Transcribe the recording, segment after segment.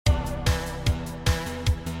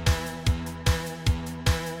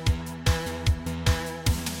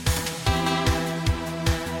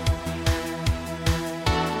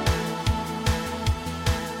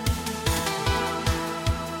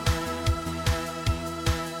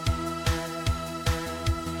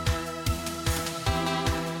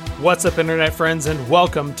What's up, Internet friends, and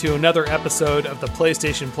welcome to another episode of the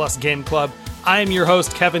PlayStation Plus Game Club. I am your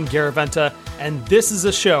host, Kevin Garaventa, and this is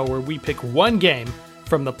a show where we pick one game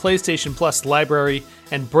from the PlayStation Plus library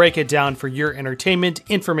and break it down for your entertainment,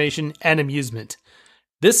 information, and amusement.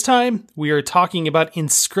 This time, we are talking about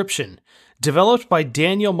Inscryption, developed by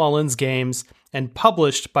Daniel Mullins Games and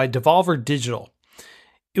published by Devolver Digital.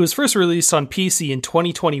 It was first released on PC in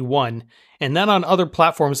 2021, and then on other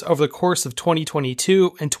platforms over the course of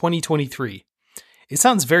 2022 and 2023. It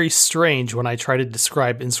sounds very strange when I try to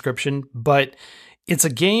describe Inscryption, but it's a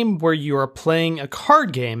game where you are playing a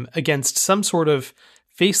card game against some sort of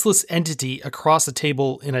faceless entity across a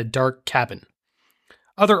table in a dark cabin.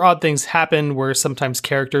 Other odd things happen where sometimes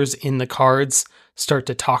characters in the cards start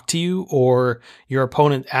to talk to you, or your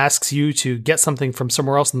opponent asks you to get something from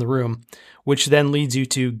somewhere else in the room, which then leads you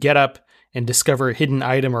to get up and discover a hidden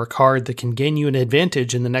item or card that can gain you an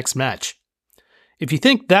advantage in the next match. If you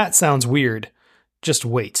think that sounds weird, just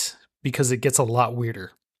wait, because it gets a lot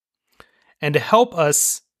weirder. And to help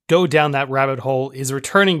us go down that rabbit hole is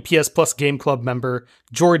returning PS Plus Game Club member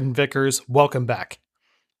Jordan Vickers. Welcome back.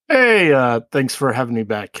 Hey, thanks for having me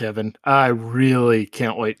back, Kevin. I really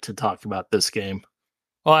can't wait to talk about this game.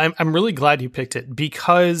 Well, I'm really glad you picked it,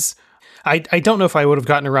 because I don't know if I would have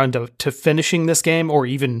gotten around to finishing this game or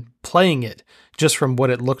even playing it just from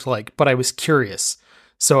what it looked like, but I was curious.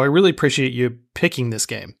 So I really appreciate you picking this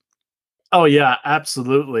game. Oh yeah,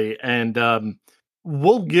 absolutely. And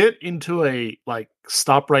we'll get into a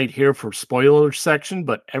stop right here for spoiler section,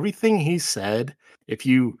 but everything he said, if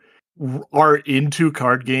you are into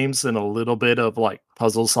card games and a little bit of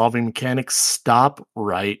puzzle solving mechanics, stop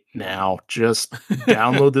right now. Just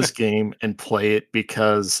download this game and play it,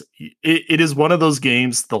 because it is one of those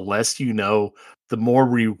games, the less you know, the more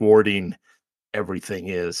rewarding everything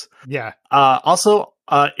is. Yeah. Also,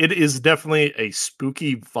 it is definitely a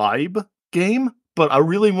spooky vibe game, but I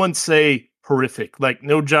really wouldn't say horrific.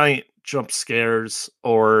 No giant jump scares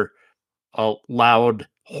or loud,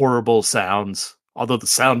 horrible sounds. Although the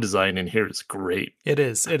sound design in here is great. It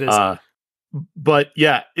is. But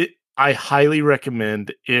yeah, I highly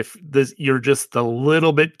recommend, if you're just a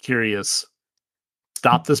little bit curious,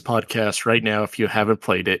 stop this podcast right now if you haven't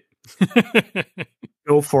played it.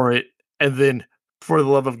 Go for it. And then, for the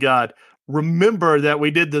love of God, remember that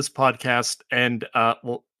we did this podcast and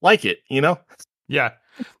like it, you know? Yeah.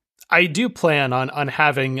 I do plan on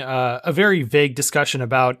having a very vague discussion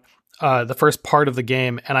about the first part of the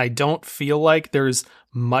game, and I don't feel like there's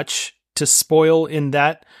much to spoil in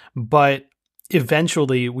that, but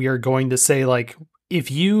eventually we are going to say, if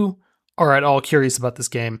you are at all curious about this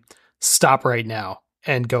game, stop right now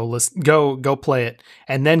and go play it,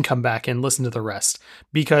 and then come back and listen to the rest,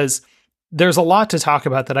 because there's a lot to talk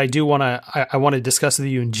about that I want to discuss with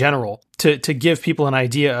you in general to give people an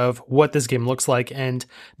idea of what this game looks like. And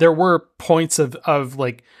there were points of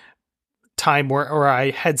time where I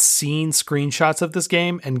had seen screenshots of this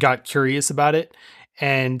game and got curious about it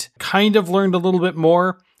and kind of learned a little bit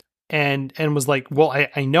more and was like, well,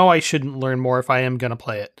 I know I shouldn't learn more if I am going to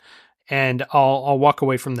play it, and I'll walk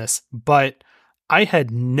away from this. But I had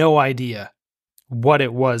no idea what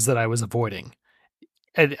it was that I was avoiding.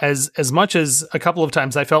 As much as a couple of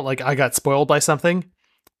times I felt like I got spoiled by something,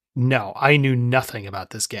 no, I knew nothing about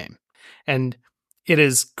this game. And it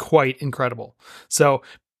is quite incredible. So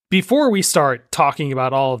before we start talking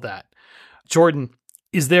about all of that, Jordan,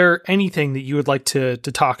 is there anything that you would like to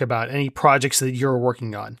talk about? Any projects that you're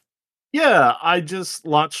working on? Yeah, I just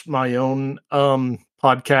launched my own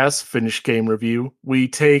podcast, Finish Game Review. We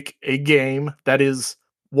take a game that is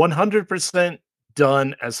 100%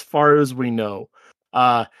 done as far as we know.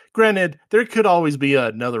 Granted, there could always be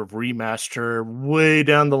another remaster way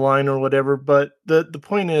down the line or whatever, but the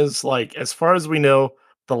point is, as far as we know,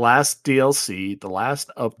 the last DLC, the last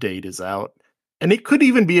update is out. And it could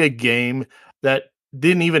even be a game that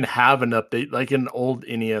didn't even have an update, like an old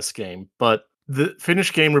NES game. But the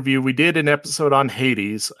Finished Game Review, we did an episode on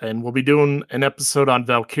Hades, and we'll be doing an episode on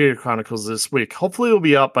Valkyria Chronicles this week. Hopefully it'll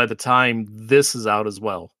be out by the time this is out as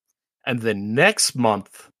well. And then next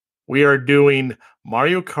month, we are doing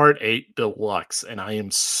Mario Kart 8 Deluxe, and I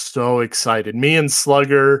am so excited. Me and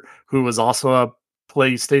Slugger, who was also a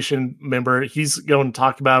PlayStation member, he's going to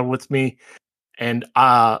talk about it with me. And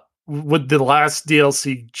with the last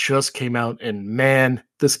DLC just came out, and man,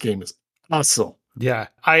 this game is awesome. Yeah,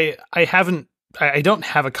 I don't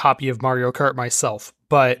have a copy of Mario Kart myself,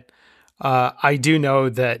 but I do know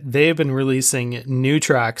that they've been releasing new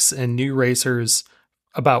tracks and new racers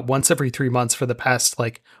about once every 3 months for the past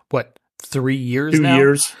 3 years now? 2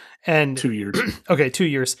 years. And 2 years. Okay, 2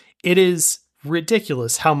 years. It is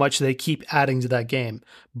ridiculous how much they keep adding to that game.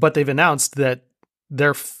 But they've announced that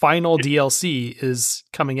their final DLC is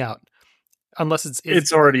coming out. Unless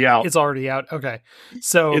it's already out. It's already out. Okay.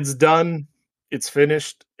 So it's done. It's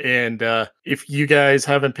finished. And if you guys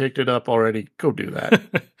haven't picked it up already, go do that.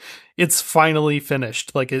 It's finally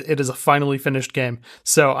finished. Like it is a finally finished game.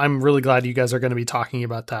 So I'm really glad you guys are going to be talking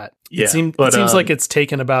about that. Yeah, it seems like it's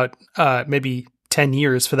taken about maybe 10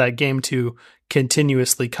 years for that game to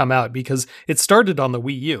continuously come out because it started on the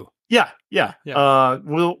Wii U. Yeah.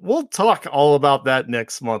 We'll talk all about that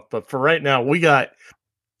next month. But for right now, we got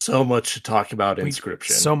so much to talk about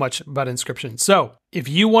Inscryption. So much about Inscryption. So if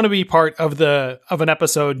you want to be part of an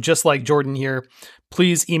episode just like Jordan here,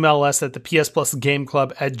 please email us at the PS Plus Game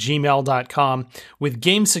Club at gmail.com with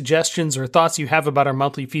game suggestions or thoughts you have about our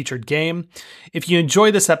monthly featured game. If you enjoy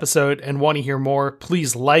this episode and want to hear more,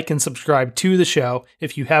 please like and subscribe to the show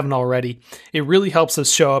if you haven't already. It really helps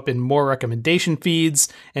us show up in more recommendation feeds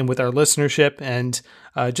and with our listenership and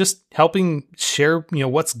just helping share,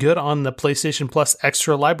 what's good on the PlayStation Plus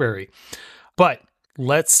Extra library. But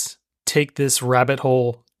let's take this rabbit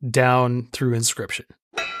hole down through Inscryption.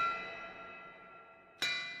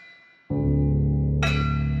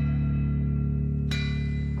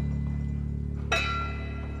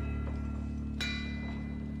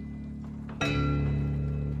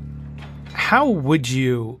 How would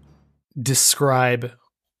you describe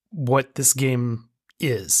what this game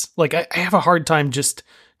is? Like, I have a hard time just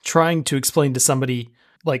trying to explain to somebody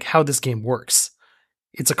like how this game works.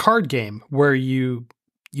 It's a card game where you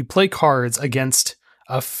play cards against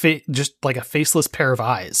just like a faceless pair of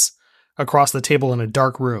eyes across the table in a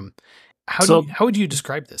dark room. How would you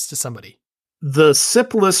describe this to somebody? The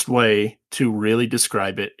simplest way to really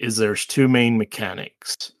describe it is there's two main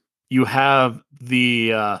mechanics. You have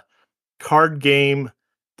the card game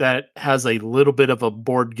that has a little bit of a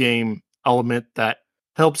board game element that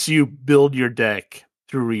helps you build your deck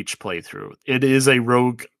through each playthrough. It is a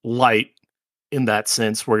roguelite in that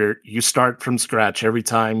sense where you start from scratch every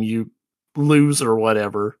time you lose or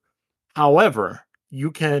whatever. However,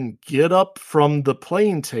 you can get up from the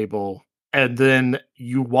playing table and then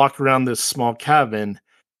you walk around this small cabin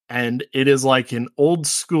and it is like an old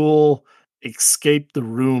school escape the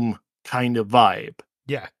room kind of vibe.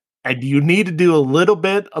 Yeah. And you need to do a little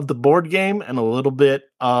bit of the board game and a little bit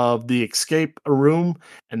of the escape room.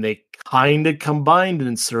 And they kind of combined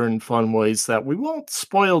in certain fun ways that we won't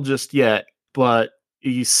spoil just yet. But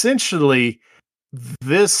essentially,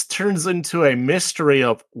 this turns into a mystery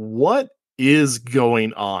of what is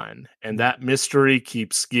going on. And that mystery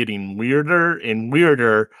keeps getting weirder and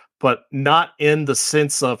weirder, but not in the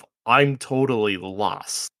sense of I'm totally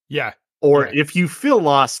lost. Yeah. Or if you feel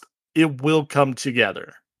lost, it will come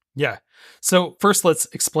together. Yeah. So first, let's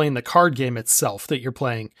explain the card game itself that you're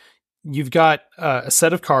playing. You've got a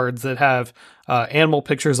set of cards that have animal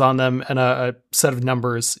pictures on them and a set of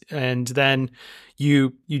numbers. And then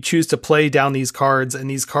you choose to play down these cards, and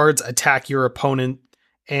these cards attack your opponent.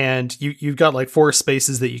 And you've got like 4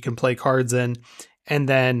 spaces that you can play cards in. And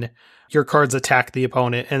then your cards attack the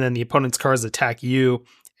opponent, and then the opponent's cards attack you.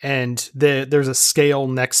 And there's a scale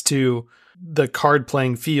next to the card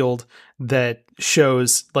playing field that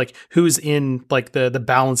shows like who's in like the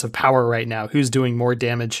balance of power right now, who's doing more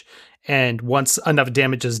damage. And once enough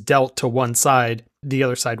damage is dealt to one side, the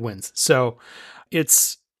other side wins. So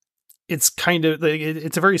it's kind of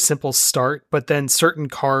it's a very simple start, but then certain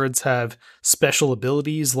cards have special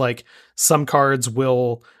abilities. Like some cards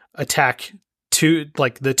will attack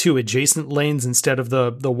the 2 adjacent lanes instead of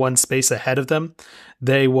the one space ahead of them.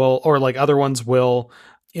 They will, or like other ones will,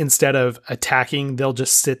 instead of attacking, they'll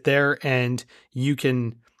just sit there and you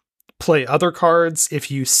can play other cards if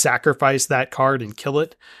you sacrifice that card and kill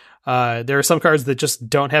it. There are some cards that just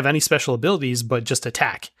don't have any special abilities, but just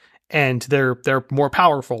attack, and they're more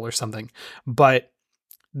powerful or something. But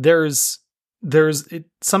there's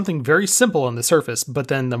something very simple on the surface, but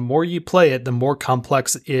then the more you play it, the more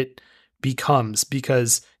complex it becomes,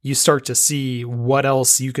 because you start to see what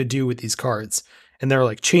else you could do with these cards. And there are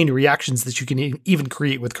like chain reactions that you can even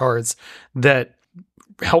create with cards that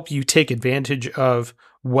help you take advantage of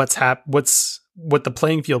what the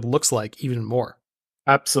playing field looks like even more.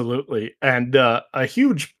 Absolutely. And a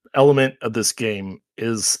huge element of this game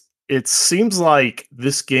is it seems like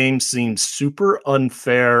this game seems super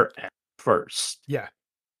unfair at first. Yeah.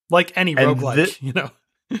 Like any roguelike,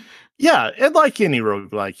 Yeah, and like any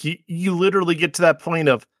roguelike, you literally get to that point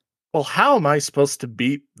of, well, how am I supposed to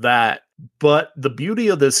beat that? But the beauty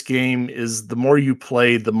of this game is the more you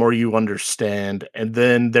play, the more you understand. And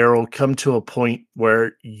then there will come to a point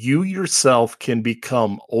where you yourself can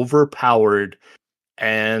become overpowered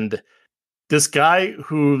and this guy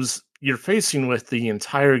who's you're facing with the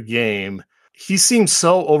entire game, he seems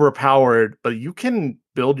so overpowered, but you can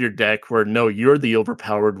build your deck where no, you're the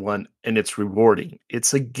overpowered one and it's rewarding.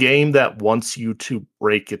 It's a game that wants you to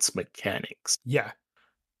break its mechanics. Yeah.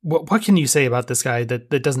 What can you say about this guy that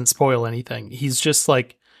doesn't spoil anything? He's just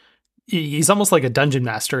like, he's almost like a dungeon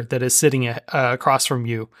master that is sitting across from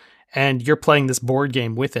you, and you're playing this board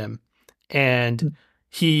game with him, and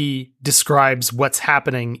he describes what's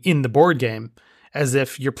happening in the board game as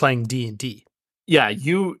if you're playing D&D. Yeah,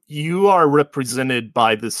 you are represented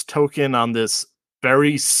by this token on this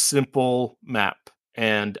very simple map.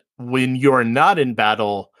 And when you're not in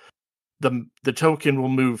battle, the token will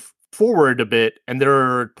move forward a bit, and there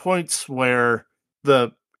are points where the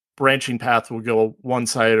branching path will go one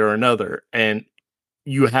side or another, and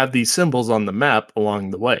you have these symbols on the map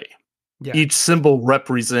along the way. Yeah. Each symbol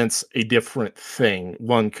represents a different thing.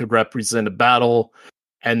 One could represent a battle,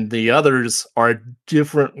 and the others are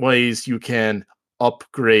different ways you can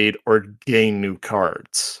upgrade or gain new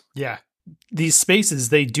cards. Yeah. These spaces,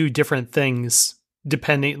 they do different things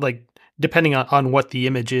depending on what the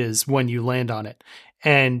image is when you land on it.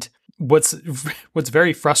 And what's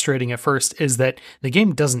very frustrating at first is that the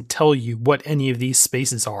game doesn't tell you what any of these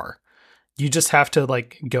spaces are. You just have to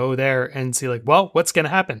like go there and see like, well, what's going to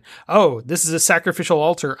happen? Oh, this is a sacrificial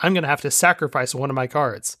altar. I'm going to have to sacrifice one of my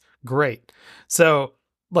cards. Great. So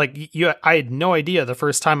like I had no idea the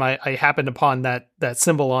first time I happened upon that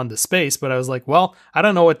symbol on the space, but I was like, well, I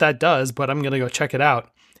don't know what that does, but I'm going to go check it out.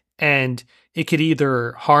 And it could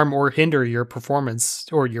either harm or hinder your performance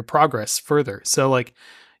or your progress further. So like,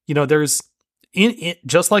 there's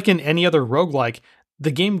just like in any other roguelike,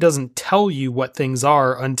 the game doesn't tell you what things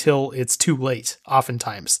are until it's too late.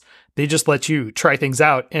 Oftentimes they just let you try things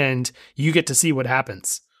out and you get to see what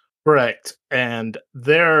happens. Correct. And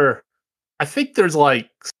I think there's like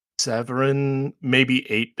 7,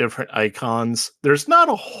 maybe 8 different icons. There's not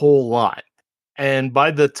a whole lot. And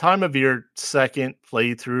by the time of your second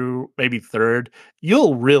playthrough, maybe third,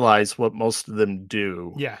 you'll realize what most of them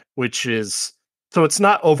do. Yeah. Which is, so it's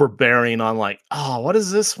not overbearing on like, oh, what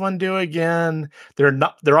does this one do again?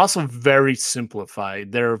 They're also very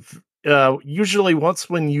simplified. They're usually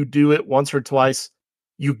when you do it once or twice,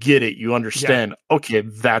 you get it. You understand, okay,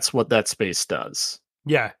 that's what that space does.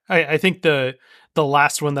 Yeah. I think the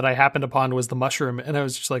last one that I happened upon was the mushroom. And I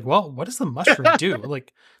was just like, well, what does the mushroom do?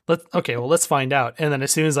 Like, let's find out. And then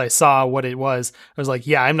as soon as I saw what it was, I was like,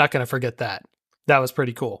 yeah, I'm not going to forget that. That was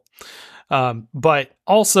pretty cool. But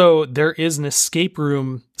also there is an escape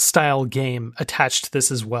room style game attached to this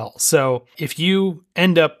as well. So if you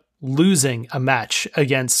end up losing a match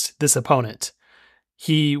against this opponent,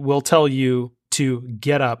 he will tell you to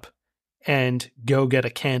get up and go get a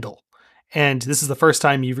candle. And this is the first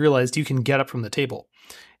time you've realized you can get up from the table.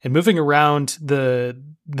 And moving around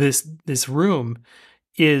this room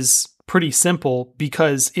is pretty simple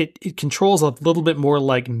because it controls a little bit more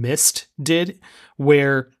like Myst did,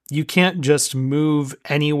 where you can't just move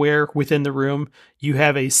anywhere within the room. You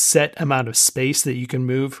have a set amount of space that you can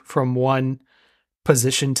move from one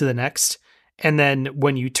position to the next. And then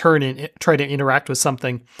when you turn and try to interact with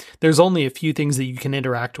something, there's only a few things that you can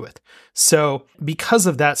interact with. So because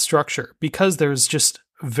of that structure, because there's just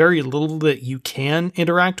very little that you can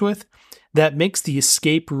interact with, that makes the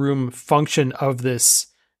escape room function of this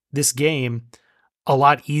game a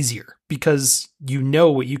lot easier because you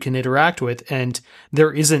know what you can interact with, and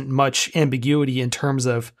there isn't much ambiguity in terms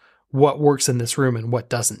of what works in this room and what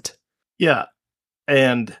doesn't. Yeah.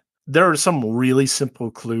 And there are some really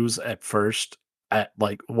simple clues at first at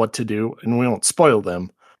like what to do, and we won't spoil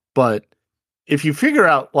them. But if you figure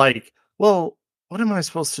out like, well, what am I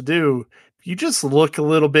supposed to do? If you just look a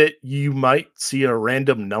little bit, you might see a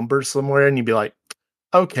random number somewhere and you'd be like,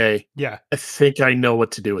 okay, yeah, I think I know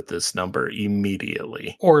what to do with this number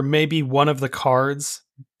immediately. Or maybe one of the cards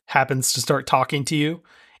happens to start talking to you.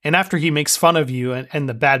 And after he makes fun of you and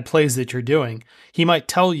the bad plays that you're doing, he might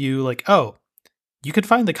tell you like, oh, you could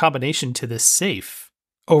find the combination to this safe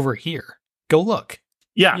over here. Go look.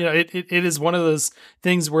 Yeah. It is one of those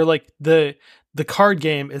things where like the card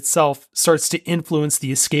game itself starts to influence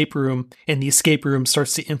the escape room, and the escape room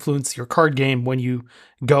starts to influence your card game when you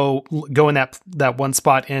go in that one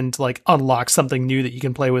spot and like unlock something new that you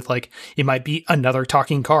can play with. Like it might be another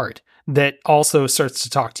talking card that also starts to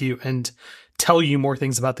talk to you and tell you more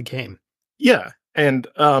things about the game. Yeah. And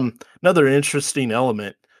another interesting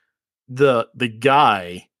element, the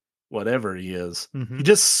guy, whatever he is, he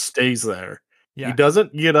just stays there. Yeah. He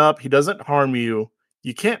doesn't get up. He doesn't harm you.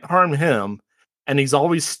 You can't harm him. And he's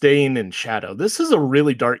always staying in shadow. This is a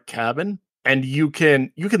really dark cabin. and you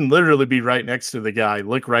can literally be right next to the guy,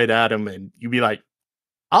 look right at him, and you be like,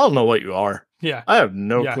 I don't know what you are. Yeah. I have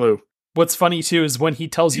no Yeah. clue. What's funny too is when he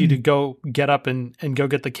tells you to go get up and go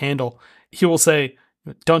get the candle, he will say,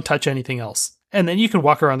 don't touch anything else. And then you can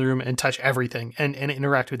walk around the room and touch everything and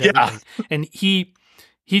interact with everything. And he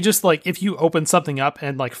just like, if you open something up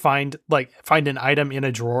and like find an item in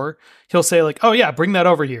a drawer, he'll say like, oh yeah, bring that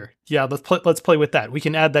over here. Yeah, let's play with that. We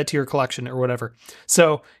can add that to your collection or whatever.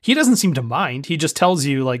 So he doesn't seem to mind. He just tells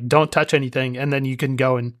you like, don't touch anything. And then you can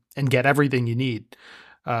go and get everything you need.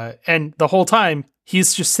 And the whole time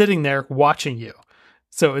he's just sitting there watching you.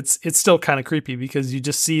 So it's still kind of creepy because you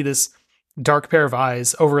just see this dark pair of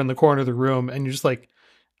eyes over in the corner of the room. And you're just like,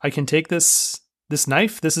 I can take this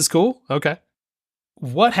knife. This is cool. Okay.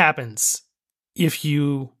 What happens if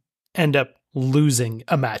you end up losing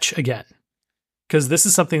a match again? Because this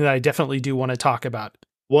is something that I definitely do want to talk about.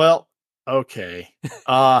 Well, okay.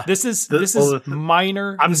 This is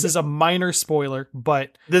minor. This is a minor spoiler,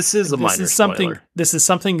 but this is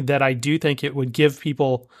something that I do think it would give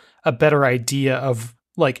people a better idea of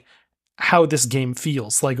like how this game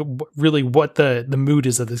feels, like really what the mood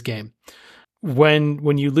is of this game.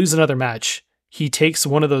 When you lose another match, he takes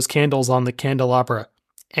one of those candles on the candelabra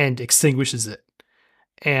and extinguishes it.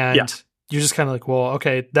 And you're just kind of like, well,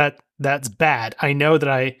 okay, that's bad. I know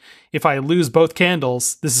that if I lose both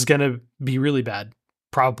candles, this is going to be really bad,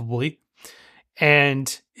 probably.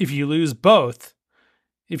 And if you lose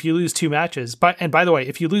two matches, and by the way,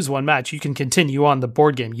 if you lose one match, you can continue on the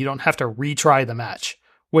board game. You don't have to retry the match,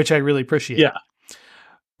 which I really appreciate. Yeah.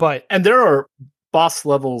 And there are boss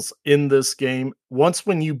levels in this game.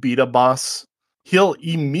 When you beat a boss, he'll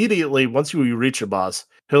immediately, once you reach a boss,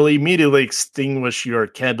 he'll immediately extinguish your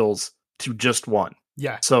candles to just one.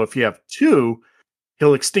 Yeah. So if you have two,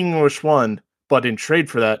 he'll extinguish one, but in trade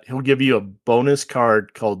for that, he'll give you a bonus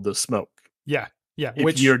card called the smoke. Yeah. Yeah.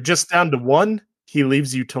 If you're just down to one, he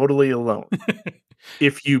leaves you totally alone.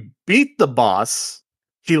 If you beat the boss,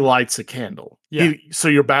 he lights a candle. Yeah. So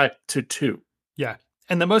you're back to two. Yeah.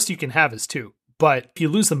 And the most you can have is two. But if you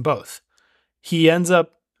lose them both, he ends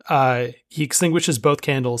up, he extinguishes both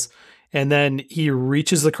candles, and then he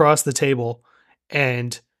reaches across the table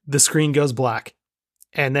and the screen goes black.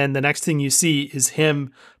 And then the next thing you see is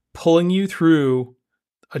him pulling you through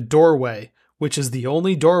a doorway, which is the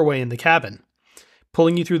only doorway in the cabin,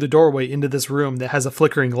 pulling you through the doorway into this room that has a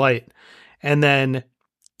flickering light. And then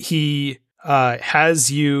he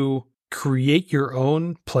has you create your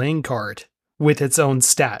own playing card with its own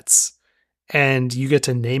stats. And you get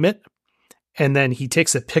to name it. And then he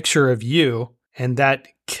takes a picture of you, and that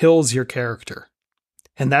kills your character.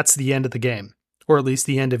 And that's the end of the game, or at least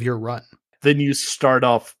the end of your run. Then you start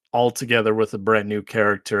off all together with a brand new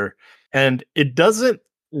character, and it doesn't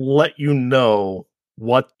let you know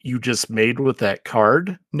what you just made with that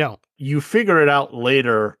card. No. You figure it out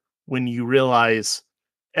later when you realize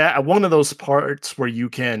at one of those parts where you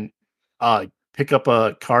can pick up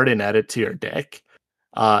a card and add it to your deck,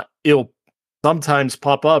 it'll sometimes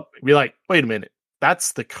pop up and be like, wait a minute,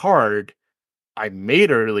 that's the card I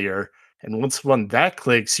made earlier. And once that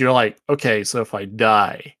clicks, you're like, okay, so if I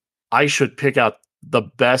die, I should pick out the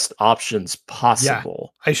best options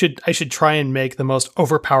possible. Yeah. I should try and make the most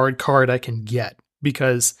overpowered card I can get,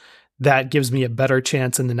 because that gives me a better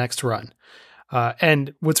chance in the next run.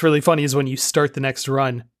 And what's really funny is when you start the next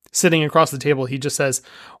run, sitting across the table, he just says,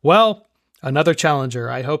 well, another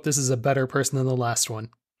challenger. I hope this is a better person than the last one.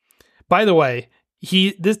 By the way,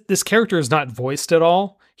 this character is not voiced at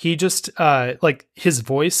all. He just like his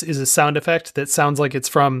voice is a sound effect that sounds like it's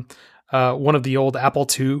from one of the old Apple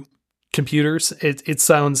II computers. It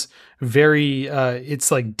sounds very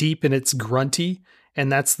it's like deep and it's grunty,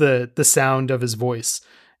 and that's the sound of his voice.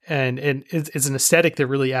 And it's an aesthetic that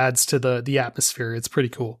really adds to the atmosphere. It's pretty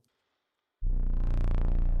cool.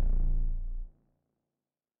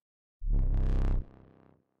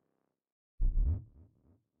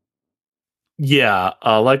 Yeah,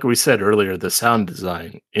 like we said earlier, the sound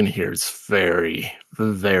design in here is very,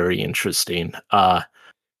 very interesting.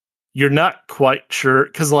 You're not quite sure,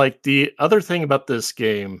 because like the other thing about this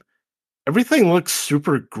game, everything looks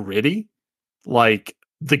super gritty. Like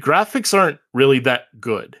the graphics aren't really that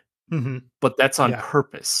good, but that's on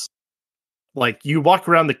purpose. Like you walk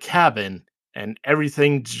around the cabin and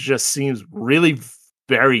everything just seems really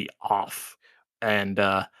very off. And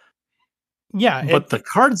but the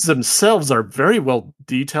cards themselves are very well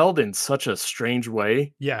detailed in such a strange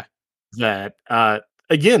way. Yeah. That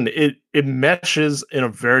again, it meshes in a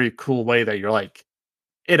very cool way that you're like,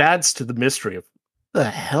 it adds to the mystery of what the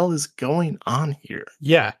hell is going on here.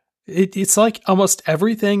 Yeah. It's like almost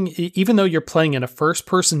everything, even though you're playing in a first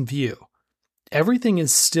person view, everything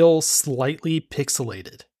is still slightly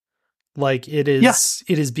pixelated. Like it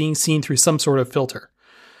is being seen through some sort of filter.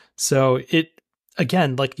 So it,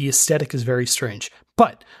 again, like the aesthetic is very strange.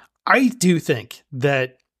 But I do think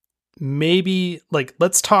that maybe, like,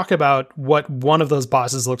 let's talk about what one of those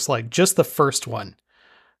bosses looks like. Just the first one,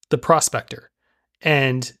 the prospector.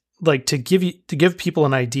 And like to give people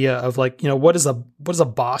an idea of, like, what does a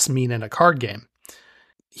boss mean in a card game?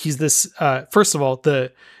 He's this first of all,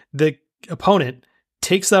 the opponent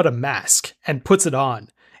takes out a mask and puts it on.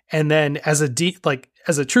 And then as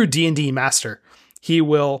a true D&D master, he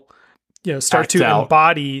will start Act to out.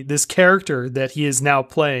 embody this character that he is now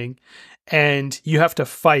playing, and you have to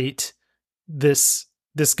fight this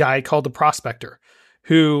guy called the prospector,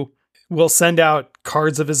 who will send out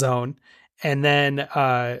cards of his own, and then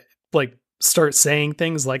like start saying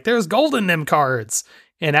things like "there's gold in them cards,"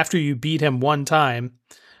 and after you beat him one time,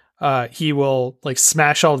 he will like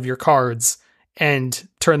smash all of your cards and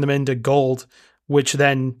turn them into gold, which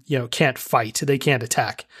then can't fight, they can't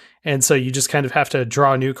attack. And so you just kind of have to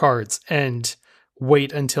draw new cards and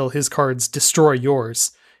wait until his cards destroy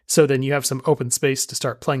yours. So then you have some open space to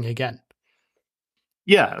start playing again.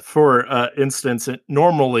 Yeah, for instance,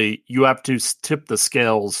 normally you have to tip the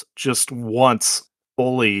scales just once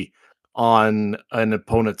fully on an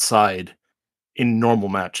opponent's side in normal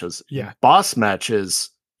matches. Yeah. In boss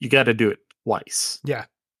matches, you got to do it twice. Yeah.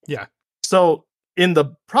 So in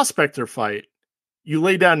the prospector fight, you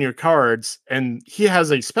lay down your cards, and he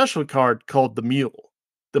has a special card called the Mule.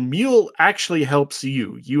 The Mule actually helps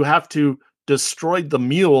you. You have to destroy the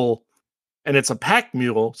Mule, and it's a pack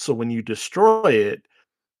mule, so when you destroy it,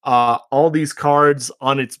 all these cards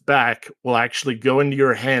on its back will actually go into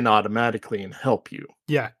your hand automatically and help you.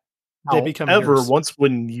 Yeah. They become However, yours. once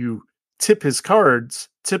when you tip his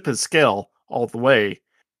scale all the way,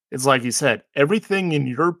 it's like you said, everything in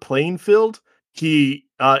your playing field, he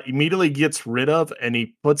immediately gets rid of, and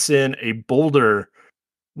he puts in a boulder,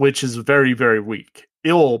 which is very, very weak.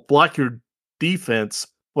 It will block your defense,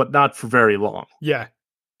 but not for very long. Yeah.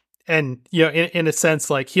 And, in a sense,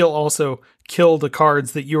 like, he'll also kill the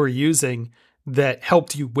cards that you were using that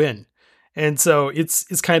helped you win. And so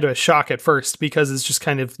it's kind of a shock at first, because it's just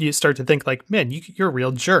kind of, you start to think like, man, you're a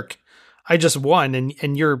real jerk. I just won,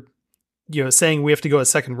 and you're, saying we have to go a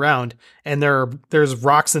second round, and there's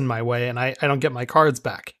rocks in my way, and I don't get my cards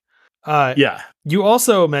back. Yeah. You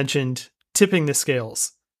also mentioned tipping the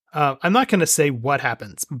scales. I'm not going to say what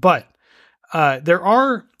happens, but there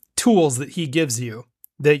are tools that he gives you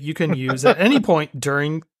that you can use at any point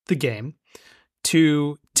during the game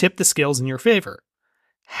to tip the scales in your favor.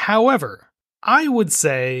 However, I would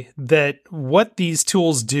say that what these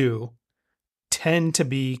tools do tend to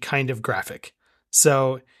be kind of graphic.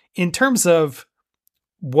 So in terms of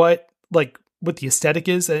what the aesthetic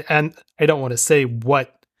is, and I don't want to say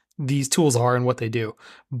what these tools are and what they do,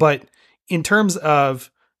 but in terms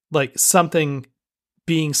of like something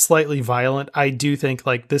being slightly violent, I do think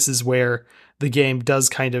like this is where the game does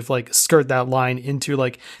kind of like skirt that line into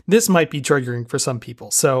like, this might be triggering for some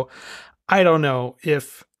people. So I don't know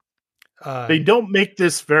if they don't make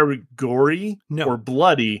this very gory or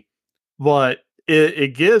bloody, but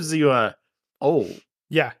it gives you a,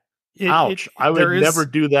 yeah, ouch. I would never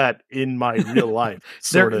do that in my real life.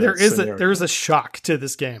 There is a shock to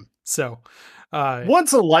this game. So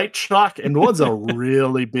one's a light shock and one's a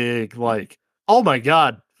really big, like, oh my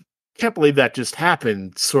God, can't believe that just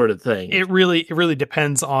happened sort of thing. It really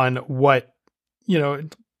depends on what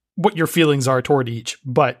your feelings are toward each.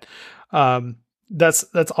 But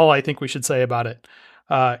that's all I think we should say about it.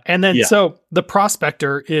 And then, so the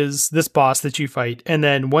prospector is this boss that you fight. And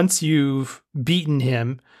then once you've beaten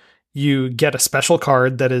him, you get a special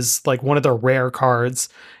card that is like one of the rare cards.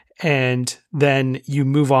 And then you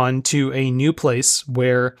move on to a new place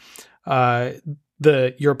where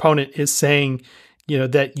your opponent is saying,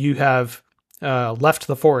 that you have left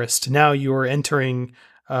the forest. Now you are entering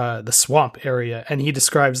the swamp area. And he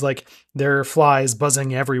describes like there are flies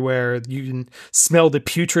buzzing everywhere. You can smell the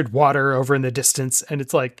putrid water over in the distance. And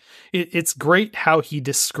it's like, it's great how he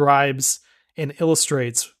describes and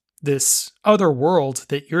illustrates this other world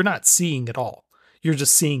that you're not seeing at all. You're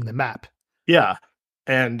just seeing the map. Yeah.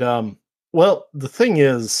 And, well, the thing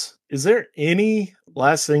is there any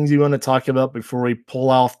last things you want to talk about before we pull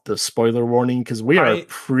off the spoiler warning? Because we are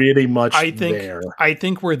pretty much there. I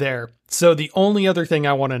think we're there. So the only other thing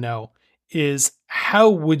I want to know is, how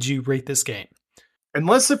would you rate this game?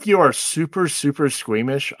 Unless if you are super, super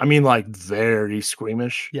squeamish, I mean like very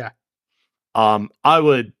squeamish. Yeah. I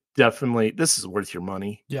would definitely, this is worth your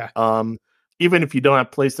money. Yeah. Even if you don't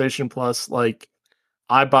have PlayStation Plus, like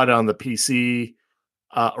I bought it on the PC.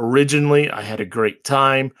 Originally, I had a great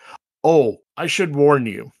time. Oh, I should warn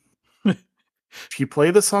you. If you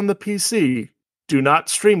play this on the PC, do not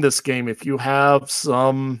stream this game if you have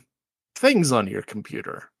some things on your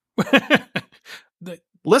computer.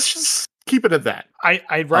 Let's just keep it at that.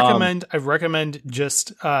 I recommend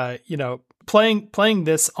just playing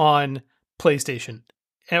this on PlayStation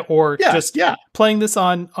or just playing this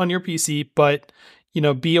on your PC, but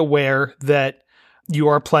be aware that you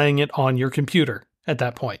are playing it on your computer at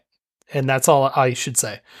that point. And that's all I should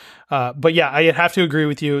say. But yeah, I have to agree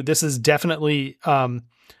with you. This is definitely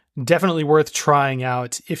worth trying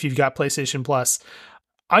out if you've got PlayStation Plus.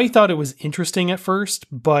 I thought it was interesting at first,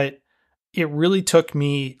 but it really took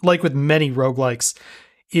me, like with many roguelikes,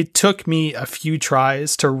 it took me a few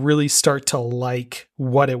tries to really start to like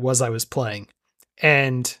what it was I was playing.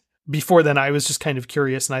 And before then, I was just kind of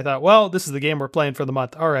curious, and I thought, well, this is the game we're playing for the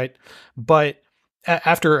month. All right. But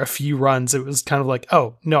after a few runs, it was kind of like,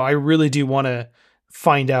 oh, no, I really do want to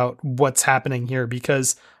find out what's happening here,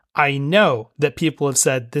 because I know that people have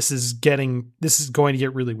said this is going to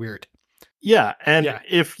get really weird. Yeah, and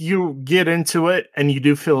if you get into it and you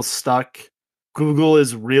do feel stuck, Google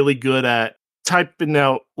is really good at typing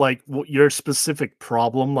out like your specific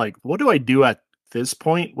problem. Like, what do I do at this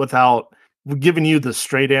point without giving you the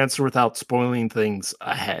straight answer without spoiling things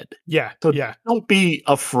ahead? Yeah, so don't be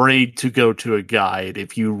afraid to go to a guide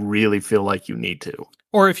if you really feel like you need to.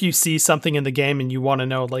 Or if you see something in the game and you want to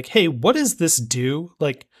know, like, hey, what does this do?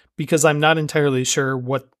 Like, because I'm not entirely sure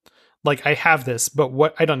what, like, I have this, but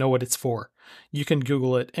I don't know what it's for. You can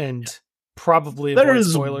Google it and probably avoid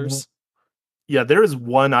spoilers. Yeah, there is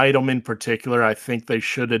one item in particular I think they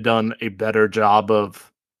should have done a better job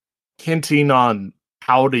of hinting on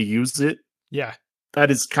how to use it. Yeah.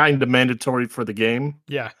 That is kind of mandatory for the game.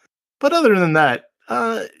 Yeah. But other than that,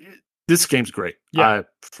 this game's great. Yeah. I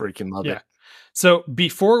freaking love it. So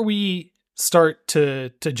before we start to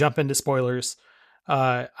jump into spoilers,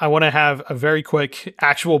 I want to have a very quick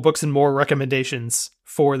actual books and more recommendations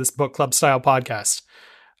for this book club style podcast.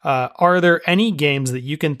 Are there any games that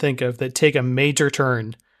you can think of that take a major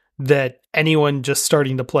turn that anyone just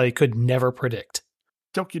starting to play could never predict?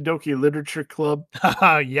 Doki Doki Literature Club.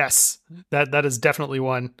 Yes, that is definitely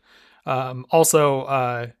one.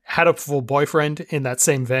 Also, Hatoful Boyfriend in that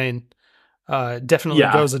same vein. Definitely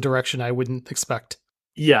goes a direction I wouldn't expect.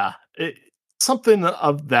 Yeah, something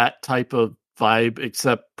of that type of vibe,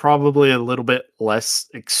 except probably a little bit less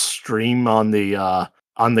extreme on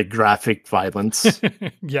the graphic violence.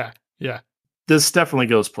 Yeah. This definitely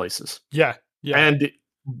goes places. Yeah. And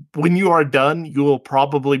when you are done, you will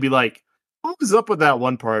probably be like, what was up with that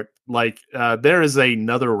one part? Like, there is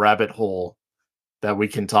another rabbit hole that we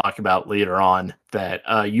can talk about later on that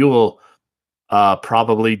you will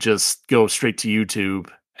probably just go straight to YouTube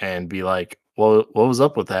and be like, well, what was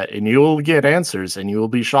up with that? And you'll get answers and you will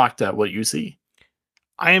be shocked at what you see.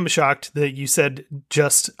 I am shocked that you said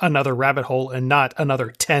just another rabbit hole and not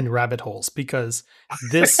another 10 rabbit holes, because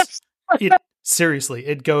this, seriously,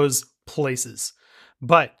 it goes places.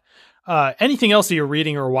 But anything else that you're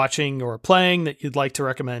reading or watching or playing that you'd like to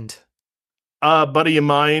recommend? A buddy of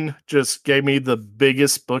mine just gave me the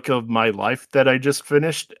biggest book of my life that I just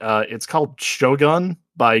finished. It's called Shogun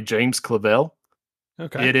by James Clavell.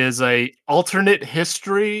 Okay. It is a alternate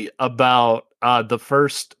history about the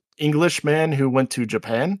first Englishman who went to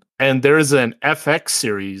Japan. And there's an FX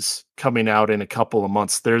series coming out in a couple of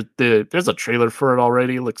months. There's a trailer for it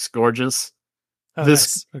already. It looks gorgeous. Oh,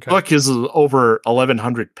 this book is over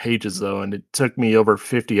 1,100 pages, though, and it took me over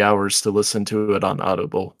 50 hours to listen to it on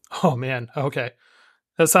Audible. Oh, man. Okay.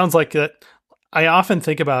 That sounds like that. I often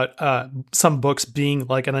think about some books being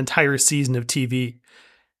like an entire season of TV,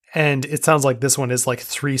 and it sounds like this one is like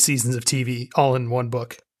 3 seasons of TV all in one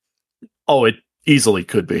book. Oh, it easily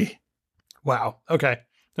could be. Wow. Okay.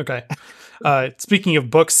 Speaking of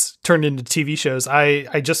books turned into TV shows,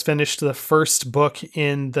 I just finished the first book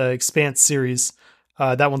in the Expanse series.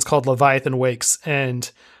 That one's called Leviathan Wakes,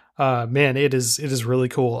 and man, it is really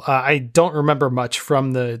cool. I don't remember much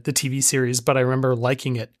from the TV series, but I remember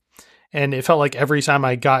liking it, and it felt like every time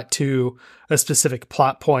I got to a specific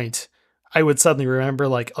plot point, I would suddenly remember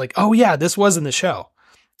like oh yeah, this was in the show,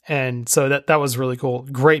 and so that was really cool.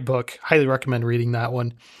 Great book, highly recommend reading that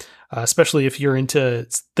one. Especially if you're into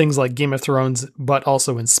things like Game of Thrones, but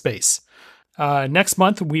also in space. Next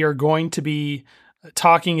month, we are going to be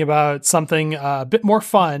talking about something a bit more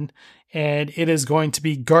fun, and it is going to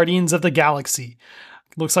be Guardians of the Galaxy.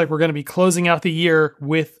 Looks like we're going to be closing out the year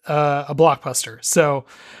with a blockbuster. So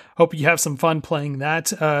hope you have some fun playing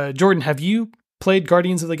that. Jordan, have you played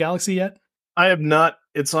Guardians of the Galaxy yet? I have not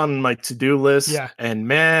It's on my to-do list, Yeah. and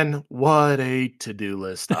man, what a to-do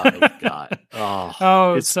list I've got. Oh,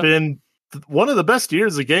 Oh, it's been one of the best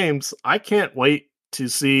years of games. I can't wait to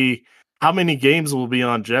see how many games will be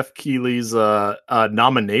on Jeff Keighley's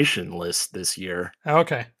nomination list this year.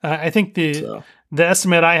 okay. I think So, the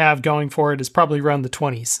estimate I have going for it is probably around the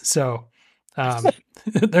 20s. So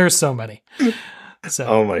there's so many. So,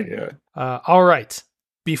 oh my god. all right.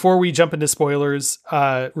 Before we jump into spoilers,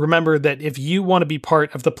 remember that if you want to be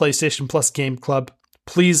part of the PlayStation Plus Game Club,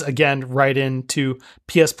 please again write in to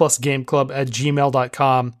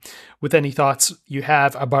psplusgameclub@gmail.com with any thoughts you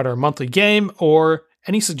have about our monthly game or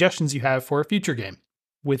any suggestions you have for a future game.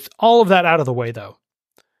 With all of that out of the way, though,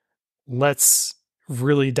 let's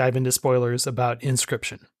really dive into spoilers about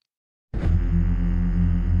Inscryption.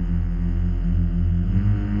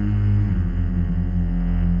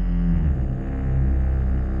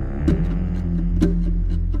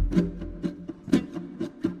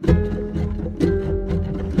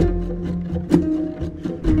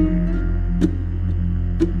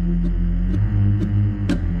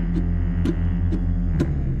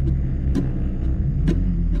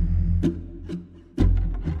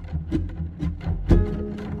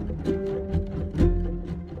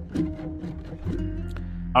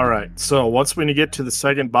 All right. So once when you get to the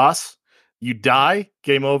second boss, you die,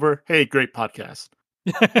 game over. Hey, great podcast.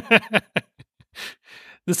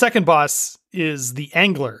 The second boss is the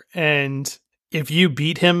Angler, and if you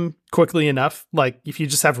beat him quickly enough, like if you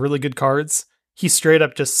just have really good cards, he straight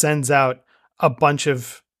up just sends out a bunch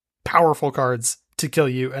of powerful cards to kill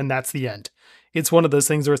you, and that's the end. It's one of those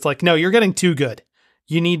things where it's like, no, you're getting too good.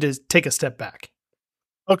 You need to take a step back.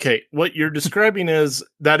 Okay, what you're describing is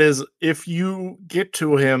if you get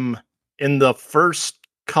to him in the first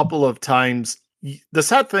couple of times, the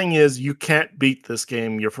sad thing is you can't beat this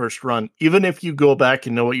game your first run, even if you go back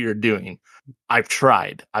and know what you're doing. I've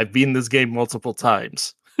tried. I've beaten this game multiple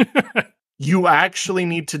times. You actually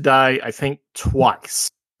need to die, I think, twice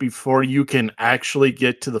before you can actually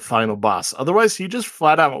get to the final boss. Otherwise, he just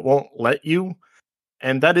flat out won't let you.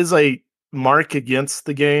 And that is a mark against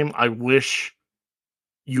the game. I wish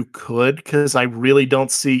you could, because I really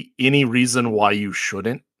don't see any reason why you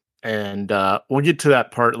shouldn't. And we'll get to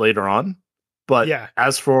that part later on. But Yeah.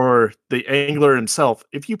 as for the Angler himself,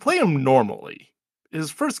 if you play him normally,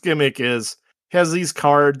 his first gimmick is he has these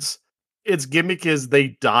cards. Its gimmick is they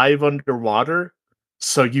dive underwater,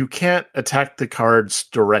 so you can't attack the cards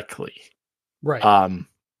directly. Right.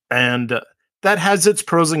 And that has its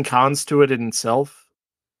pros and cons to it in itself.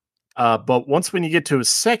 But once when you get to a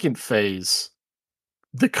second phase,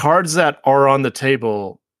 the cards that are on the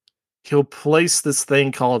table, he'll place this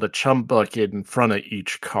thing called a chum bucket in front of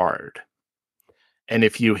each card. And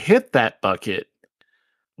if you hit that bucket,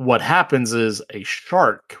 what happens is a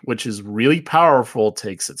shark, which is really powerful,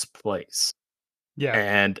 takes its place. Yeah.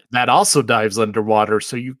 And that also dives underwater,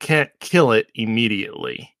 so you can't kill it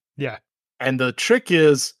immediately. Yeah. And the trick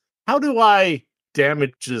is, how do I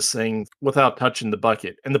damage this thing without touching the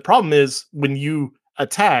bucket? And the problem is, when you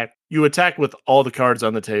attack with all the cards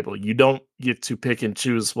on the table. You don't get to pick and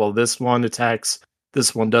choose, well, this one attacks,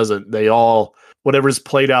 this one doesn't. They all, whatever's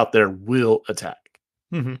played out there will attack.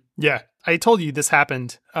 Mm-hmm. Yeah. I told you this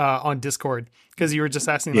happened on Discord because you were just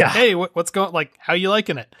asking, like, hey, what's going, like, how you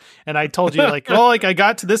liking it? And I told you, like, well, like, I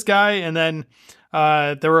got to this guy, and then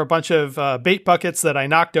there were a bunch of bait buckets that I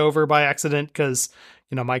knocked over by accident because,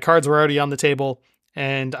 you know, my cards were already on the table,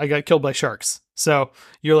 and I got killed by sharks. So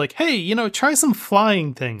you're like, hey, you know, try some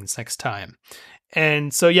flying things next time.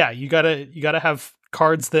 And so, yeah, you gotta have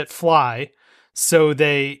cards that fly. So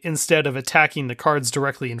they, instead of attacking the cards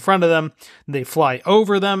directly in front of them, they fly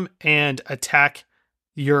over them and attack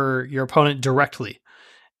your opponent directly.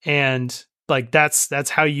 And like, that's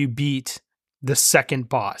how you beat the second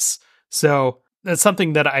boss. So that's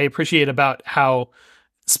something that I appreciate about how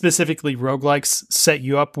specifically roguelikes set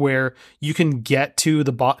you up, where you can get to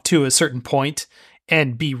the to a certain point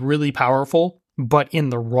and be really powerful, but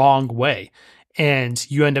in the wrong way. And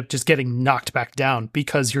you end up just getting knocked back down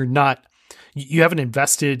because you haven't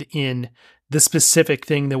invested in the specific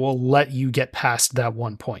thing that will let you get past that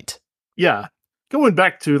one point. Yeah. Going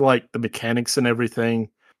back to like the mechanics and everything,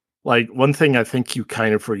 like one thing I think you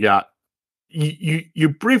kind of forgot, you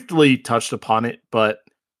briefly touched upon it, but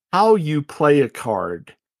how you play a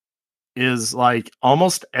card is like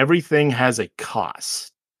almost everything has a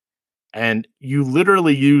cost. And you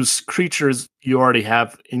literally use creatures you already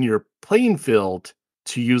have in your playing field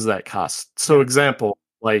to use that cost. So example,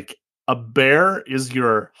 like a bear is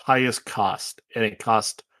your highest cost, and it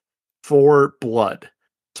costs 4 blood.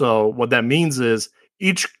 So what that means is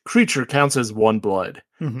each creature counts as 1 blood.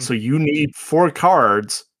 Mhm. So you need 4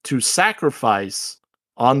 cards to sacrifice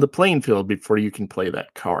on the playing field before you can play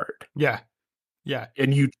that card. Yeah. Yeah.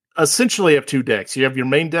 And you essentially have 2 decks. You have your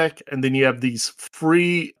main deck, and then you have these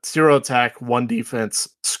free 0 attack, 1 defense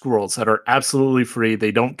squirrels that are absolutely free.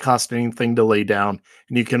 They don't cost anything to lay down,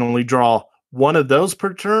 and you can only draw 1 of those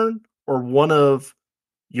per turn or 1 of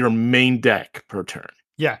your main deck per turn.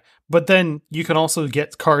 Yeah. But then you can also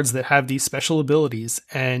get cards that have these special abilities.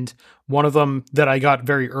 And one of them that I got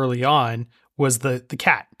very early on was the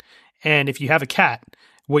cat. And if you have a cat,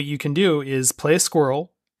 what you can do is play a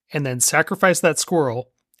squirrel and then sacrifice that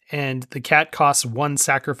squirrel. And the cat costs 1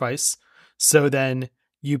 sacrifice. So then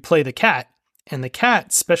you play the cat. And the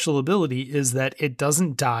cat's special ability is that it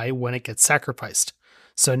doesn't die when it gets sacrificed.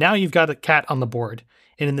 So now you've got a cat on the board.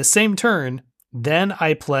 And in the same turn, then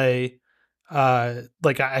I play, I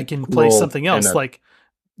can play something else, like,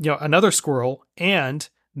 another squirrel, and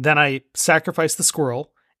then I sacrifice the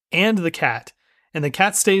squirrel and the cat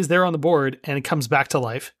stays there on the board and it comes back to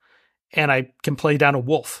life, and I can play down a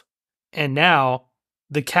wolf. And now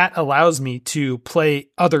the cat allows me to play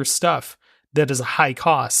other stuff that is a high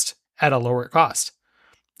cost at a lower cost.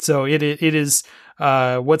 So it is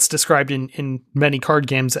what's described in many card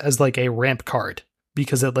games as like a ramp card,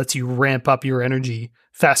 because it lets you ramp up your energy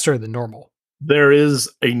faster than normal. There is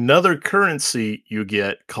another currency you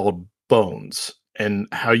get called bones. And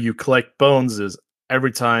how you collect bones is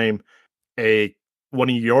every time one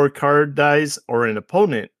of your card dies or an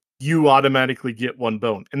opponent, you automatically get 1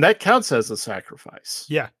 bone. And that counts as a sacrifice.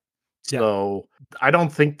 Yeah. So I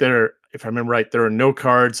don't think if I remember right, there are no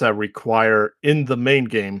cards that require in the main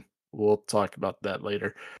game. We'll talk about that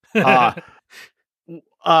later. There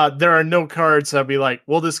are no cards that be like,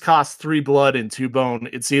 well, this costs 3 blood and 2 bone.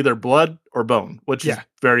 It's either blood or bone, which is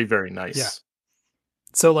very, very nice. Yeah.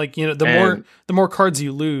 So the more cards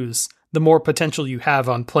you lose, the more potential you have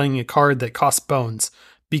on playing a card that costs bones,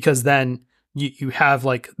 because then you have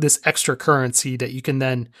like this extra currency that you can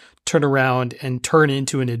then turn around and turn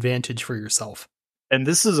into an advantage for yourself. And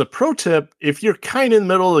this is a pro tip. If you're kind of in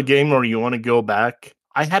the middle of the game or you want to go back,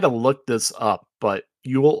 I had to look this up, but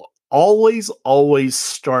you will always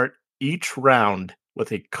start each round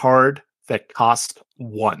with a card that costs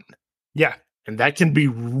 1. Yeah. And that can be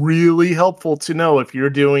really helpful to know if you're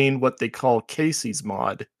doing what they call Casey's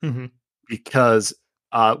mod, because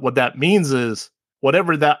what that means is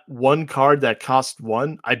whatever that 1 card that costs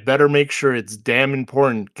 1, I better make sure it's damn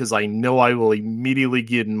important, because I know I will immediately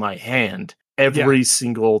get in my hand every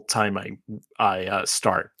single time I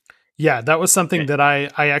start. Yeah, that was something that I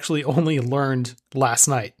actually only learned last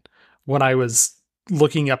night when I was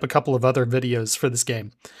looking up a couple of other videos for this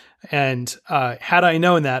game. And had I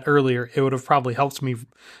known that earlier, it would have probably helped me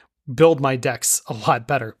build my decks a lot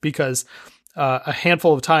better, because a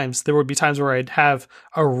handful of times, there would be times where I'd have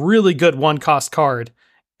a really good 1-cost card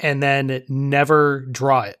and then never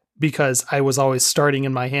draw it, because I was always starting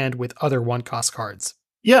in my hand with other 1-cost cards.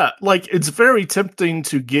 Yeah, like it's very tempting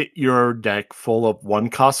to get your deck full of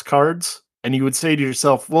 1-cost cards, and you would say to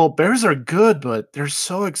yourself, well, bears are good, but they're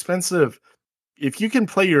so expensive. If you can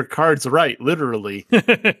play your cards right, literally,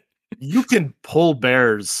 you can pull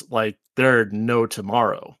bears like they're no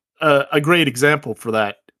tomorrow. A great example for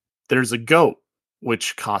that, there's a goat,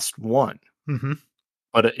 which costs 1.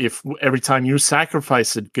 But if every time you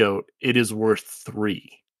sacrifice a goat, it is worth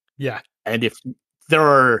 3. Yeah. And if there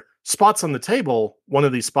are spots on the table, one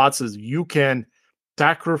of these spots is you can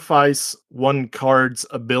sacrifice 1 card's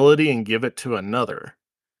ability and give it to another.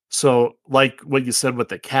 So, like what you said with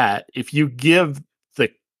the cat, if you give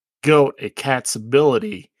the goat a cat's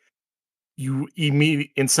ability, you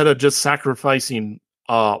immediately, instead of just sacrificing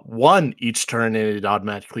 1 each turn and it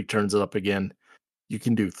automatically turns it up again, you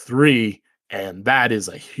can do 3, and that is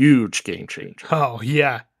a huge game changer. Oh,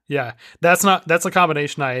 yeah. Yeah. That's a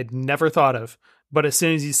combination I had never thought of. But as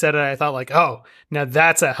soon as you said it, I thought like, oh, now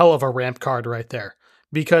that's a hell of a ramp card right there.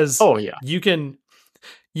 Because you can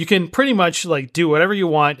pretty much like do whatever you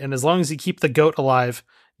want, and as long as you keep the goat alive,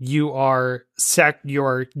 you are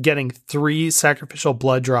getting 3 sacrificial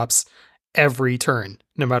blood drops every turn,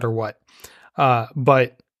 no matter what.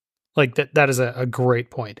 But like that is a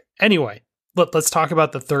great point. Anyway, let's talk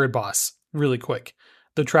about the third boss really quick.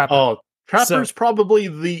 The Trapper. Oh, Trapper's probably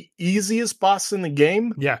the easiest boss in the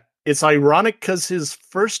game. Yeah. It's ironic because his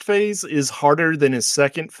first phase is harder than his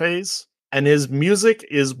second phase, and his music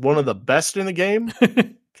is one of the best in the game,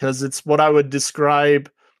 because it's what I would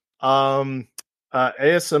describe ASMR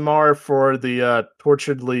for the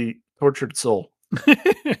tortured soul.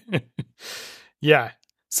 Yeah.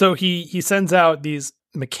 So he sends out these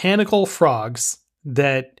mechanical frogs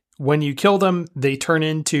that When you kill them, they turn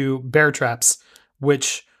into bear traps,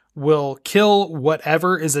 which will kill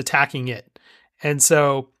whatever is attacking it. And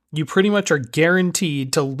so you pretty much are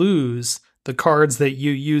guaranteed to lose the cards that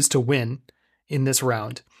you use to win in this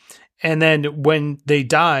round. And then when they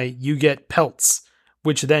die, you get pelts,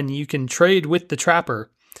 which then you can trade with the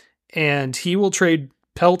trapper, and he will trade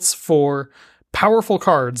pelts for powerful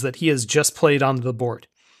cards that he has just played onto the board.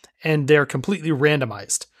 And they're completely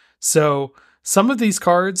randomized. So some of these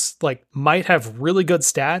cards like might have really good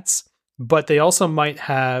stats, but they also might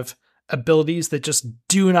have abilities that just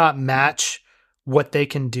do not match what they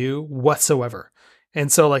can do whatsoever.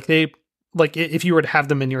 And so if you were to have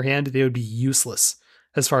them in your hand, they would be useless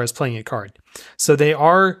as far as playing a card. So they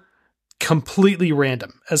are completely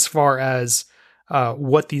random as far as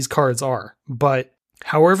what these cards are. But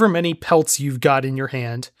however many pelts you've got in your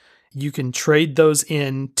hand, you can trade those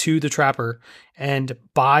in to the trapper and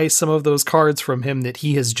buy some of those cards from him that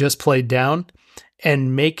he has just played down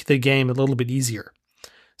and make the game a little bit easier.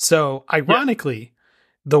 So ironically,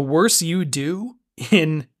 the worse you do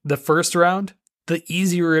in the first round, the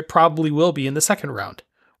easier it probably will be in the second round,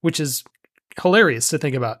 which is hilarious to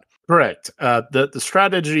think about. Correct. The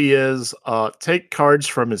strategy is take cards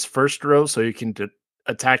from his first row so you can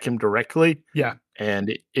attack him directly. Yeah.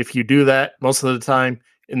 And if you do that, most of the time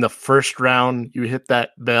in the first round, you hit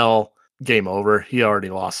that bell, game over. He already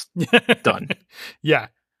lost. Done. Yeah.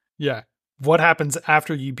 Yeah. What happens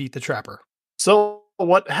after you beat the trapper? So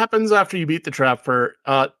what happens after you beat the trapper,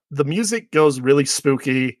 the music goes really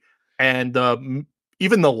spooky, and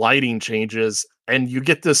even the lighting changes, and you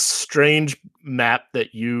get this strange map that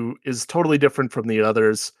is totally different from the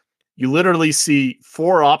others. You literally see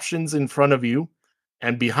 4 options in front of you,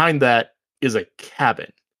 and behind that is a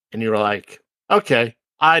cabin. And you're like, okay,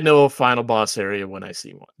 I know a final boss area when I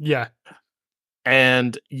see one. Yeah.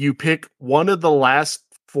 And you pick one of the last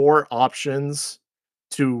 4 options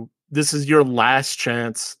this is your last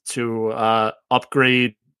chance to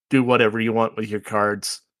upgrade, do whatever you want with your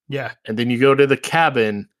cards. Yeah. And then you go to the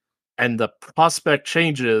cabin and the prospect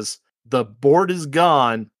changes, the board is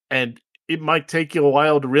gone, and it might take you a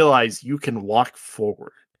while to realize you can walk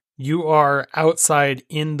forward. You are outside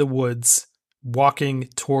in the woods walking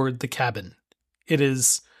toward the cabin. It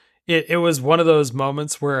was one of those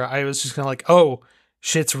moments where I was just kind of like, oh,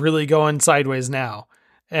 shit's really going sideways now.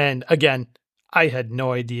 And again, I had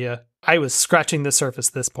no idea. I was scratching the surface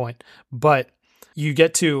at this point, but you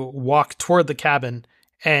get to walk toward the cabin,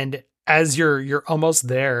 and as you're almost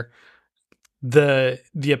there, the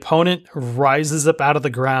opponent rises up out of the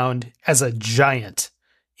ground as a giant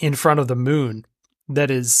in front of the moon that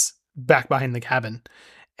is back behind the cabin.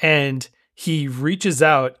 And he reaches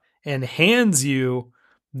out and hands you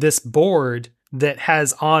this board that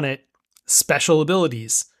has on it special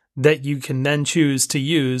abilities that you can then choose to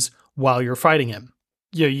use while you're fighting him.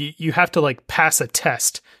 You have to like pass a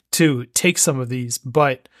test to take some of these,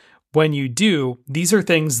 but when you do, these are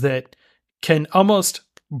things that can almost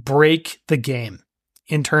break the game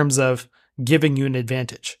in terms of giving you an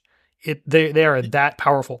advantage. They are that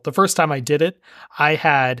powerful. The first time I did it, I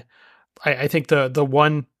had, I think the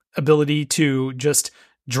one ability to just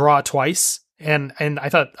draw twice, and I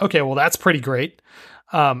thought, okay, well that's pretty great.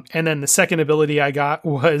 And then the second ability I got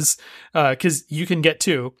was, because you can get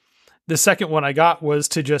 2. The second one I got was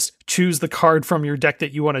to just choose the card from your deck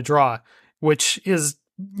that you want to draw, which is,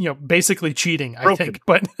 basically cheating, I think.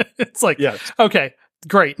 But it's like, okay,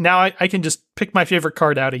 great. Now I can just pick my favorite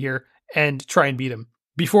card out of here and try and beat him.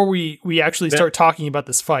 Before we actually start talking about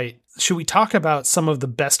this fight, should we talk about some of the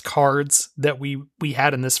best cards that we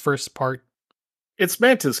had in this first part? It's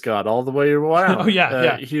Mantis God all the way around. Oh,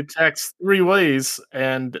 yeah. He attacks 3 ways,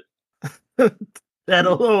 and that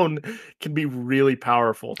alone can be really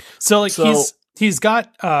powerful. So he's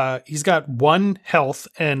got 1 health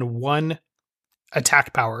and 1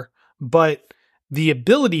 attack power, but the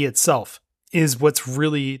ability itself is what's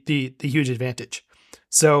really the huge advantage.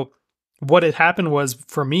 So what had happened was,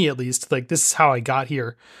 for me at least, like this is how I got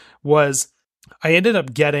here, was I ended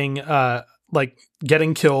up getting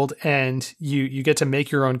killed, and you get to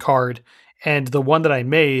make your own card. And the one that I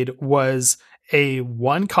made was a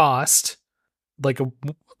 1 cost, like a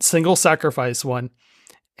single sacrifice one.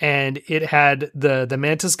 And it had the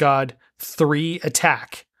Mantis God 3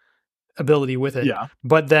 attack ability with it. Yeah.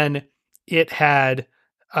 But then it had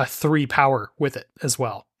a 3 power with it as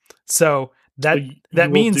well. So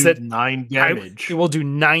that means that 9 damage. It will do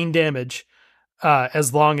 9 damage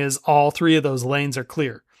as long as all 3 of those lanes are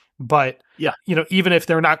clear. But even if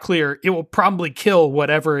they're not clear, it will probably kill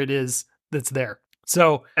whatever it is that's there.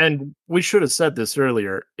 So, and we should have said this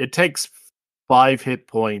earlier. It takes 5 hit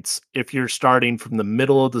points if you're starting from the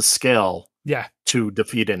middle of the scale Yeah. to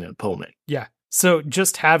defeat an opponent. Yeah. So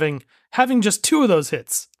just having just 2 of those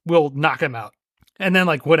hits will knock him out. And then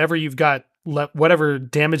like whatever you've got whatever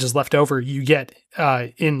damage is left over, you get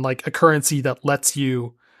in like a currency that lets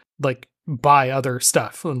you like buy other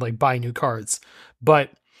stuff and like buy new cards.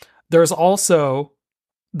 But there's also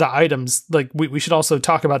the items, like we should also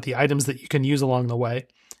talk about the items that you can use along the way,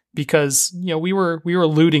 because you know we were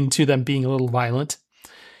alluding to them being a little violent.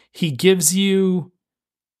 He gives you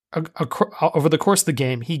over the course of the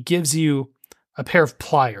game, he gives you a pair of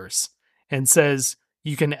pliers and says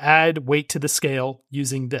you can add weight to the scale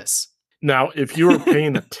using this. Now, if you were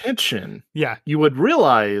paying attention, Yeah, you would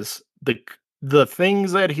realize the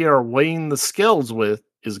things that he are weighing the scales with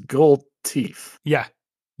is gold teeth. yeah.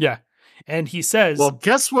 And he says, well,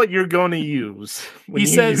 guess what you're going to use when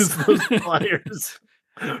use those pliers?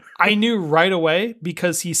 I knew right away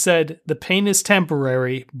because he said the pain is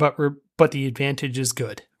temporary, but the advantage is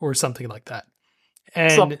good, or something like that.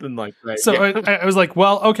 And something like that. So yeah. I was like,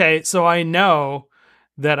 well, okay, so I know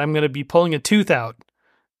that I'm going to be pulling a tooth out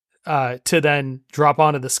to then drop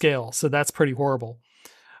onto the scale. So that's pretty horrible.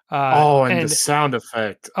 And the sound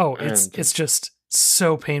effect. Oh, it's just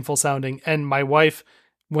so painful sounding. And my wife,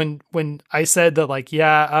 when I said that, like,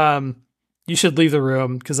 you should leave the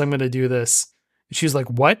room because I'm going to do this, she was like,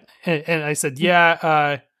 what? And I said,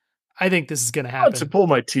 I think this is going to happen. To pull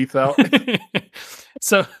my teeth out.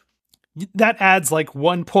 So that adds like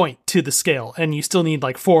 1 point to the scale, and you still need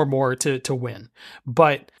like 4 more to win.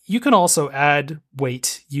 But you can also add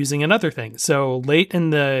weight using another thing. So late in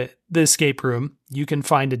the escape room, you can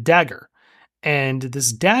find a dagger, and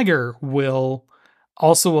this dagger will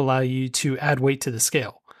also allow you to add weight to the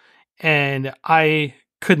scale. And I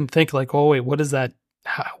couldn't think like, oh wait, what is that?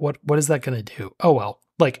 What is that going to do? Oh, well,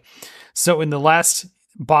 like, so in the last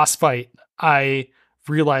boss fight, I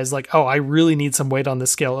realized like, oh, I really need some weight on this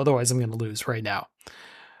scale. Otherwise I'm going to lose right now.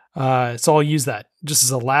 So I'll use that just as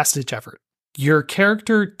a last ditch effort. Your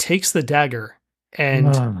character takes the dagger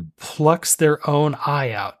and plucks their own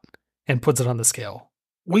eye out and puts it on the scale.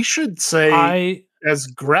 We should say, as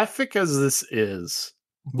graphic as this is,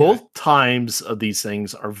 both times of these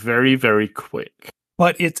things are very, very quick.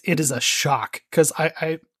 But it is a shock because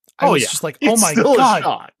I was just like, oh my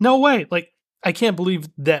God, no way. Like, I can't believe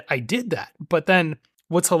that I did that. But then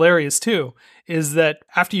what's hilarious too is that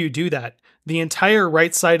after you do that, the entire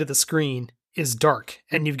right side of the screen is dark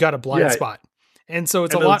and you've got a blind spot. And so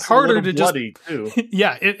it's a lot harder to just, too.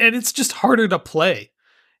 And it's just harder to play.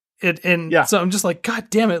 So I'm just like, God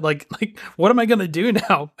damn it. Like, what am I going to do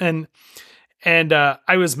now? And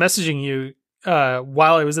I was messaging you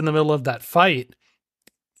while I was in the middle of that fight,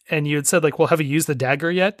 and you had said like, well, have you used the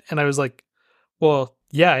dagger yet? And I was like, well,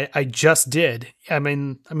 yeah, I just did. I'm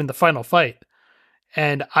in the final fight,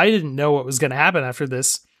 and I didn't know what was going to happen after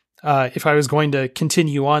this. If I was going to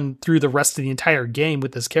continue on through the rest of the entire game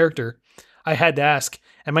with this character, I had to ask,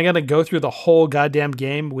 am I going to go through the whole goddamn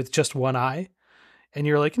game with just one eye? And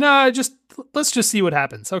you're like, no, let's just see what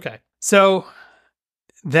happens. Okay. So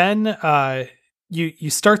then you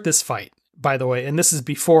start this fight, by the way, and this is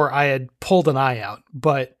before I had pulled an eye out,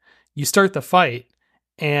 but you start the fight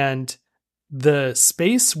and the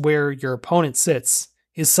space where your opponent sits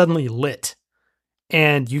is suddenly lit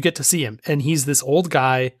and you get to see him. And he's this old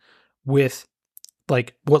guy with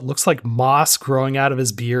like what looks like moss growing out of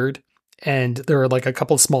his beard. And there are like a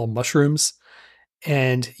couple of small mushrooms,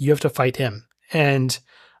 and you have to fight him. And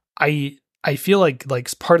I feel like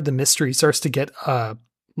part of the mystery starts to get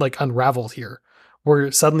like unraveled here,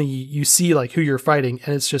 where suddenly you see like who you're fighting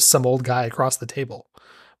and it's just some old guy across the table.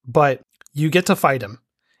 But you get to fight him.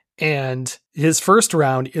 And his first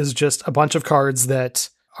round is just a bunch of cards that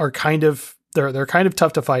are kind of, they're kind of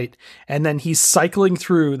tough to fight. And then he's cycling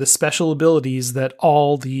through the special abilities that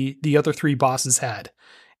all the other 3 bosses had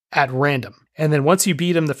at random. And then once you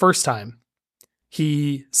beat him the first time,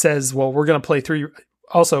 he says, well, we're going to play 3.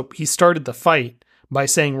 Also, he started the fight by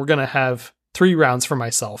saying, we're going to have 3 rounds for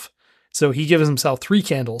myself. So he gives himself 3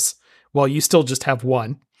 candles while you still just have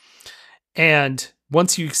 1. And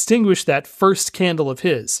once you extinguish that first candle of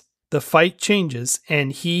his, the fight changes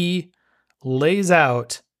and he lays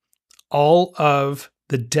out all of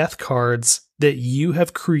the death cards that you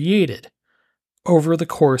have created over the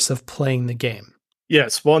course of playing the game.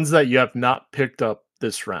 Yes, ones that you have not picked up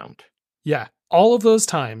this round. Yeah. All of those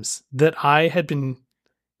times that I had been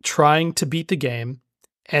trying to beat the game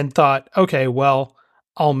and thought, okay, well,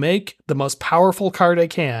 I'll make the most powerful card I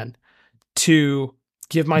can to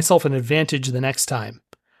give myself an advantage the next time.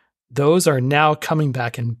 Those are now coming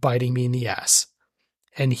back and biting me in the ass.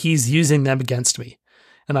 And he's using them against me.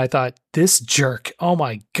 And I thought, this jerk, oh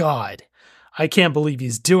my God, I can't believe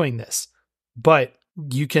he's doing this. But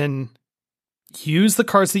you can use the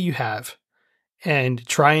cards that you have and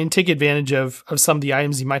try and take advantage of some of the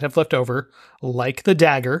items you might have left over, like the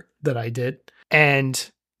dagger that I did. And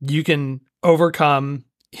you can overcome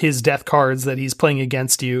his death cards that he's playing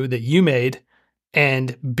against you that you made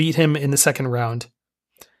and beat him in the second round.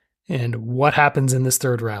 And what happens in this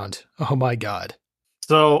third round? Oh my God.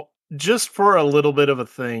 So just for a little bit of a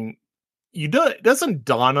thing, it doesn't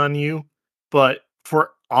dawn on you, but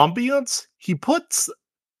for ambience, he puts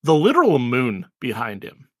the literal moon behind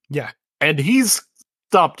him. Yeah. And he's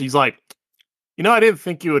stopped. He's like, I didn't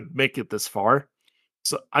think you would make it this far.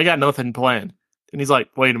 So I got nothing planned. And he's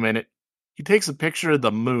like, wait a minute. He takes a picture of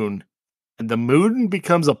the moon, and the moon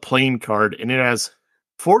becomes a playing card, and it has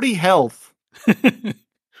 40 health,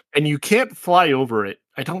 and you can't fly over it.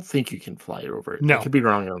 I don't think you can fly over it. No. I could be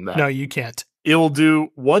wrong on that. No, you can't. It will do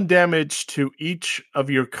 1 damage to each of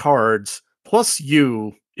your cards, plus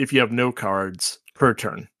you, if you have no cards, per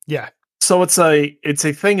turn. Yeah. So it's a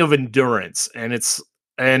thing of endurance, and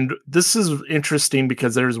this is interesting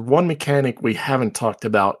because there's one mechanic we haven't talked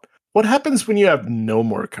about. What happens when you have no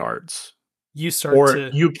more cards?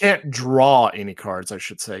 You can't draw any cards, I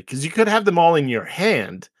should say, because you could have them all in your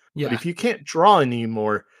hand. Yeah. But if you can't draw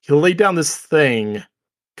anymore, he'll lay down this thing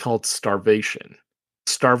called starvation.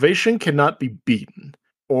 Starvation cannot be beaten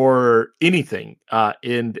or anything.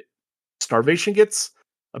 And starvation gets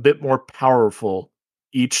a bit more powerful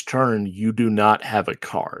each turn you do not have a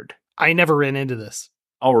card. I never ran into this.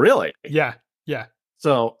 Oh, really? Yeah. Yeah.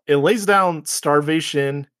 So it lays down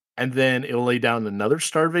starvation, and then it'll lay down another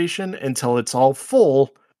starvation until it's all full.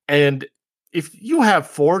 And if you have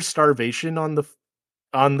 4 starvation on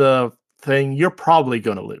the thing, you're probably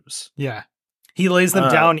going to lose. Yeah. He lays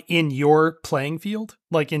them down in your playing field,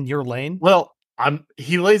 like in your lane. Well,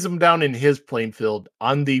 he lays them down in his playing field.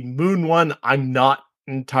 On the moon one, I'm not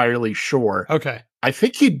entirely sure. Okay. I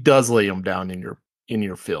think he does lay them down in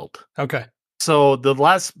your field. Okay. So the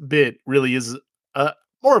last bit really is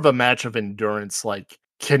more of a match of endurance. Like,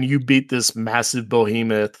 can you beat this massive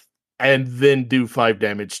behemoth and then do 5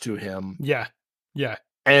 damage to him? Yeah. Yeah.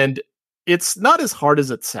 And it's not as hard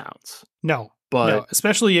as it sounds. No. But no.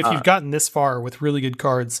 Especially if you've gotten this far with really good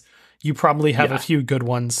cards, you probably have a few good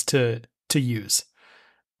ones to use.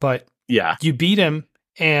 But yeah, you beat him,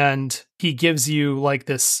 and he gives you like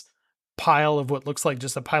this pile of what looks like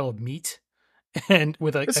just a pile of meat, and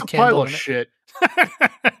with a candle pile of in it. shit.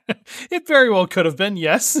 It very well could have been,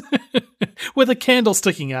 yes, with a candle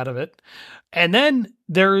sticking out of it. And then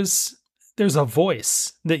there's a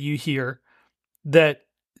voice that you hear that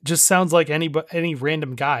just sounds like any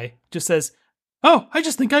random guy. Just says, "Oh, I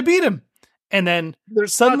just think I beat him." And then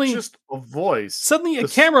there's suddenly not just a voice. Suddenly the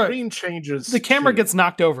camera screen changes. The camera gets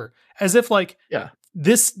knocked over, as if like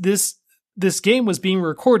this game was being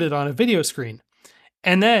recorded on a video screen.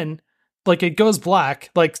 And then like it goes black,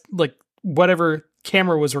 like whatever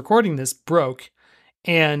camera was recording this broke,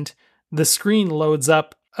 and the screen loads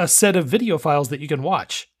up a set of video files that you can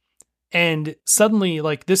watch. And suddenly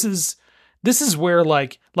like this is where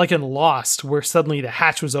like in Lost, where suddenly the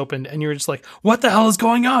hatch was opened and you're just like, what the hell is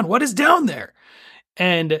going on? What is down there?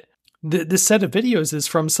 And this set of videos is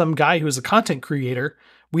from some guy who's a content creator.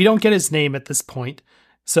 We don't get his name at this point.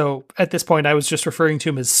 So at this point, I was just referring to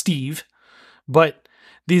him as Steve. But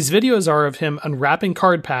these videos are of him unwrapping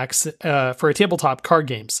card packs for a tabletop card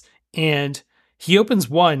games. And he opens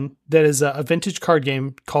one that is a vintage card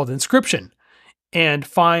game called Inscryption and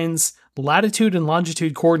finds latitude and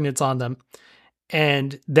longitude coordinates on them.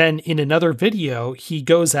 And then in another video, he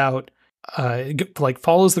goes out,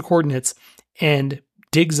 follows the coordinates and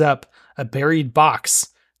digs up a buried box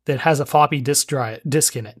that has a floppy disk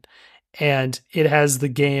in it. And it has the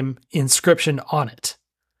game Inscryption on it.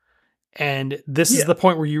 And this is the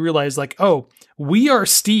point where you realize like, oh, we are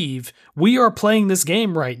Steve. We are playing this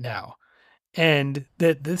game right now. And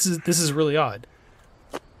that this is really odd.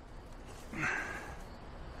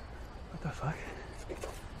 What the fuck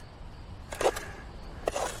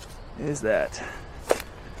is that?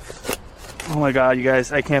 Oh my god, you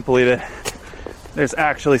guys, I can't believe it. There's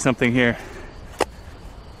actually something here.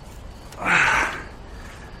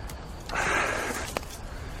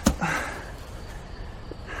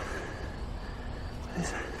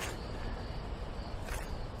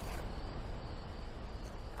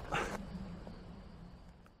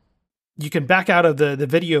 You can back out of the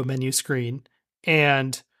video menu screen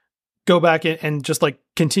and go back in and just like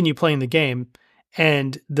continue playing the game.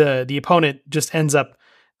 And the opponent just ends up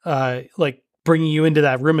like bringing you into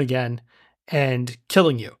that room again and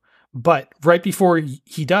killing you. But right before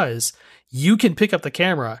he does, you can pick up the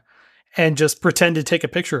camera and just pretend to take a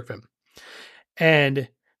picture of him. And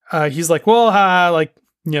he's like, well, like,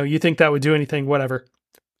 you think that would do anything, whatever.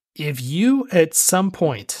 If you at some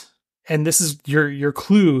point, and this is your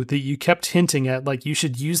clue that you kept hinting at, like you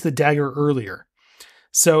should use the dagger earlier.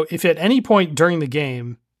 So if at any point during the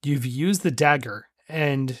game you've used the dagger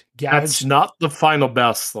and gouged... That's not the final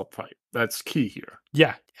boss fight. That's key here.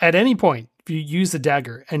 Yeah. At any point, if you use the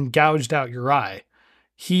dagger and gouged out your eye,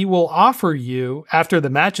 he will offer you, after the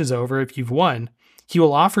match is over, if you've won, he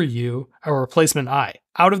will offer you a replacement eye.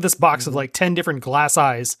 Out of this box of like 10 different glass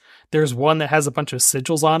eyes, there's one that has a bunch of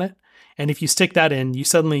sigils on it. And if you stick that in, you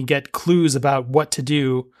suddenly get clues about what to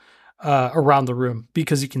do around the room,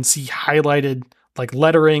 because you can see highlighted like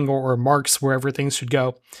lettering or marks wherever things should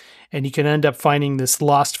go. And you can end up finding this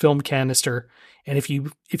lost film canister. And if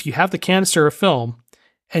you have the canister of film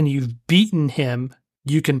and you've beaten him,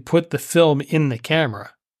 you can put the film in the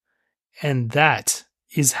camera. And that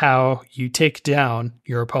is how you take down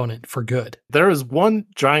your opponent for good. There is one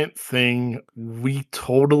giant thing we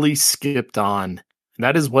totally skipped on, and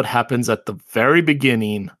that is what happens at the very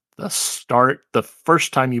beginning, the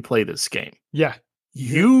first time you play this game. Yeah.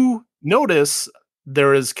 You notice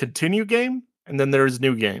there is continue game, and then there is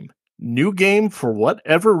new game. New game, for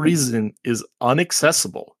whatever reason, is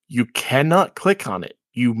inaccessible. You cannot click on it.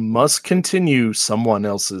 You must continue someone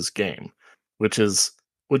else's game, which is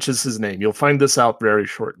his name. You'll find this out very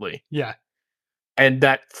shortly. Yeah. And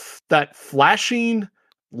that flashing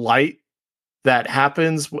light that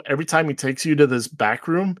happens every time he takes you to this back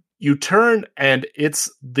room, you turn and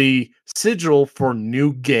it's the sigil for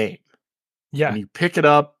new game. Yeah. And you pick it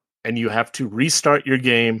up and you have to restart your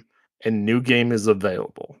game and new game is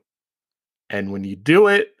available. And when you do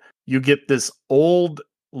it, you get this old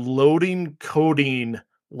loading coding,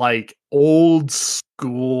 like old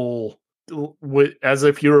school, as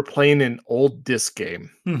if you were playing an old disc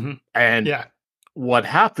game. Mm-hmm. And what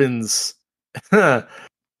happens,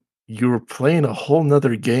 you were playing a whole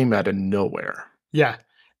nother game out of nowhere. Yeah.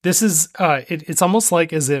 This is, it's almost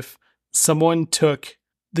like as if someone took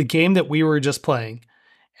the game that we were just playing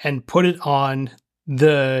and put it on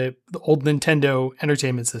the old Nintendo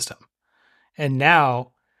Entertainment System. And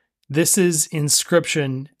now this is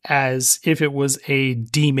Inscryption as if it was a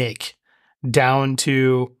demake down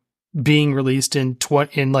to being released in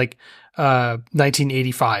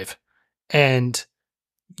 1985. And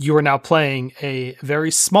you are now playing a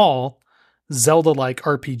very small Zelda-like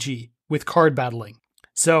RPG with card battling.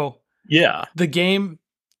 So yeah, the game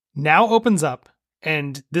now opens up,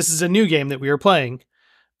 and this is a new game that we are playing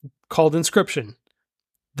called Inscryption.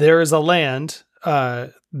 There is a land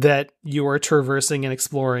that you are traversing and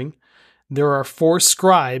exploring. There are 4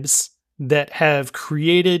 scribes that have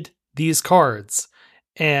created these cards,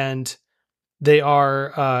 and they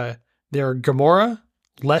are Gamora,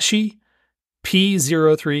 Leshy,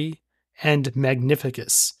 P03, and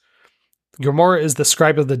Magnificus. Gamora is the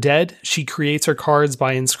scribe of the dead. She creates her cards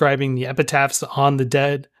by inscribing the epitaphs on the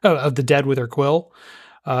dead of the dead with her quill,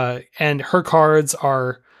 and her cards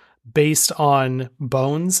are based on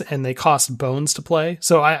bones, and they cost bones to play.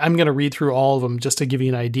 So I'm going to read through all of them just to give you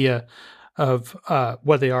an idea of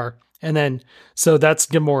what they are. And then, so that's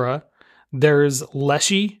Gamora. There's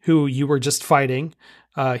Leshy, who you were just fighting.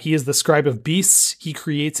 He is the scribe of beasts. He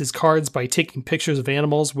creates his cards by taking pictures of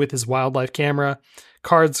animals with his wildlife camera.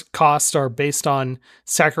 Cards costs are based on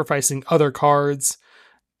sacrificing other cards.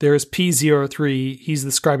 There's P03. He's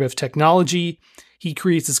the scribe of technology. He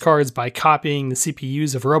creates his cards by copying the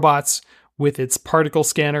CPUs of robots with its particle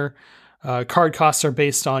scanner. Card costs are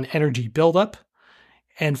based on energy buildup.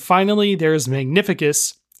 And finally, there's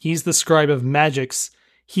Magnificus. He's the scribe of magics.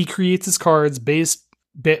 He creates his cards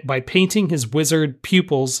by painting his wizard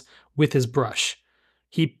pupils with his brush.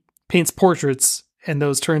 He paints portraits, and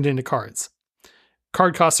those turned into cards.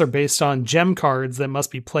 Card costs are based on gem cards that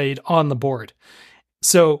must be played on the board.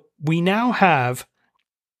 So we now have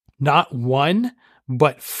not 1,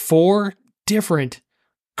 but 4 different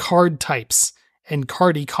card types and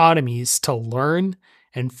card economies to learn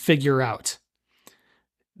and figure out.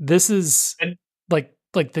 This is like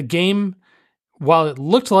the game, while it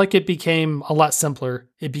looked like it became a lot simpler,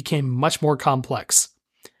 it became much more complex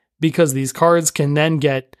because these cards can then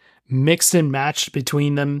get mixed and matched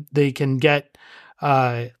between them. They can get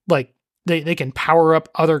they can power up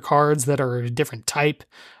other cards that are a different type.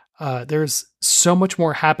 There's so much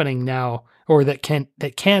more happening now, or that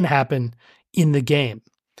can happen in the game.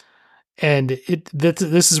 And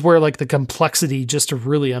this is where like the complexity just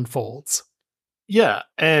really unfolds. Yeah,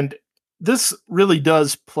 and this really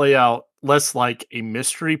does play out less like a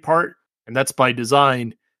mystery part, and that's by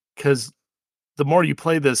design, because the more you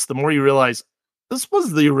play this, the more you realize this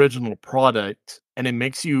was the original product, and it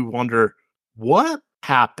makes you wonder what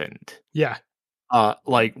happened. Yeah.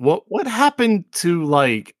 Like what happened to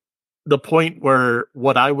like the point where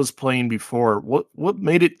what I was playing before, what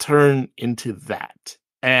made it turn into that?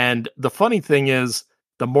 And the funny thing is,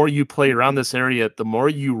 the more you play around this area, the more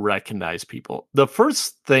you recognize people. The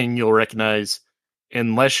first thing you'll recognize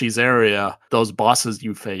in Leshy's area, those bosses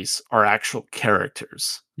you face are actual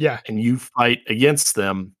characters. Yeah. And you fight against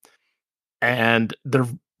them, and they're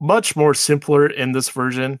much more simpler in this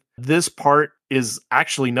version. This part is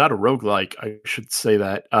actually not a roguelike, I should say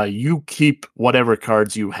that. You keep whatever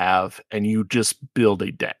cards you have, and you just build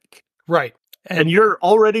a deck. Right. And you're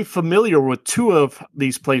already familiar with two of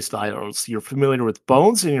these playstyles. You're familiar with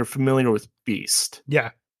Bones, and you're familiar with Beast.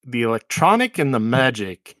 Yeah. The electronic and the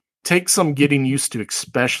magic take some getting used to,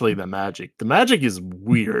 especially the magic. The magic is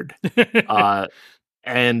weird.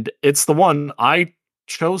 And it's the one I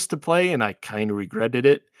chose to play, and I kind of regretted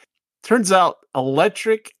it. Turns out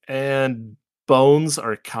electric and Bones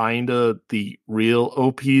are kind of the real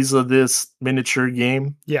OPs of this miniature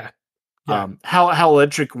game. Yeah. How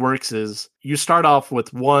electric works is you start off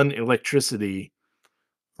with 1 electricity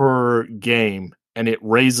per game, and it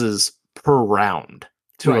raises per round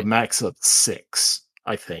to a max of 6,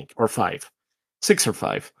 I think, or 5. 6 or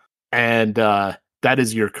 5. And that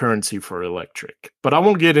is your currency for electric. But I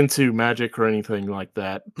won't get into magic or anything like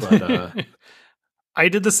that. But I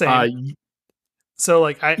did the same. So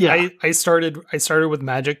like I started with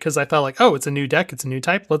magic because I thought like, oh, it's a new deck, it's a new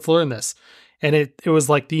type, let's learn this. And it was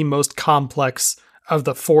like the most complex of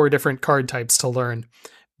the 4 different card types to learn,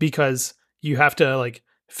 because you have to like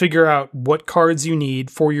figure out what cards you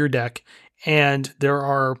need for your deck. And there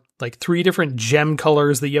are like 3 different gem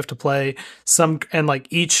colors that you have to play. And like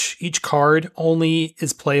each card only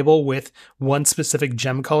is playable with one specific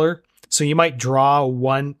gem color. So you might draw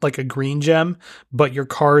one, like a green gem, but your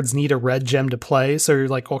cards need a red gem to play. So you're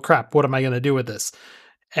like, well, crap, what am I going to do with this?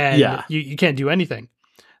 And you can't do anything.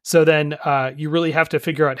 So then you really have to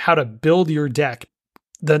figure out how to build your deck.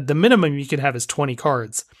 The minimum you can have is 20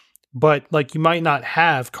 cards, but like you might not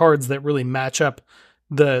have cards that really match up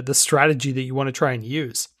the strategy that you want to try and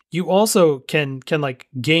use. You also can like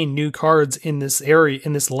gain new cards in this area,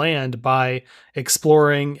 in this land, by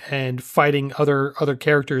exploring and fighting other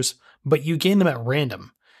characters, but you gain them at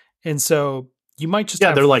random. And so you might just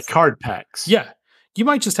they're like card packs. Yeah. You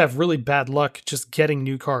might just have really bad luck just getting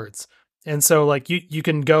new cards. And so like you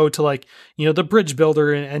can go to like, you know, the bridge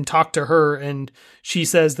builder and talk to her, and she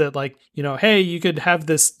says that like, you know, hey, you could have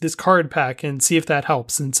this card pack and see if that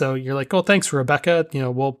helps. And so you're like, oh, thanks, Rebecca. You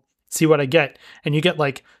know, we'll see what I get. And you get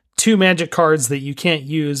like 2 magic cards that you can't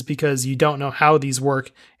use because you don't know how these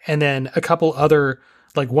work. And then a couple other,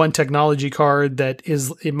 like 1 technology card that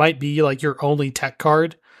is, it might be like your only tech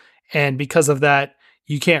card. And because of that,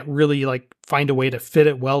 you can't really like find a way to fit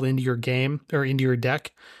it well into your game or into your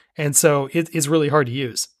deck. And so it's really hard to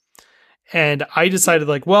use. And I decided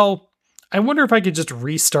like, well, I wonder if I could just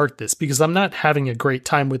restart this, because I'm not having a great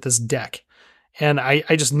time with this deck. And I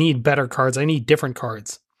just need better cards. I need different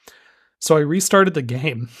cards. So I restarted the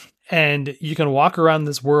game, and you can walk around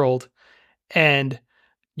this world and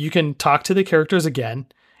you can talk to the characters again.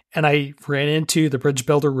 And I ran into the bridge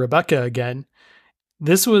builder, Rebecca, again.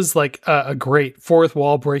 This was like a great 4th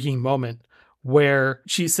wall breaking moment where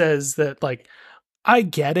she says that like, I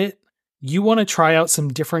get it. You want to try out some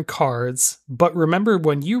different cards, but remember,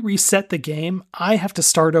 when you reset the game, I have to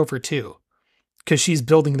start over too, because she's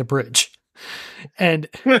building the bridge. And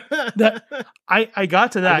that I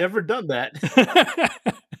got to that. I've never done that.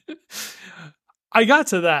 I got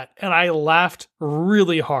to that and I laughed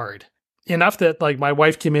really hard, enough that like my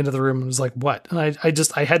wife came into the room and was like, what? And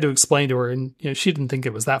I had to explain to her, and you know, she didn't think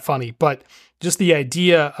it was that funny, but just the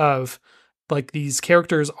idea of like these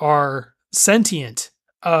characters are sentient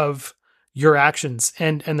of your actions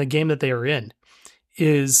and the game that they are in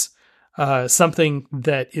is something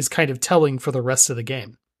that is kind of telling for the rest of the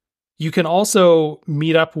game. You can also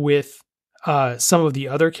meet up with some of the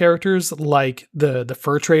other characters, like the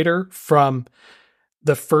fur trader from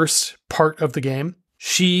the first part of the game.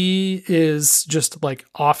 She is just like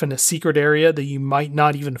off in a secret area that you might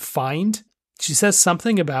not even find. She says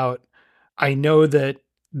something about, I know that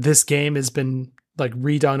this game has been like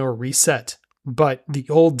redone or reset, but the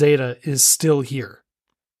old data is still here.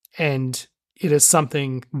 And it is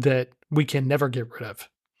something that we can never get rid of.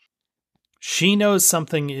 She knows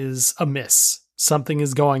something is amiss. Something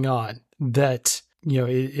is going on that, you know,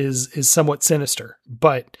 is somewhat sinister,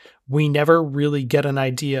 but we never really get an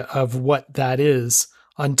idea of what that is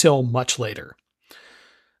until much later.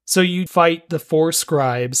 So you fight the 4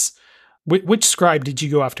 scribes. Which scribe did you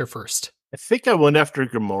go after first? I think I went after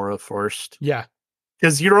Gamora first. Yeah.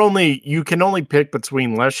 Because you can only pick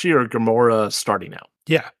between Leshy or Gamora starting out.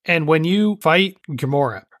 Yeah. And when you fight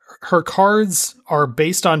Gamora, her cards are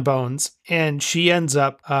based on bones, and she ends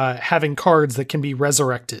up having cards that can be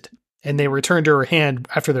resurrected, and they return to her hand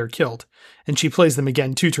after they're killed, and she plays them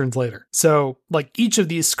again 2 turns later. So, like, each of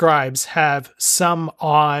these scribes have some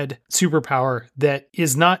odd superpower that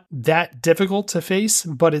is not that difficult to face,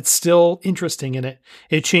 but it's still interesting in it.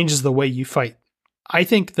 It changes the way you fight. I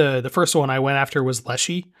think the first one I went after was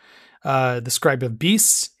Leshy, the Scribe of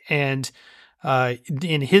Beasts, and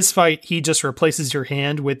in his fight, he just replaces your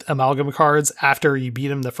hand with amalgam cards after you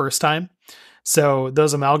beat him the first time. So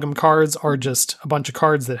those amalgam cards are just a bunch of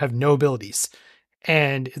cards that have no abilities.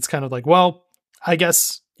 And it's kind of like, well, I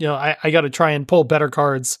guess, I got to try and pull better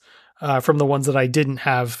cards from the ones that I didn't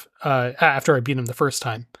have after I beat him the first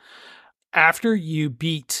time. After you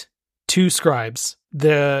beat 2 scribes,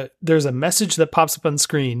 there's a message that pops up on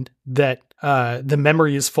screen that the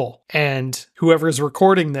memory is full, and whoever is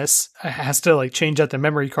recording this has to change out the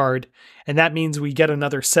memory card, and that means we get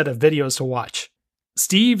another set of videos to watch.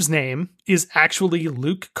 Steve's name is actually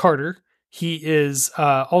Luke Carter. He is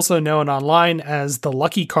also known online as the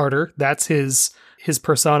Lucky Carter. That's his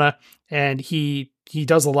persona, and he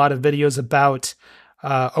does a lot of videos about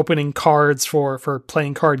opening cards for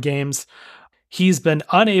playing card games. He's been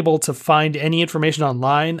unable to find any information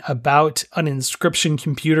online about an Inscryption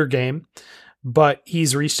computer game, but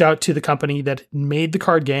he's reached out to the company that made the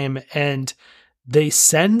card game, and they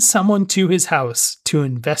send someone to his house to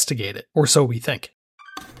investigate it, or so we think.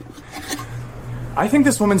 I think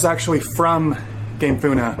this woman's actually from Game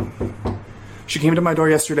Funa. She came to my door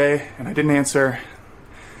yesterday, and I didn't answer.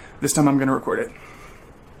 This time I'm going to record it.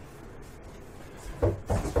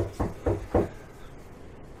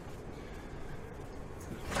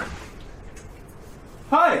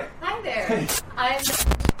 Hi! Hi there! Hey. I'm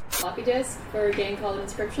floppy disk for a game called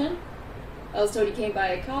Inscryption. I was told you came by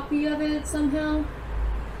a copy of it somehow.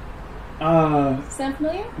 Sound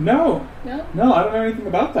familiar? No. No? No, I don't know anything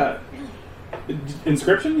about that. Really?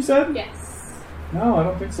 Inscryption, you said? Yes. No, I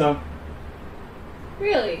don't think so.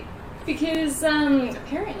 Really? Because,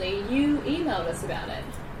 apparently you emailed us about it.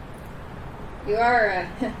 You are,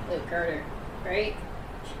 Luke Carter, right?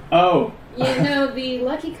 Oh. You know the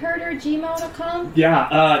luckycarter@gmail.com?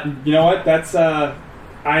 Yeah, you know what? That's, I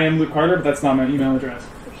am Luke Carter, but that's not my email address.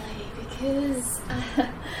 Really? Because,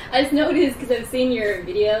 I just noticed because I've seen your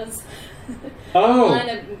videos. Oh. I'm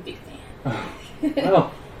a big fan.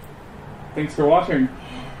 Well, thanks for watching.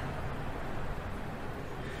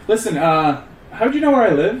 Listen, how'd you know where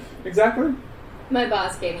I live, exactly? My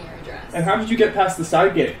boss gave me your address. And how did you get past the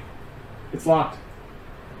side gate? It's locked.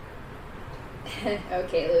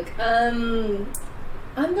 Okay, Luke. I'm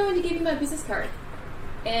going to give you my business card.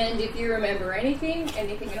 And if you remember anything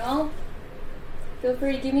at all, feel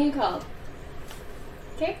free to give me a call.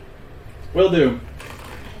 Okay? Will do.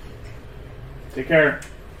 Take care.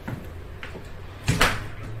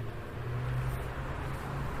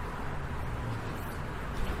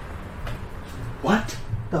 What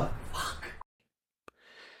the fuck?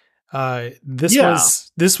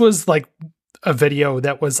 This was like a video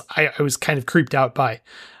that was I was kind of creeped out by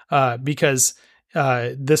because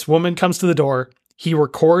this woman comes to the door, he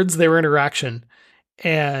records their interaction,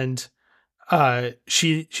 and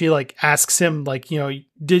she like asks him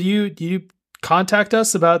did you contact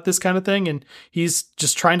us about this kind of thing, and he's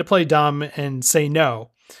just trying to play dumb and say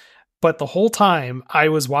no. But the whole time I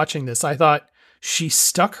was watching this, I thought she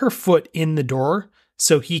stuck her foot in the door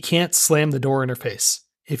so he can't slam the door in her face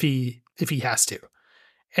if he has to.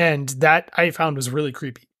 And that I found was really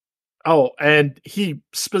creepy. Oh, and he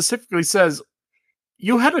specifically says,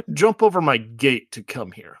 you had to jump over my gate to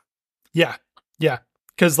come here. Yeah. Yeah.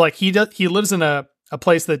 Cause he lives in a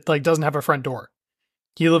place that doesn't have a front door.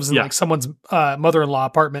 He lives in someone's mother-in-law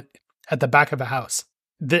apartment at the back of a house.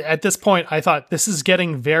 At this point, I thought this is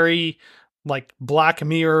getting very Black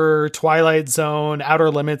Mirror, Twilight Zone, Outer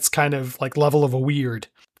Limits kind of level of a weird.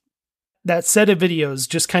 That set of videos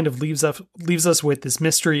just kind of leaves us with this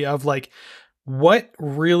mystery of what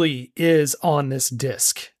really is on this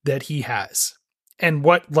disc that he has, and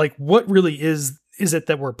what really is it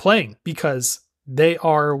that we're playing, because they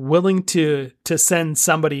are willing to send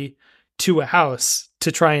somebody to a house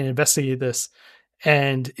to try and investigate this,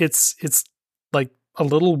 and it's a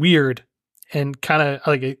little weird and kind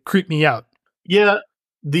of it creeped me out. Yeah,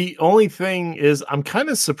 the only thing is I'm kind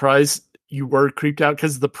of surprised you were creeped out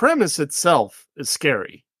because the premise itself is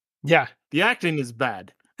scary. Yeah. The acting is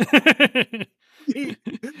bad. I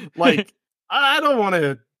don't want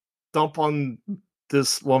to dump on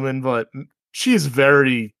this woman, but she's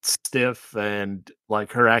very stiff and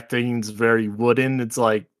like her acting's very wooden. It's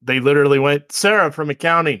like they literally went, Sarah from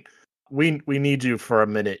accounting, we need you for a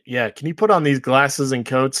minute. Yeah, can you put on these glasses and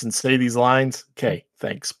coats and say these lines? Okay,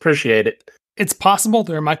 thanks. Appreciate it. It's possible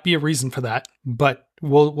there might be a reason for that, but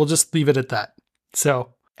we'll just leave it at that.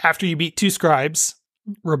 So after you beat 2 scribes,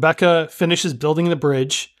 Rebecca finishes building the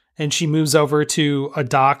bridge and she moves over to a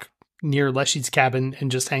dock near Leshy's cabin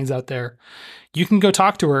and just hangs out there. You can go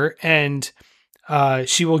talk to her and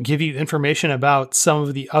she will give you information about some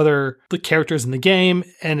of the characters in the game,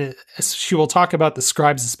 and she will talk about the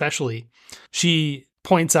scribes especially. She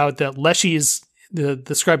points out that Leshy is the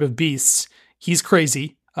scribe of beasts. He's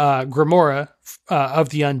crazy. Grimora of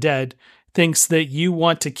the undead thinks that you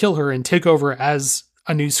want to kill her and take over as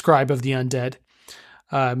a new scribe of the undead.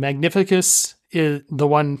 Magnificus is the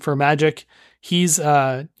one for magic. He's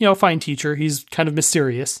a fine teacher. He's kind of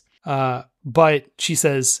mysterious. But she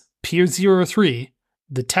says P03,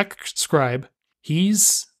 the tech scribe,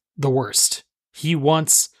 he's the worst. He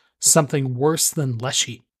wants something worse than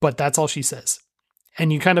Leshy, but that's all she says.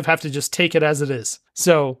 And you kind of have to just take it as it is.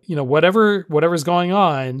 So, whatever's going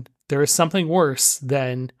on, there is something worse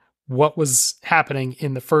than what was happening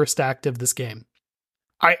in the first act of this game.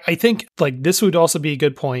 I think like this would also be a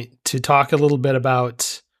good point to talk a little bit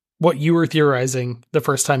about what you were theorizing the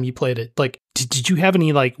first time you played it. Like, did you have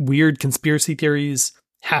any like weird conspiracy theories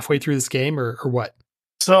halfway through this game or what?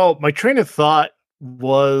 So my train of thought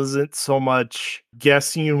wasn't so much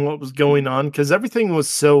guessing what was going on, because everything was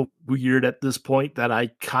so weird at this point that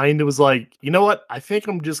I kind of was like, you know what? I think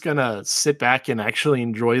I'm just going to sit back and actually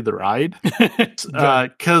enjoy the ride.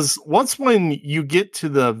 Because once when you get to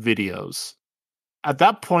the videos, at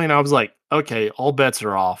that point I was like, okay, all bets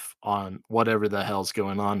are off on whatever the hell's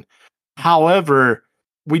going on. However,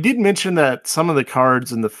 we did mention that some of the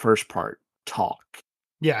cards in the first part talk.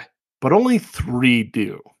 Yeah. But only 3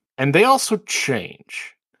 do. And they also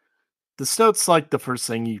change. The stoat's like the first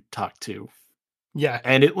thing you talk to. Yeah.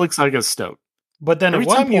 And it looks like a stoat. But then every at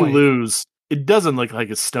one time point, you lose, it doesn't look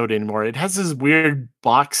like a stoat anymore. It has this weird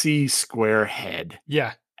boxy square head.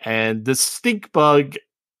 Yeah. And the stink bug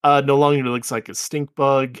no longer looks like a stink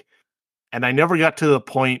bug. And I never got to the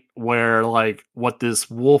point where like what this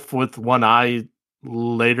wolf with one eye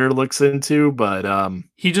later looks into, but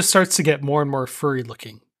he just starts to get more and more furry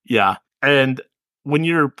looking. Yeah. And when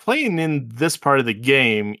you're playing in this part of the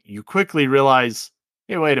game, you quickly realize,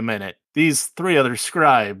 hey, wait a minute. These 3 other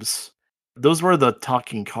scribes, those were the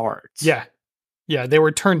talking cards. Yeah. Yeah, they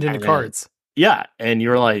were turned into cards. Yeah. And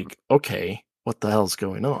you're like, okay, what the hell's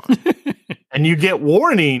going on? And you get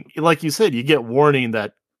warning, like you said, you get warning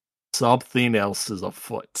that something else is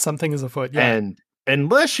afoot. Something is afoot, yeah. And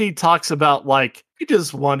unless she talks about like, I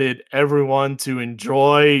just wanted everyone to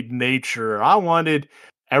enjoy nature. I wanted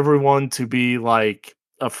everyone to be like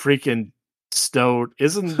a freaking stoat.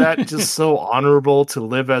 Isn't that just so honorable to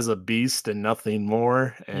live as a beast and nothing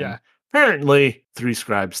more? And apparently 3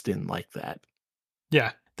 scribes didn't like that.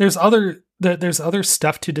 Yeah. There's other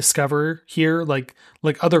stuff to discover here, like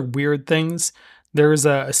other weird things. There's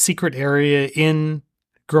a secret area in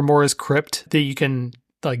Grimora's crypt that you can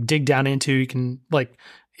like dig down into. You can like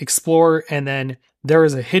explore, and then there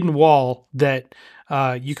is a hidden wall that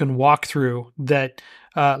you can walk through. That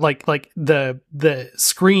like the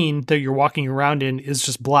screen that you're walking around in is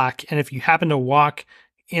just black, and if you happen to walk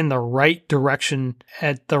in the right direction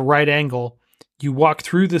at the right angle, you walk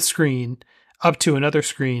through the screen up to another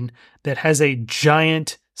screen that has a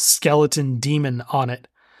giant skeleton demon on it.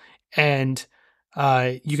 And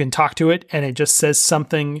you can talk to it, and it just says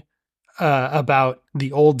something about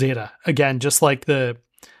the old data. Again, just like the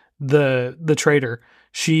trader.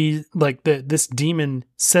 She like this demon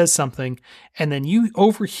says something, and then you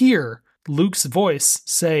overhear Luke's voice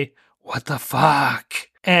say, "What the fuck?"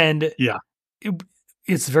 And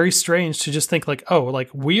it's very strange to just think like, oh, like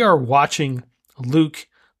we are watching Luke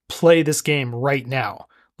play this game right now.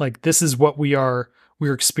 Like this is what we're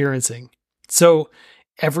experiencing. So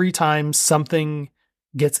every time something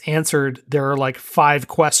gets answered, there are like 5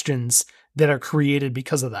 questions that are created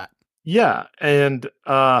because of that. Yeah, and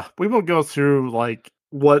we won't go through like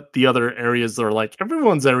what the other areas are like.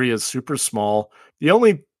 Everyone's area is super small. The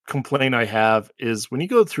only complaint I have is when you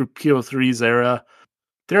go through PO3's era,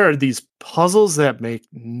 there are these puzzles that make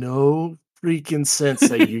no freaking sense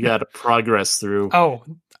that you got to progress through. Oh,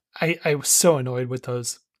 I was so annoyed with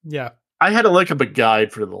those. Yeah. I had to look up a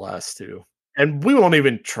guide for the last 2. And we won't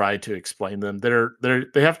even try to explain them.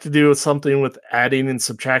 They have to do something with adding and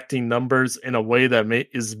subtracting numbers in a way that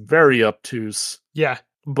is very obtuse. Yeah.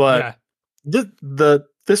 But the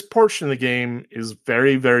this portion of the game is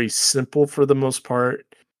very, very simple for the most part.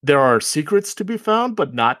 There are secrets to be found,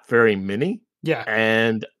 but not very many. Yeah.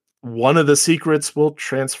 And one of the secrets will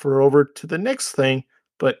transfer over to the next thing.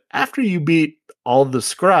 But after you beat all the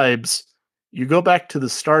scribes, you go back to the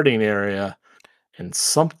starting area and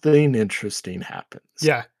something interesting happens.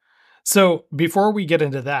 Yeah. So before we get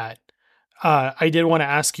into that, I did want to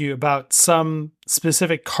ask you about some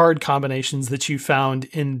specific card combinations that you found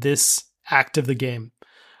in this act of the game.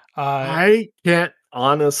 I can't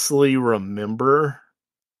honestly remember.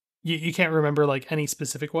 You can't remember like any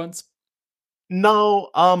specific ones? No,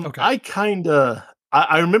 Okay.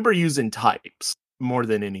 I remember using types more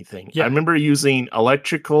than anything. Yeah. I remember using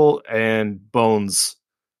electrical and bones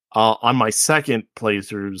on my second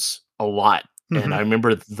playthroughs a lot. And I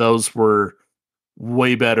remember those were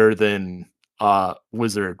way better than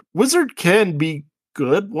Wizard. Wizard can be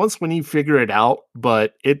good once when you figure it out,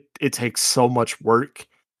 but it takes so much work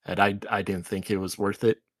that I didn't think it was worth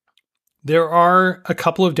it. There are a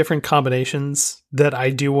couple of different combinations that I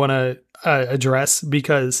do want to address,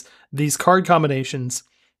 because these card combinations,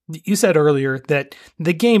 you said earlier that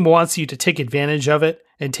the game wants you to take advantage of it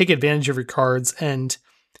and take advantage of your cards and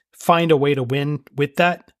find a way to win with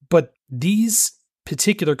that. But these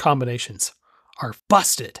particular combinations are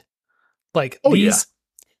busted. Like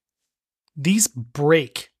these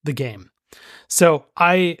break the game. So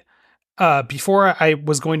before I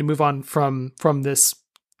was going to move on from this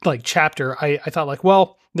like chapter, I thought like,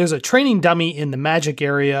 well, there's a training dummy in the magic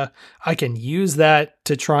area. I can use that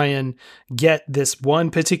to try and get this one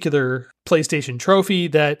particular PlayStation trophy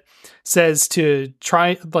that says to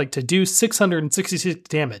try like to do 666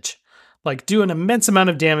 damage, like do an immense amount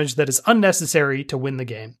of damage that is unnecessary to win the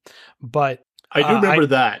game. But I do remember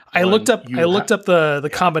that. I looked up the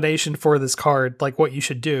combination for this card, like what you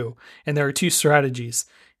should do, and there are two strategies.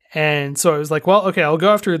 And so I was like, well, okay, I'll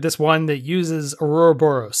go after this one that uses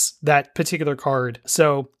Ouroboros, that particular card.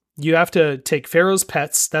 So you have to take Pharaoh's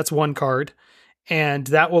Pets, that's one card, and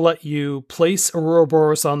that will let you place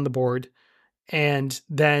Ouroboros on the board, and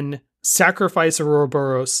then sacrifice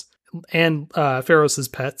Ouroboros and Pharaoh's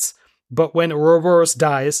Pets. But when Ouroboros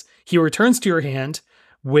dies, he returns to your hand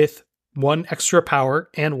with 1 extra power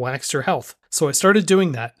and 1 extra health. So I started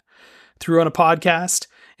doing that, threw on a podcast,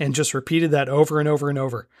 and just repeated that over and over and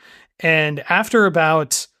over. And after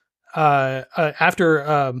about,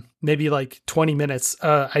 maybe like 20 minutes,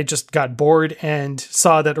 I just got bored and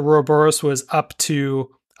saw that Ouroboros was up to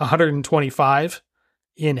 125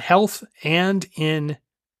 in health and in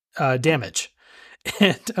damage.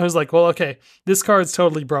 And I was like, well, okay, this card's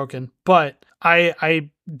totally broken, but I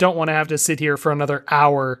don't want to have to sit here for another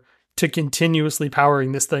hour to continuously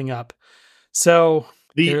powering this thing up. So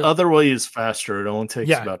the other way is faster. It only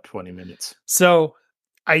takes about 20 minutes. So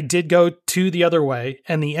I did go to the other way,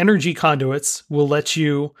 and the energy conduits will let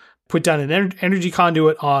you put down an energy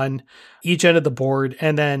conduit on each end of the board.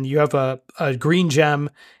 And then you have a green gem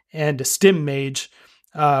and a stim mage,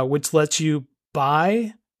 which lets you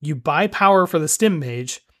buy power for the stim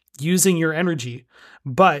mage using your energy.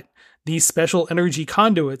 But these special energy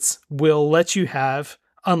conduits will let you have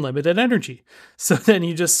unlimited energy. So then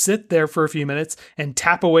you just sit there for a few minutes and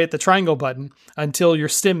tap away at the triangle button until your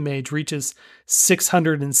stim mage reaches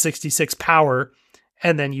 666 power,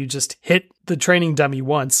 and then you just hit the training dummy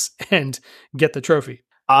once and get the trophy.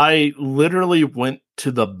 I literally went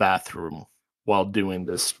to the bathroom while doing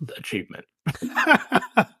this achievement.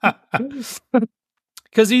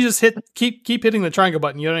 Because you just keep hitting the triangle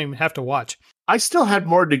button. You don't even have to watch. I still had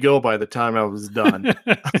more to go by the time I was done.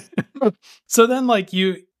 So then like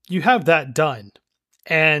you have that done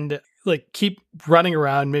and like keep running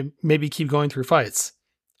around, maybe keep going through fights.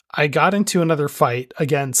 I got into another fight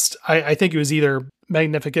against, I think it was either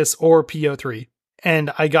Magnificus or PO3,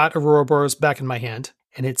 and I got Ouroboros back in my hand,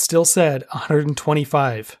 and it still said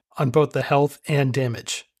 125 on both the health and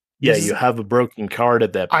damage. Yeah, you have a broken card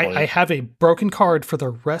at that point. I have a broken card for the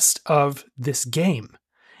rest of this game.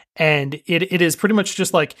 And it is pretty much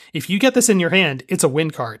just like, if you get this in your hand, it's a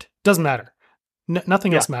win card. Doesn't matter.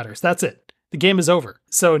 Nothing else matters. That's it. The game is over.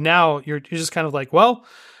 So now you're just kind of like, well,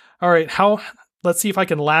 all right, let's see if I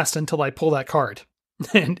can last until I pull that card.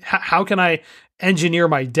 And how can I engineer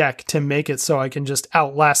my deck to make it so I can just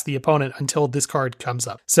outlast the opponent until this card comes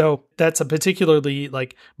up? So that's a particularly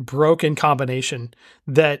like broken combination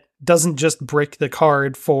that doesn't just break the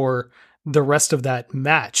card for the rest of that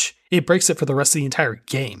match. It breaks it for the rest of the entire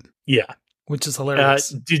game. Yeah. Which is hilarious.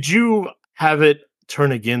 Did you have it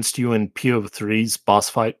turn against you in PO3's boss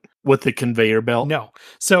fight with the conveyor belt? No.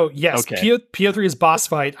 So yes, okay. PO3's boss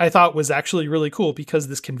fight I thought was actually really cool because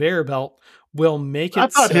this conveyor belt will make it I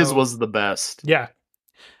thought his was the best. Yeah.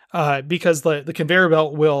 because the conveyor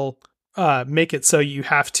belt will make it so you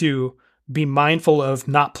have to be mindful of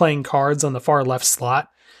not playing cards on the far left slot,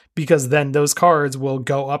 because then those cards will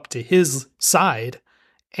go up to his side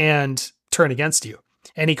and turn against you.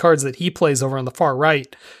 Any cards that he plays over on the far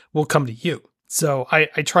right will come to you. So I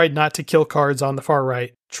tried not to kill cards on the far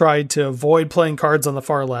right, tried to avoid playing cards on the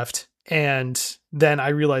far left. And then I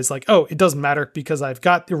realized, like, oh, it doesn't matter because I've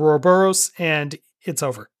got the Ouroboros and it's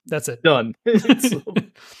over. That's it. Done.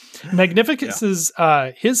 Magnificus's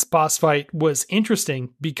his boss fight was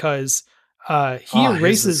interesting because he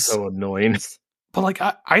erases. So annoying. But like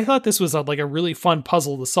I thought this was a really fun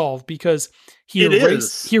puzzle to solve because he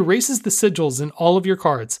is. erases the sigils in all of your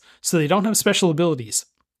cards so they don't have special abilities,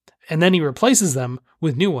 and then he replaces them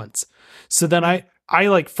with new ones. So then I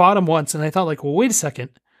like fought him once and I thought, like, well, wait a second,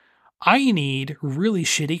 I need really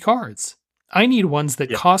shitty cards. I need ones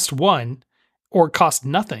that cost 1 or cost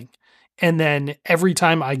nothing, and then every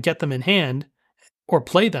time I get them in hand or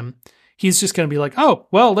play them, he's just going to be like, oh,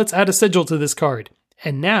 well, let's add a sigil to this card,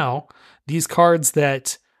 and now these cards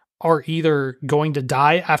that are either going to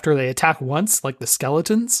die after they attack once, like the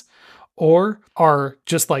skeletons, or are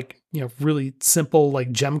just like, really simple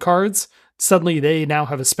like gem cards, suddenly they now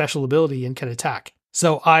have a special ability and can attack.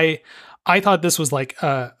 So I thought this was like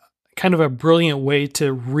kind of a brilliant way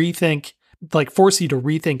to rethink, like force you to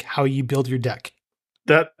rethink how you build your deck.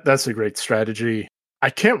 That's a great strategy.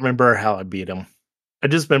 I can't remember how I beat him. I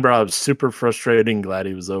just remember I was super frustrated and glad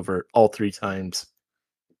he was over all 3 times.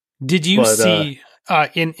 Did you see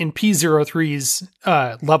in P03's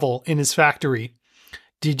level in his factory?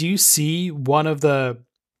 Did you see one of the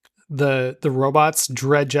robots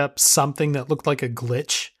dredge up something that looked like a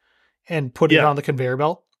glitch and put it on the conveyor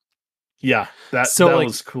belt? Yeah, that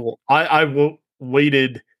was cool. I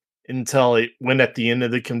waited until it went at the end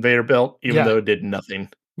of the conveyor belt, even though it did nothing.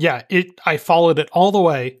 Yeah, I followed it all the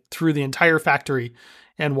way through the entire factory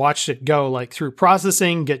and watched it go like through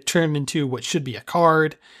processing, get turned into what should be a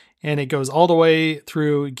card. And it goes all the way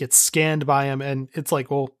through, gets scanned by him, and it's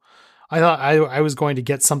like, well, I thought I was going to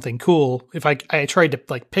get something cool if I tried to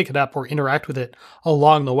like pick it up or interact with it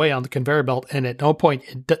along the way on the conveyor belt, and at no point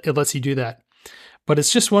it lets you do that. But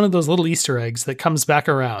it's just one of those little Easter eggs that comes back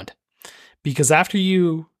around, because after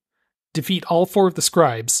you defeat all 4 of the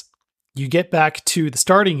scribes, you get back to the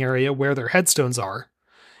starting area where their headstones are,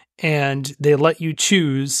 and they let you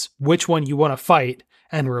choose which one you want to fight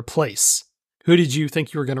and replace. Who did you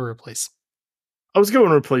think you were going to replace? I was going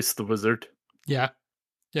to replace the wizard. Yeah.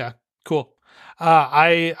 Cool.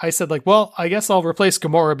 I said, like, well, I guess I'll replace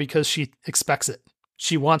Gamora because she expects it.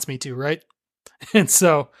 She wants me to, right? And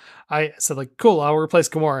so I said, like, cool, I'll replace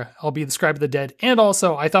Gamora. I'll be the Scribe of the Dead. And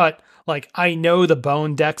also I thought, like, I know the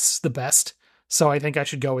bone decks the best, so I think I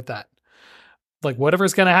should go with that. Like,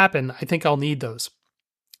 whatever's going to happen, I think I'll need those.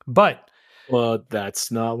 But well,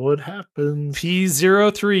 that's not what happens.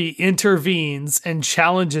 P03 intervenes and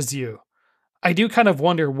challenges you. I do kind of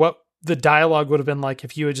wonder what the dialogue would have been like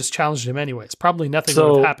if you had just challenged him anyways. Probably nothing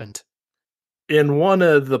would have happened. In one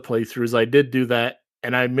of the playthroughs, I did do that,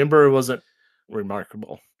 and I remember it wasn't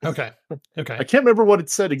remarkable. Okay. I can't remember what it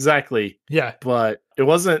said exactly. Yeah. But it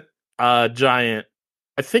wasn't giant.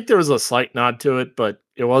 I think there was a slight nod to it, but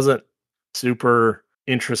it wasn't super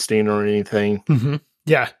interesting or anything. Mm-hmm.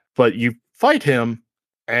 Yeah. But you fight him,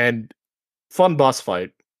 and fun boss fight.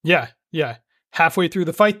 Yeah. Halfway through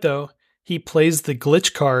the fight, though, he plays the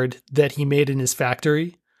glitch card that he made in his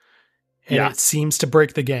factory, and it seems to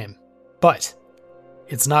break the game. But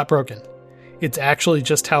it's not broken. It's actually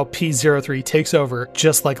just how P03 takes over,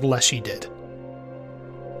 just like Leshy did.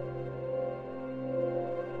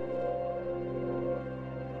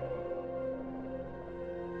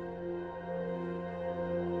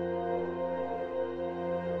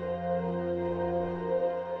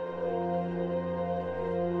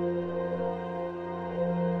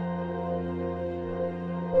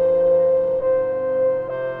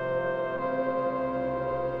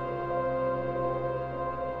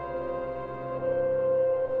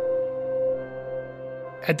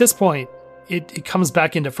 At this point, it comes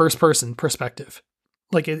back into first-person perspective.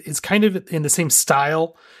 Like, it's kind of in the same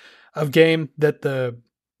style of game that the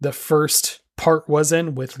first part was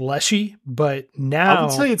in with Leshy, but now I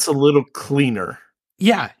would say it's a little cleaner.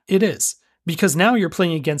 Yeah, it is. Because now you're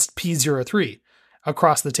playing against P03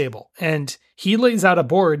 across the table, and he lays out a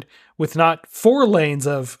board with not 4 lanes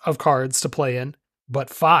of cards to play in, but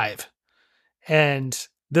 5. And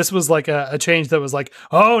this was like a change that was like,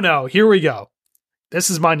 oh no, here we go. This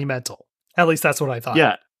is monumental. At least that's what I thought.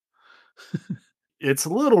 Yeah. It's a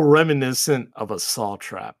little reminiscent of a saw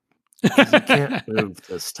trap. You can't move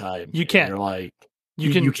this time. You can't. You're like,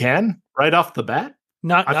 you can right off the bat?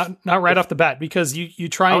 Not right off the bat, because you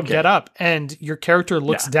try and get up and your character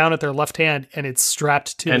looks down at their left hand and it's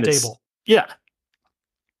strapped to the table. Yeah.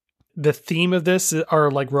 The theme of this are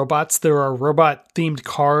like robots. There are robot themed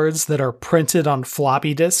cards that are printed on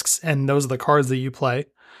floppy disks, and those are the cards that you play.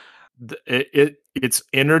 It's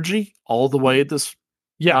energy all the way this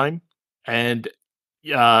time. And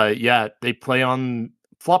they play on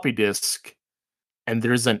floppy disk. And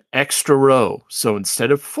there's an extra row. So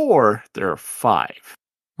instead of 4, there are 5.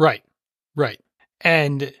 Right.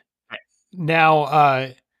 And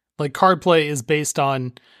now, like card play is based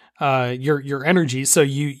on your energy. So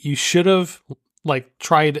you should have like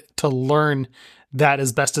tried to learn that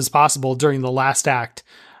as best as possible during the last act,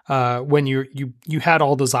 when you had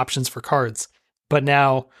all those options for cards. But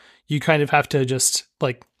now you kind of have to just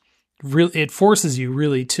like really, it forces you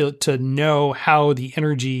really to know how the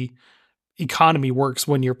energy economy works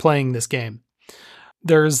when you're playing this game.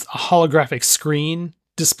 There's a holographic screen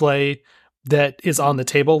display that is on the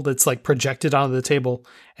table that's like projected onto the table,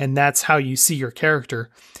 and that's how you see your character,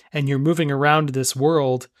 and you're moving around this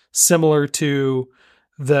world similar to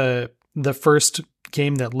the first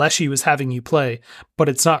game that Leshy was having you play, but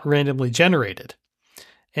it's not randomly generated,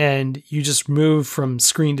 and you just move from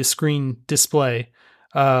screen to screen display,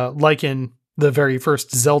 like in the very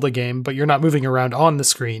first Zelda game, but you're not moving around on the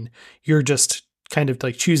screen. You're just kind of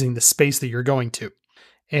like choosing the space that you're going to.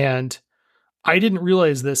 And I didn't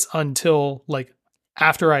realize this until like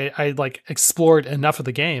after I like explored enough of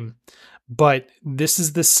the game, but this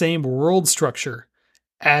is the same world structure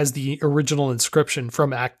as the original Inscryption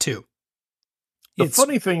from Act 2. The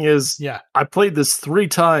funny thing is, I played this 3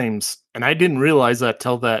 times and I didn't realize that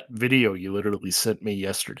till that video you literally sent me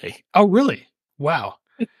yesterday. Oh, really? Wow.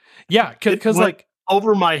 Yeah, because like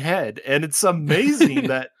over my head, and it's amazing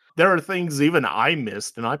that there are things even I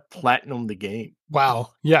missed, and I platinumed the game.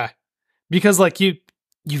 Wow, yeah, because like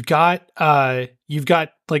you've got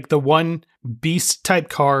like the one beast type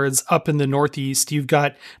cards up in the northeast. You've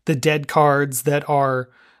got the dead cards that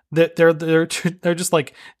they're just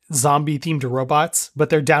like zombie themed robots, but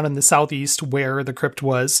they're down in the southeast where the crypt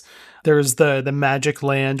was. There's the magic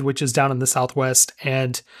land, which is down in the southwest,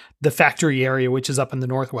 and the factory area, which is up in the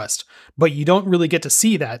northwest. But you don't really get to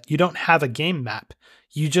see that. You don't have a game map.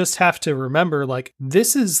 You just have to remember, like,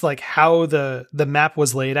 this is like how the map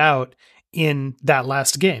was laid out in that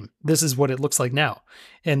last game. This is what it looks like now.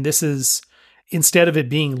 And this is, instead of it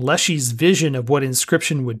being Leshy's vision of what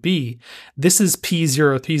Inscryption would be, this is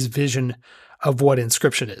P03's vision of what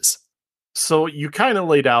Inscryption is. So you kind of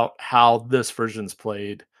laid out how this version's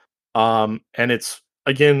played. And it's,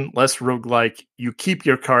 again, less roguelike. You keep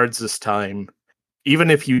your cards this time. Even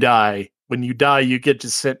if you die, when you die, you get to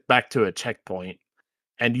sit back to a checkpoint.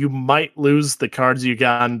 And you might lose the cards you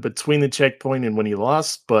got in between the checkpoint and when you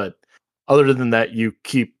lost, but other than that, you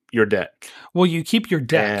keep your deck. Well, you keep your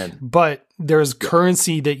deck, but there's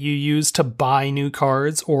currency that you use to buy new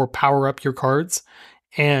cards or power up your cards.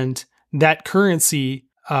 And that currency,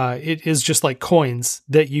 it is just like coins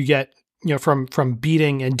that you get, from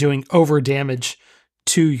beating and doing over damage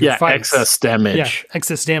to your fights. Excess damage. Yeah,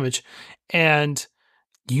 excess damage. And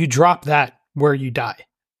you drop that where you die.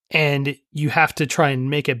 And you have to try and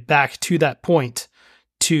make it back to that point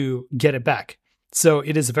to get it back. So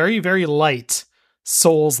it is very, very light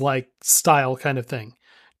Souls-like style kind of thing.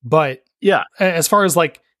 But as far as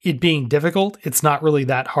like it being difficult, it's not really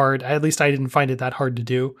that hard. At least I didn't find it that hard to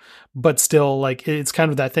do. But still, like, it's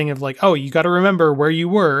kind of that thing of like, oh, you got to remember where you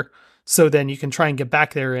were, so then you can try and get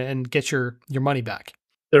back there and get your money back.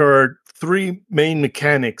 There are 3 main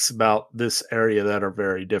mechanics about this area that are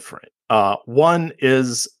very different. One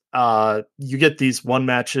is you get these 1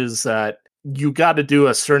 matches that you got to do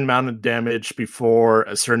a certain amount of damage before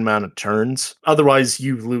a certain amount of turns. Otherwise,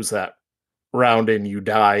 you lose that round and you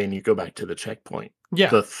die and you go back to the checkpoint. Yeah.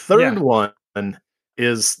 The third one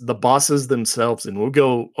is the bosses themselves, and we'll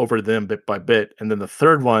go over them bit by bit. And then the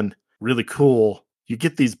third one, really cool, you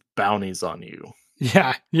get these bounties on you.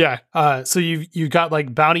 Yeah. So you've got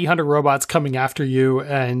like bounty hunter robots coming after you,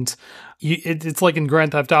 and it's like in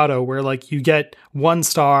Grand Theft Auto where like you get 1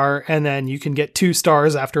 star and then you can get 2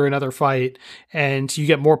 stars after another fight, and you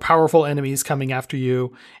get more powerful enemies coming after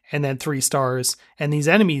you, and then 3 stars. And these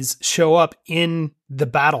enemies show up in the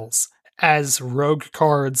battles as rogue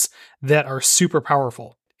cards that are super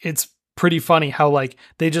powerful. It's pretty funny how like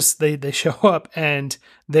they show up and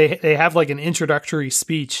they have like an introductory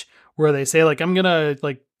speech where they say like, I'm gonna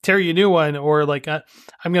like tear you a new one, or like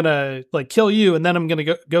I'm gonna like kill you, and then I'm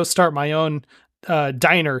gonna go start my own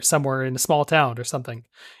diner somewhere in a small town or something.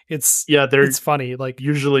 It's funny, like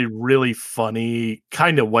usually really funny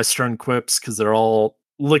kind of Western quips, because they're all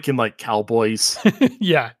looking like cowboys.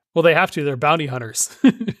 Yeah. Well, they have to. They're bounty hunters.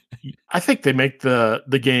 I think they make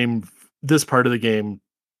the game, this part of the game,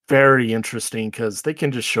 very interesting because they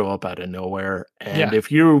can just show up out of nowhere. And Yeah.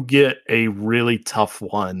 if you get a really tough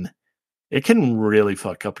one, it can really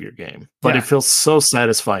fuck up your game. But Yeah. it feels so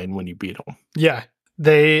satisfying when you beat them. Yeah.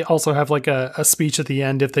 They also have like a speech at the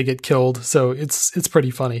end if they get killed. So it's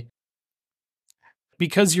pretty funny.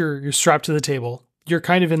 Because you're strapped to the table, you're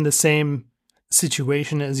kind of in the same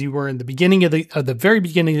situation as you were in the beginning of the very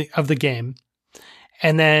beginning of the game.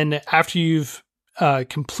 And then after you've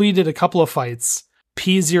completed a couple of fights,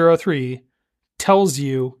 P03 tells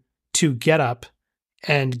you to get up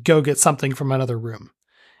and go get something from another room.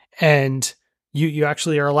 And you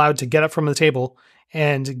actually are allowed to get up from the table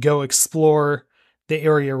and go explore the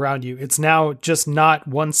area around you. It's now just not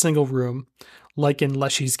one single room like in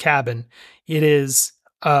Leshy's cabin. It is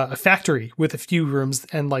a factory with a few rooms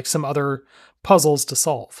and like some other puzzles to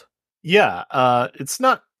solve. Yeah, it's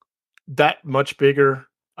not that much bigger,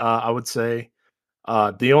 I would say.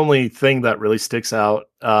 The only thing that really sticks out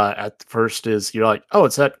at first is you're like, oh,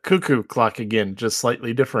 it's that cuckoo clock again, just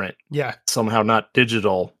slightly different. Yeah. Somehow not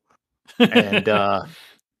digital. And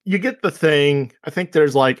you get the thing. I think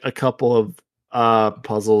there's like a couple of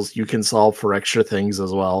puzzles you can solve for extra things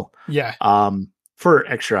as well. Yeah. For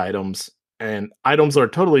extra items. And items are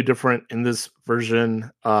totally different in this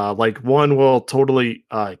version. Like one will totally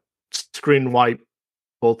screen wipe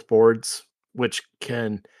both boards, which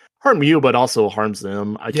can harm you, but also harms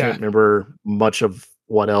them. I can't remember much of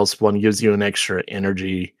what else. One gives you an extra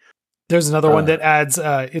energy. There's another one that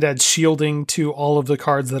adds shielding to all of the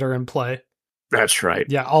cards that are in play. That's right.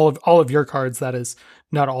 Yeah, all of your cards, that is.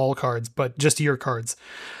 Not all cards, but just your cards.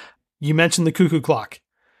 You mentioned the cuckoo clock.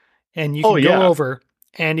 And you can go over,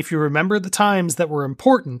 and if you remember the times that were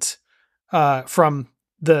important from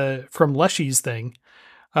Leshy's thing,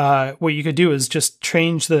 what you could do is just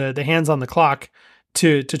change the hands on the clock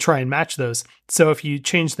to try and match those. So if you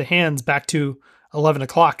change the hands back to 11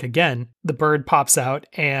 o'clock again, the bird pops out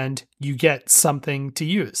and you get something to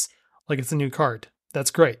use, like it's a new card.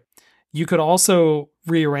 That's great. You could also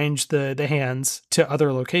rearrange the hands to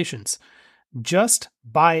other locations. Just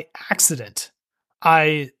by accident,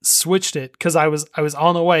 I switched it because I was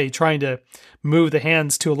on the way trying to move the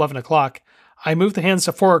hands to 11 o'clock. I moved the hands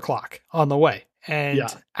to 4 o'clock on the way, and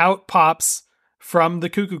out pops from the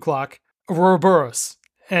cuckoo clock Ouroboros,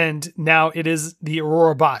 and now it is the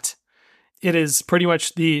Aurora Bot. It is pretty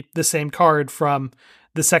much the same card from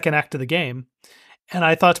the second act of the game. And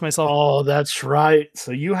I thought to myself, oh, that's right.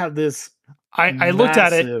 So you have this. I looked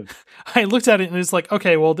at it. I looked at it and it's like,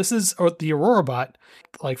 okay, well, this is the Aurora Bot,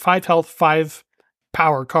 like 5 health, 5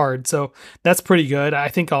 power card. So that's pretty good. I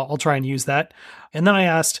think I'll try and use that. And then I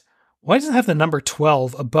asked, why does it have the number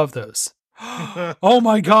 12 above those? Oh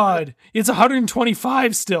my God. It's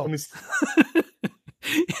 125 still.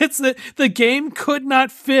 It's the game could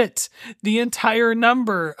not fit the entire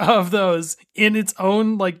number of those in its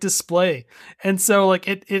own like display. And so like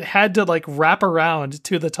it had to like wrap around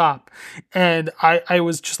to the top. And I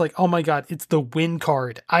was just like, oh my God, it's the win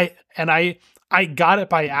card. I got it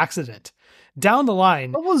by accident. Down the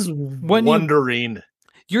line, I was wondering.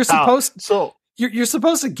 You're supposed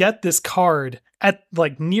to get this card at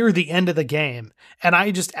like near the end of the game, and I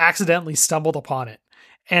just accidentally stumbled upon it.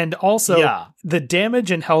 And also, the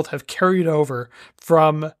damage and health have carried over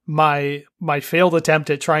from my failed attempt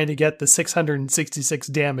at trying to get the 666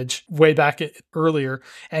 damage way back earlier.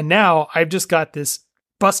 And now I've just got this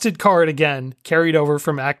busted card again, carried over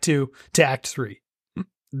from Act 2 to Act 3.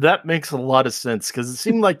 That makes a lot of sense, because it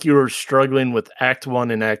seemed like you were struggling with Act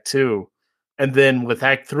 1 and Act 2. And then with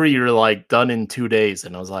Act 3, you're like done in 2 days.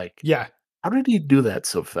 And I was like, yeah, how did he do that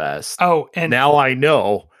so fast? Oh, and now I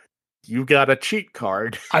know. You got a cheat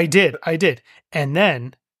card. I did. And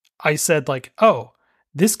then I said like, oh,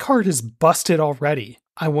 this card is busted already.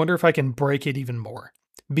 I wonder if I can break it even more.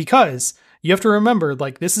 Because you have to remember,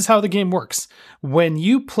 like, this is how the game works. When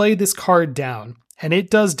you play this card down and it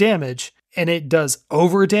does damage, and it does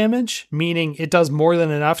over damage, meaning it does more than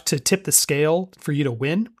enough to tip the scale for you to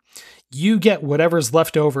win, you get whatever's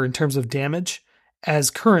left over in terms of damage as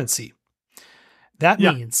currency. That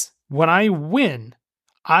means when I win,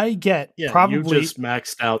 I get probably you just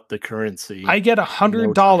maxed out the currency. I get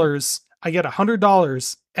 $100. I get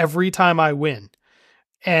 $100 every time I win.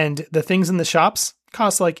 And the things in the shops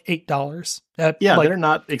cost like $8. Like they're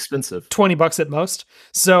not expensive. $20 at most.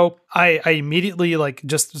 So I immediately like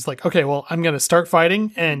just was like, okay, well, I'm going to start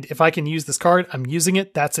fighting. And if I can use this card, I'm using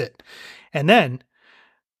it. That's it. And then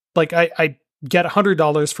like I get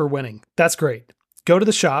 $100 for winning. That's great. Go to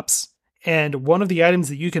the shops. And one of the items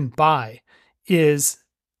that you can buy is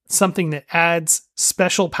something that adds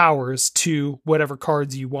special powers to whatever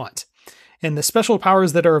cards you want. And the special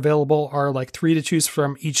powers that are available are like 3 to choose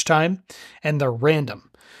from each time, and they're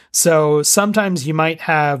random. So sometimes you might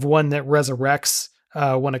have one that resurrects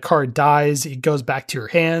when a card dies, it goes back to your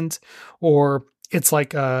hand, or it's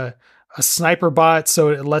like a sniper bot, so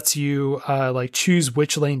it lets you like choose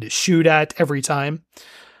which lane to shoot at every time.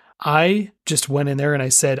 I just went in there and I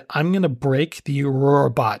said, I'm going to break the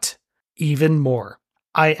Aurora bot even more.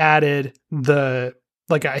 I added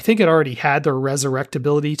I think it already had the resurrect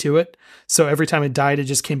ability to it. So every time it died, it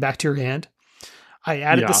just came back to your hand. I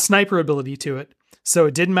added the sniper ability to it. So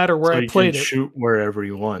it didn't matter where I played it. Shoot wherever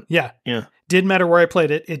you want. Yeah. Yeah. Didn't matter where I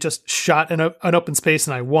played it. It just shot an open space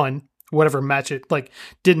and I won whatever match it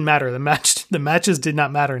didn't matter. The matches did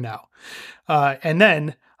not matter now. And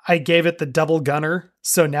then I gave it the double gunner.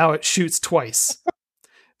 So now it shoots twice.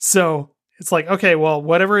 So it's like, okay, well,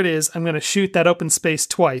 whatever it is, I'm going to shoot that open space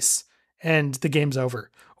twice and the game's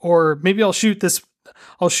over. Or maybe I'll shoot this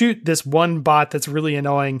one bot that's really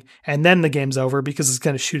annoying and then the game's over because it's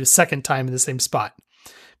going to shoot a second time in the same spot.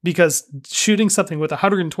 Because shooting something with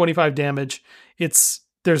 125 damage,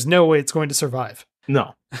 there's no way it's going to survive.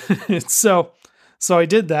 No. So I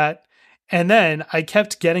did that. And then I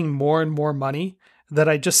kept getting more and more money that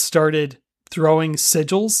I just started throwing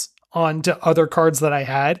sigils onto other cards that I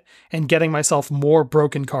had and getting myself more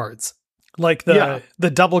broken cards. Like the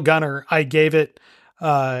double gunner, I gave it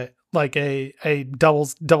like a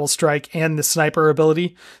double strike and the sniper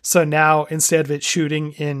ability. So now instead of it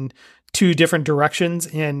shooting in 2 different directions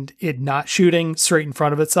and it not shooting straight in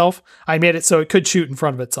front of itself, I made it so it could shoot in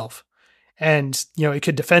front of itself. And, it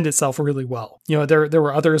could defend itself really well. There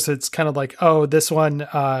were others that's kind of like, oh, this one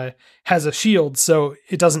has a shield, so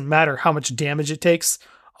it doesn't matter how much damage it takes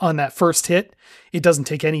on that first hit. It doesn't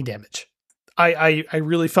take any damage. I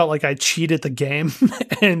really felt like I cheated the game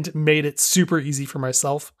and made it super easy for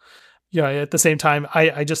myself. At the same time,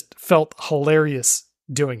 I just felt hilarious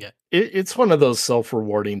doing it. It's one of those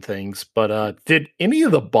self-rewarding things, but did any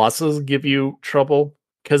of the bosses give you trouble?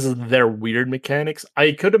 Because of their weird mechanics?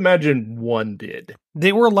 I could imagine one did.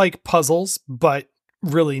 They were like puzzles, but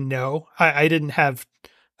really no. I didn't have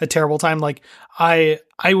a terrible time. Like I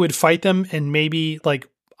would fight them and maybe like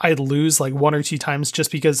I'd lose like 1 or 2 times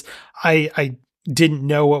just because I didn't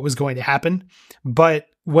know what was going to happen. But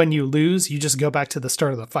when you lose, you just go back to the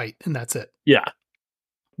start of the fight and that's it. Yeah.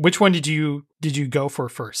 Which one did you go for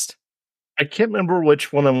first? I can't remember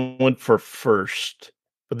which one I went for first.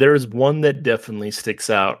 But there is one that definitely sticks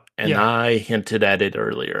out, and I hinted at it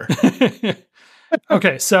earlier.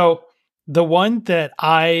 Okay, so the one that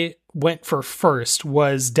I went for first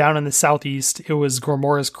was down in the southeast. It was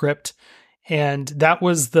Gormora's Crypt, and that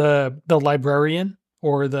was the librarian,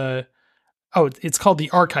 or it's called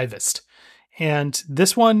the archivist. And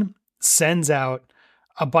this one sends out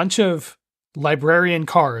a bunch of librarian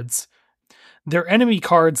cards. They're enemy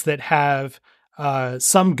cards that have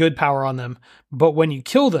some good power on them, but when you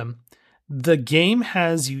kill them, the game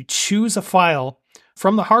has you choose a file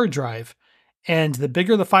from the hard drive, and the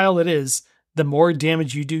bigger the file it is, the more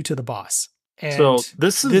damage you do to the boss. And so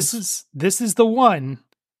this is the one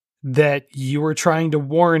that you were trying to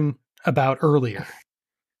warn about earlier,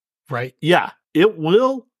 right? Yeah, it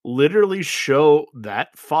will literally show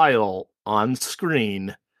that file on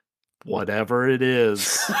screen, whatever it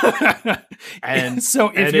is, and so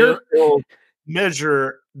if it will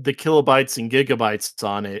measure the kilobytes and gigabytes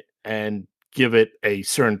on it and give it a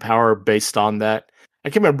certain power based on that. I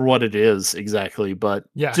can't remember what it is exactly, but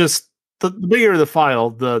just the bigger the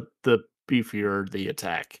file, the beefier the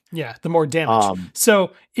attack. Yeah, the more damage.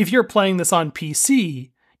 So if you're playing this on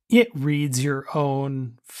PC, it reads your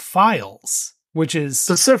own files, which is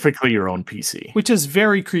specifically your own PC, which is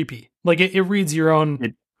very creepy. Like it reads your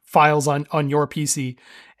own files on your PC,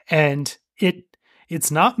 and it's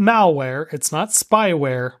not malware, it's not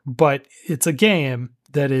spyware, but it's a game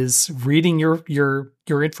that is reading your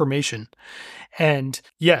information. And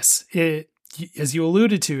yes, as you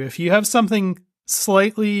alluded to, if you have something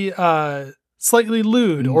slightly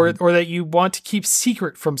lewd or that you want to keep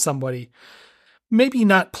secret from somebody, maybe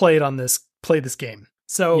not play this game.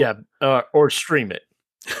 So or stream it.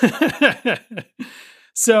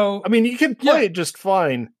 So I mean, you can play it just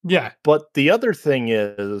fine. Yeah. But the other thing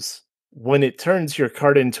is, when it turns your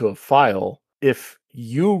card into a file, if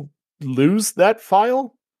you lose that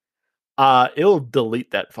file, it'll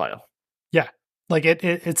delete that file. Yeah. Like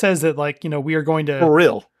it says that, like, we are going to for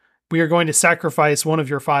real. We are going to sacrifice one of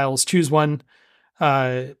your files. Choose one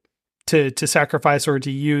to sacrifice or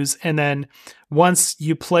to use, and then once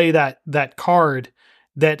you play that card,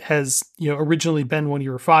 that has, originally been one of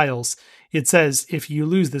your files, it says, if you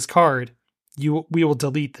lose this card, we will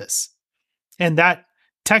delete this. And that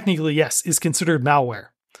technically, yes, is considered malware.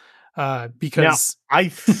 Because now, I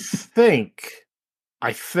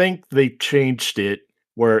think they changed it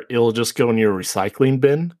where it'll just go in your recycling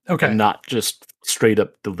bin, and not just straight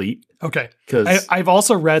up delete. Okay, because I've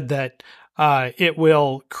also read that it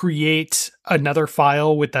will create another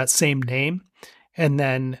file with that same name and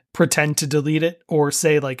then pretend to delete it, or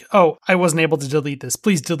say like, "Oh, I wasn't able to delete this.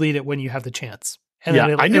 Please delete it when you have the chance." And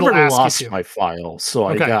then I never lost my file, so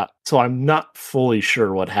I'm not fully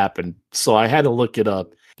sure what happened. So I had to look it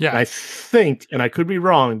up. Yeah, and I think, and I could be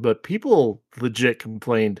wrong, but people legit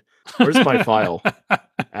complained, "Where's my file?"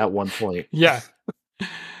 at one point. Yeah.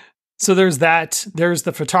 So there's that. There's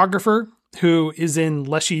the photographer who is in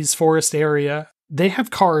Leshy's forest area. They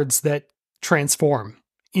have cards that transform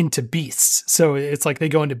into beasts. So it's like they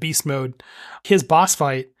go into beast mode. His boss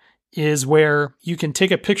fight is where you can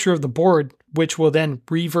take a picture of the board, which will then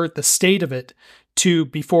revert the state of it to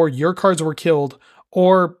before your cards were killed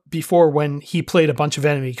or before when he played a bunch of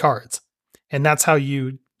enemy cards. And that's how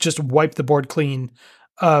you just wipe the board clean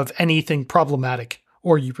of anything problematic,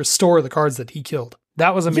 or you restore the cards that he killed.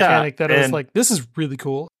 That was a mechanic that I was like, this is really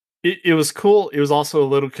cool. It was cool. It was also a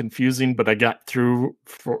little confusing, but I got through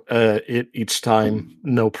it each time,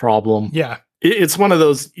 no problem. Yeah. It's one of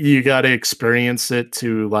those, you got to experience it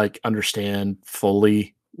to like understand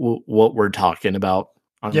fully what we're talking about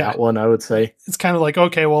on that one, I would say. It's kind of like,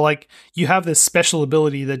 okay, well, like you have this special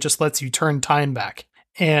ability that just lets you turn time back.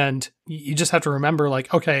 And you just have to remember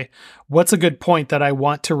like, okay, what's a good point that I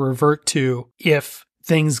want to revert to if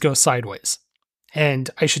things go sideways? And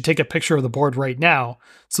I should take a picture of the board right now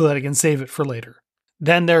so that I can save it for later.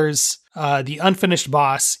 Then there's the unfinished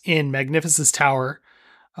boss in Magnificent's Tower.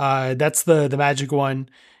 That's the magic one.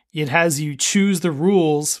 It has you choose the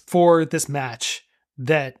rules for this match.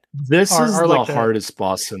 This is the hardest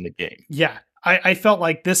boss in the game. Yeah. I felt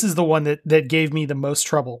like this is the one that gave me the most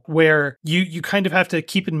trouble, where you kind of have to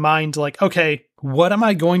keep in mind, like, okay, what am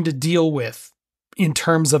I going to deal with in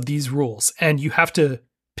terms of these rules? And you have to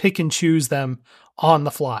pick and choose them on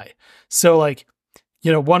the fly. So like,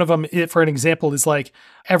 one of them, for an example, is like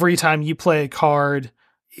every time you play a card,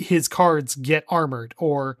 his cards get armored,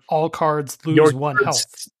 or all cards lose one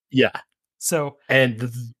health. Yeah. So,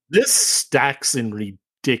 and this stacks in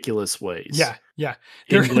ridiculous ways. Yeah.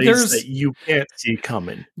 In ways that you can't see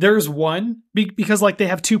coming. There's one, because like they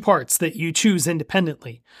have two parts that you choose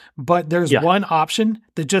independently, but there's one option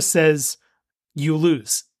that just says you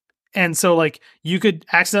lose. And so like you could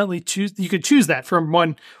choose that from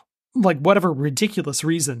one, like whatever ridiculous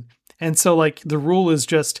reason. And so like the rule is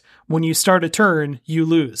just when you start a turn, you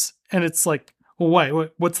lose. And it's like, well,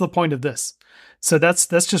 what's the point of this? So that's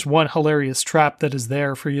just one hilarious trap that is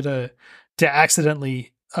there for you to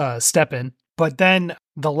accidentally step in. But then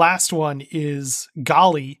the last one is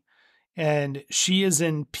Golly, and she is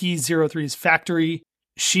in P03's factory.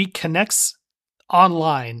 She connects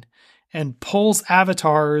online and pulls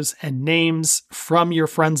avatars and names from your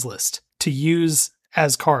friends list to use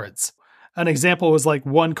as cards. An example was like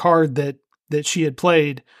one card that she had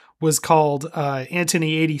played was called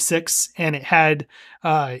Anthony 86, and it had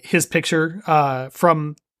his picture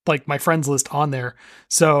from like my friends list on there.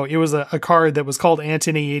 So it was a card that was called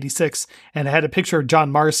Anthony 86, and it had a picture of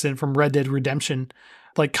John Marston from Red Dead Redemption,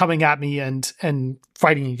 like coming at me and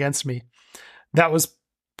fighting against me. That was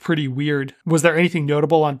pretty weird. Was there anything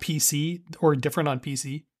notable on PC or different on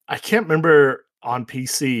PC? I can't remember on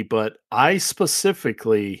PC, but I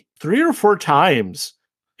specifically 3 or 4 times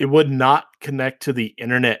it would not connect to the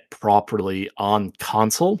internet properly on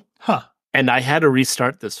console. Huh. And I had to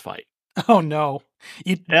restart this fight. Oh no.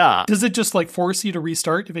 Yeah. Does it just like force you to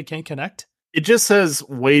restart if it can't connect? It just says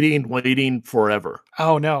waiting forever.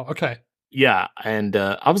 Oh no. Okay. Yeah. And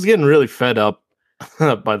I was getting really fed up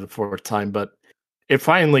by the 4th time, but it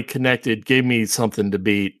finally connected, gave me something to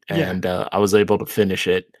beat, and I was able to finish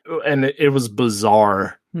it. And it was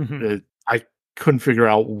bizarre. Mm-hmm. I couldn't figure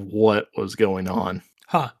out what was going on.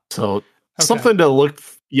 Huh. So something to look.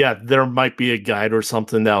 Yeah, there might be a guide or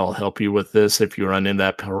something that'll help you with this if you run into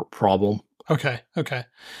that problem. Okay.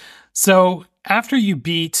 So after you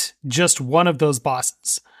beat just one of those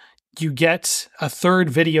bosses, you get a third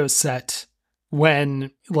video set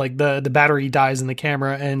when like the battery dies in the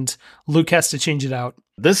camera and Luke has to change it out.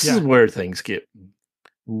 This is where things get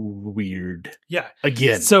weird. Yeah.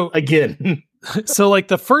 Again. So again. So like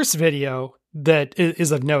the first video that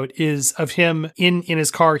is of note is of him in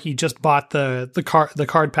his car. He just bought the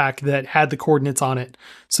card pack that had the coordinates on it.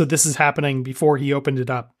 So this is happening before he opened it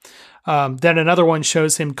up. Then another one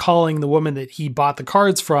shows him calling the woman that he bought the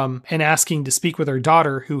cards from and asking to speak with her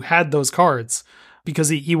daughter who had those cards because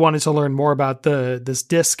he wanted to learn more about this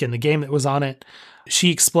disc and the game that was on it.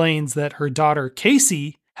 She explains that her daughter,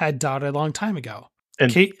 Casey, had died a long time ago.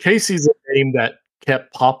 And Casey's a name that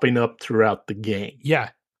kept popping up throughout the game. Yeah.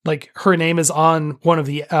 Like her name is on one of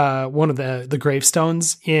the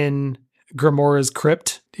gravestones in Grimora's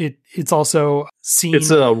crypt. It's also seen.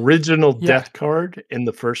 It's an original death card in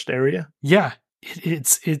the first area. Yeah.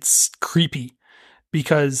 It's creepy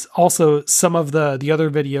because also some of the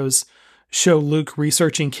other videos show Luke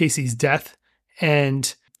researching Casey's death,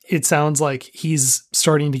 and it sounds like he's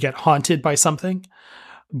starting to get haunted by something.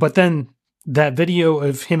 But then that video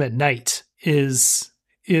of him at night is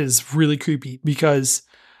really creepy because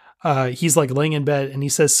he's like laying in bed and he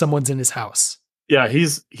says someone's in his house. Yeah,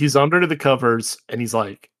 he's under the covers and he's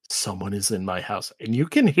like, someone is in my house. And you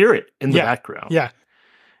can hear it in the background. Yeah.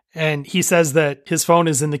 And he says that his phone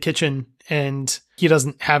is in the kitchen and he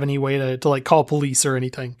doesn't have any way to like call police or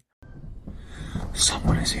anything.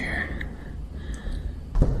 Someone is here.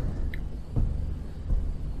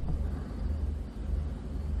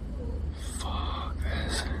 Fuck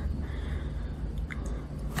this.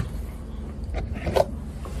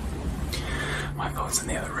 My phone's in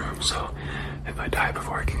the other room, so if I die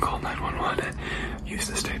before I can call 911, use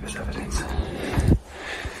this tape as evidence.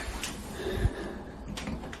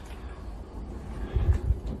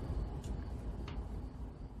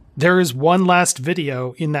 There is one last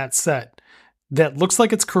video in that set that looks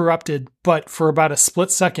like it's corrupted, but for about a split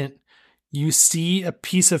second, you see a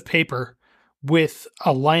piece of paper with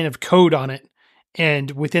a line of code on it.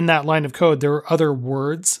 And within that line of code, there are other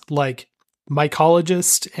words like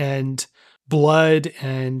mycologist and blood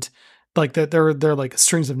and like that. They're like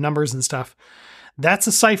strings of numbers and stuff. That's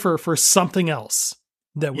a cipher for something else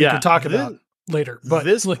that we could talk about later. But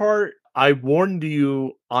this part, I warned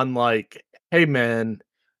you on like, hey man,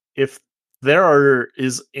 if there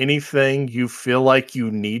is anything you feel like you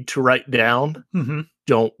need to write down,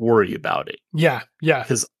 don't worry about it. Yeah, yeah.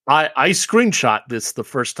 Because I screenshot this the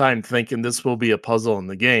first time thinking this will be a puzzle in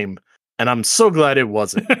the game, and I'm so glad it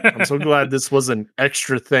wasn't. I'm so glad this was an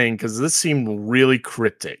extra thing, because this seemed really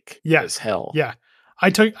cryptic as hell. Yeah. I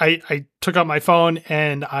took out my phone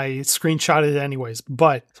and I screenshotted it anyways,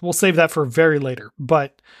 but we'll save that for very later.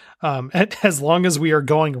 But as long as we are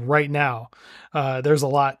going right now, there's a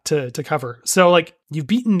lot to cover. So like you've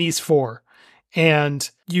beaten these 4 and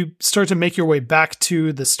you start to make your way back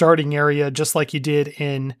to the starting area, just like you did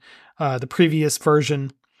in the previous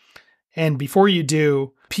version. And before you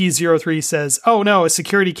do, P03 says, oh no, a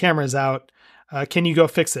security camera is out. Can you go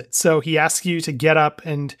fix it? So he asks you to get up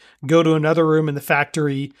and go to another room in the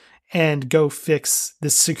factory and go fix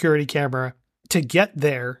this security camera. To get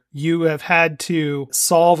there, you have had to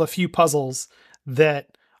solve a few puzzles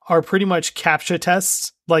that are pretty much CAPTCHA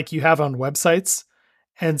tests like you have on websites.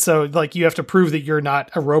 And so like you have to prove that you're not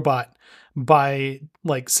a robot by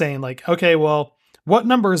like saying like, okay, well, what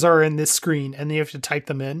numbers are in this screen? And then you have to type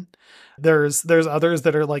them in. There's others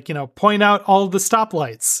that are like, point out all the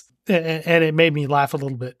stoplights. And it made me laugh a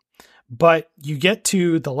little bit. But you get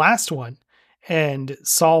to the last one and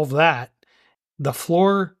solve that. The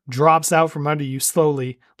floor drops out from under you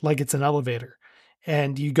slowly like it's an elevator.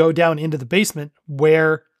 And you go down into the basement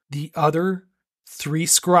where the other 3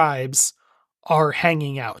 scribes are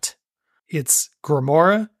hanging out. It's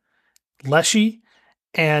Grimora, Leshy,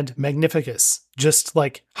 and Magnificus, just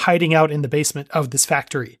like hiding out in the basement of this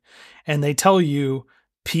factory. And they tell you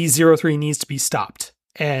P03 needs to be stopped.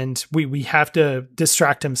 And we have to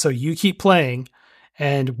distract him. So you keep playing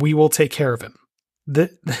and we will take care of him.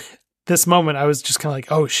 This moment, I was just kind of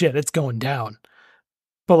like, oh shit, it's going down.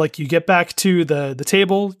 But like you get back to the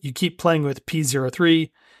table, you keep playing with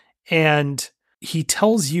P03 and he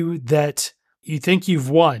tells you that you think you've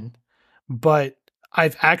won, but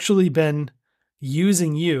I've actually been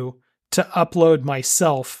using you to upload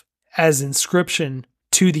myself as Inscryption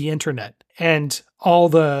to the internet. And all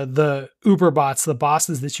the Uber bots, the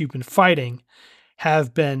bosses that you've been fighting,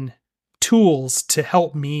 have been tools to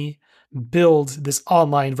help me build this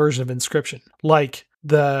online version of Inscryption. Like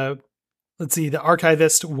the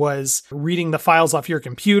archivist was reading the files off your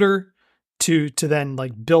computer to then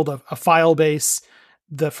like build a file base.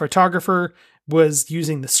 The photographer was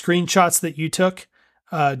using the screenshots that you took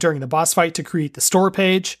during the boss fight to create the store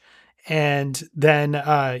page. And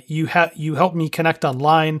then you helped me connect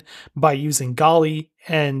online by using Golly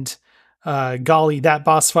and golly, that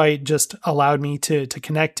boss fight just allowed me to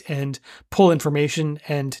connect and pull information.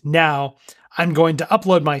 And now I'm going to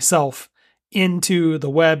upload myself into the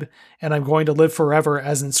web and I'm going to live forever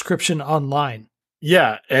as Inscryption Online.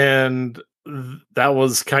 Yeah, and that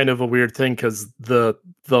was kind of a weird thing because the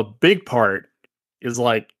big part is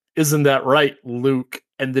like, isn't that right, Luke?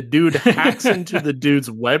 And the dude hacks into the dude's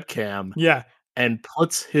webcam, Yeah, and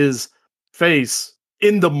puts his face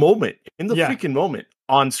in the moment, Yeah. freaking moment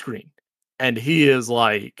on screen, and he is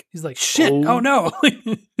like, he's like, shit, oh no.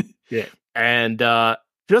 yeah. And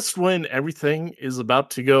just when everything is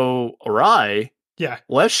about to go awry, Yeah,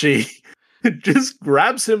 Leshy just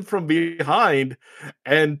grabs him from behind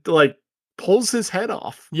and like pulls his head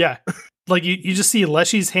off. yeah. Like you just see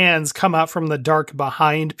Leshy's hands come out from the dark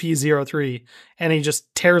behind P03 and he just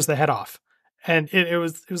tears the head off. And it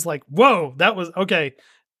was like, whoa, that was okay.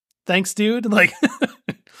 Thanks, dude. Like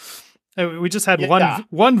we just had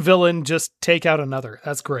one villain just take out another.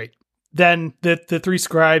 That's great. Then the three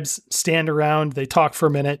scribes stand around, they talk for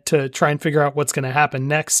a minute to try and figure out what's going to happen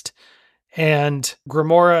next. And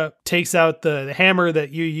Grimora takes out the hammer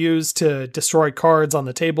that you use to destroy cards on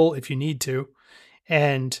the table if you need to,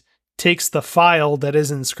 and takes the file that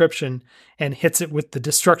is Inscryption and hits it with the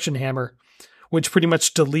destruction hammer, which pretty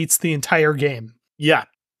much deletes the entire game. Yeah.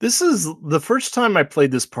 This is the first time I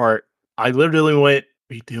played this part. I literally went,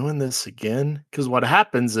 we doing this again? Because what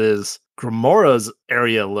happens is Grimora's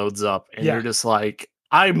area loads up and you're just like,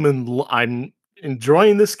 I'm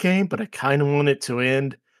enjoying this game, but I kind of want it to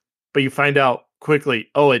end. But you find out quickly,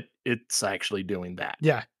 oh, it's actually doing that.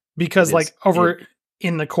 Yeah. Because like over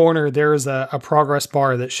in the corner, there's a progress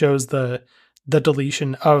bar that shows the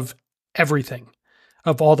deletion of everything,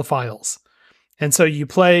 of all the files. And so you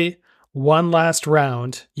play one last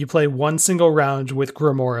round. You play one single round with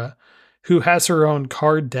Grimora, who has her own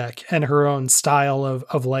card deck and her own style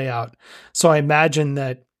of layout. So I imagine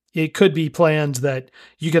that it could be planned that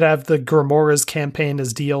you could have the Grimora's campaign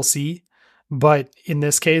as DLC, but in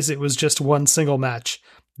this case, it was just one single match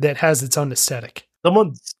that has its own aesthetic.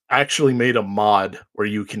 Someone's actually made a mod where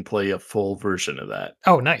you can play a full version of that.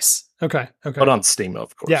 Oh, nice. Okay. But on Steam,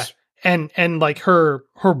 of course. Yeah. And like her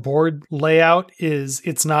board layout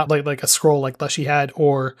it's not like a scroll like Leshy had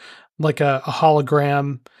or like a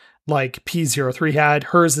hologram like P03 had.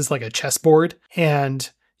 Hers is like a chessboard, and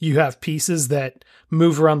you have pieces that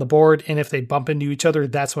move around the board, and if they bump into each other,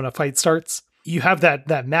 that's when a fight starts. You have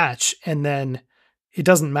that match, and then it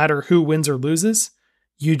doesn't matter who wins or loses.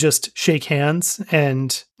 You just shake hands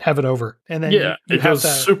and have it over. And then you it goes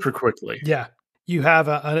super quickly. Yeah. You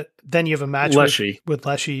have then you have a match with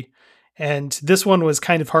Leshy. And this one was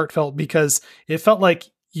kind of heartfelt because it felt like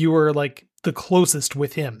you were like the closest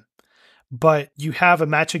with him. But you have a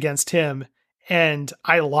match against him, and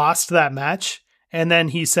I lost that match. And then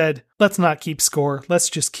he said, let's not keep score. Let's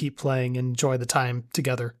just keep playing and enjoy the time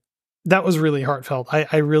together. That was really heartfelt.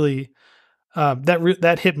 I really,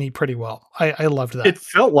 that hit me pretty well. I loved that. It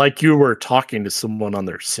felt like you were talking to someone on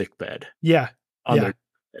their sick bed. Yeah. Their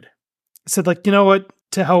bed. Said like, you know what?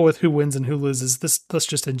 To hell with who wins and who loses. Let's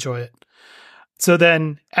just enjoy it. So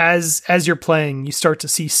then as you're playing, you start to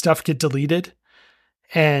see stuff get deleted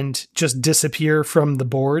and just disappear from the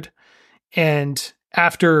board. And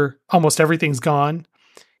after almost everything's gone,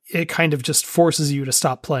 it kind of just forces you to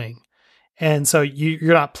stop playing. And so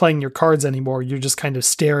you're not playing your cards anymore. You're just kind of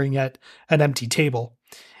staring at an empty table.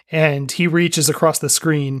 And he reaches across the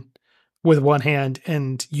screen with one hand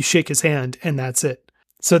and you shake his hand and that's it.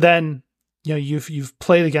 So then, you've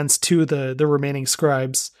played against two of the remaining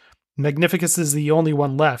scribes. Magnificus is the only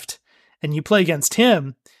one left. And you play against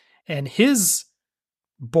him, and his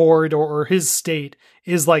board or his state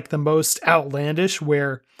is like the most outlandish,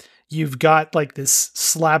 where you've got like this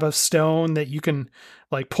slab of stone that you can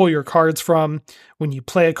like pull your cards from. When you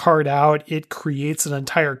play a card out, it creates an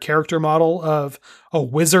entire character model of a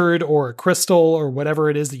wizard or a crystal or whatever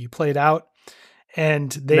it is that you played out.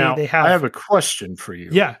 And they have. I have a question for you.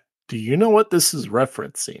 Yeah. Do you know what this is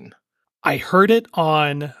referencing? I heard it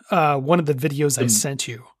on one of the videos I sent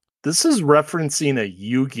you. This is referencing a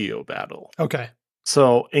Yu-Gi-Oh battle. Okay.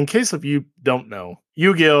 So, in case of you don't know,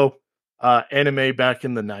 Yu-Gi-Oh anime back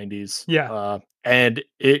in the 90s. Yeah. And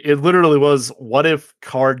it literally was, what if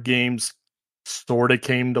card games sort of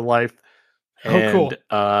came to life? And,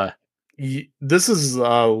 cool. This is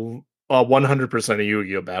 100% a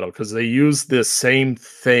Yu-Gi-Oh battle because they use this same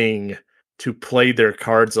thing to play their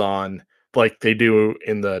cards on, like they do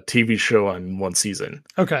in the TV show on one season.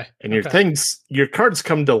 Okay. And your cards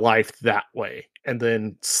come to life that way. And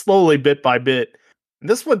then slowly, bit by bit, and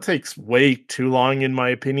this one takes way too long in my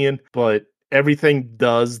opinion, but everything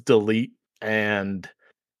does delete and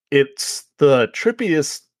It's the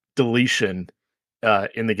trippiest deletion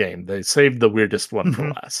in the game. They saved the weirdest one for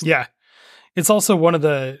last. Yeah. It's also one of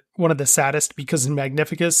the saddest because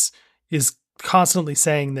Magnificus is constantly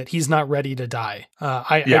saying that he's not ready to die.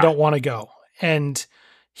 I don't want to go. And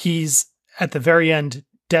he's at the very end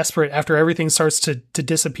desperate after everything starts to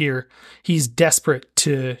disappear. He's desperate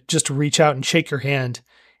to just reach out and shake your hand,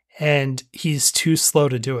 and he's too slow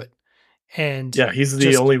to do it. And yeah, he's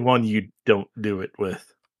the only one you don't do it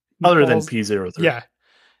with, other than P03. Yeah,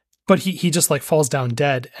 but he just like falls down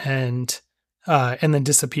dead and then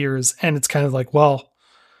disappears. And it's kind of like, well,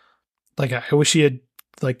 like I wish he had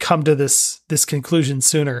like come to this conclusion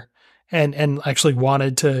sooner and actually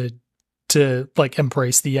wanted to like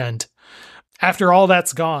embrace the end. After all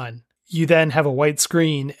that's gone, you then have a white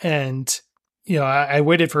screen, and I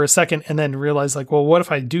waited for a second and then realized like, well, what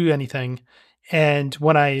if I do anything? And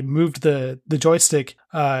when I moved the joystick,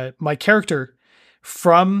 my character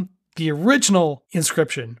from the original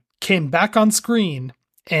Inscryption came back on screen,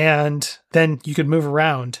 and then you could move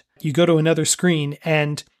around. You go to another screen,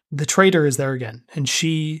 and the trader is there again, and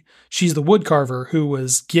she's the wood carver who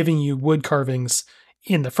was giving you wood carvings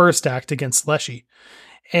in the first act against Leshy,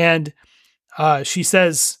 and she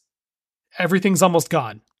says everything's almost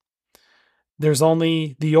gone. There's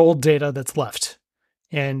only the old data that's left,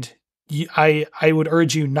 and I would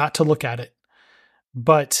urge you not to look at it.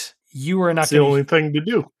 But you are not the only thing to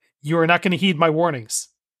do. You are not going to heed my warnings,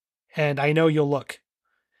 and I know you'll look.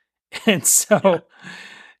 And so,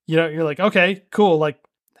 you're like, okay, cool. Like,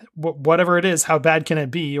 whatever it is, how bad can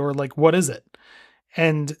it be, or like, what is it?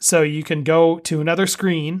 And so you can go to another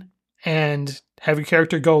screen and have your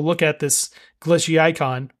character go look at this glitchy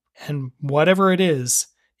icon, and whatever it is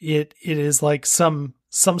like some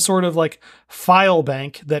sort of like file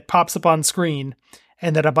bank that pops up on screen,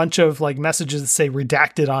 and then a bunch of like messages that say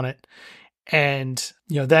redacted on it. And,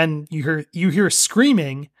 then you hear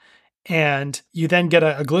screaming, and you then get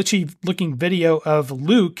a glitchy looking video of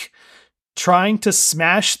Luke trying to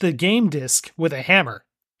smash the game disc with a hammer.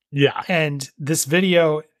 Yeah. And this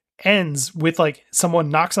video ends with like someone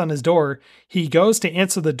knocks on his door. He goes to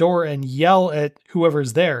answer the door and yell at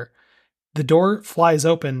whoever's there. The door flies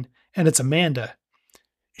open, and it's Amanda.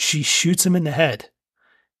 She shoots him in the head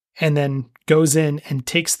and then goes in and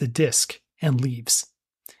takes the disc and leaves.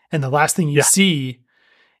 And the last thing you see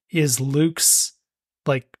is Luke's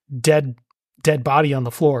like dead body on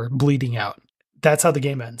the floor, bleeding out. That's how the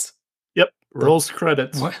game ends. Yep. Rolls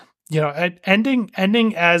credits. What?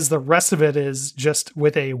 Ending as the rest of it is just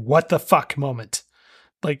with a what the fuck moment.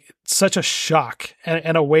 Like such a shock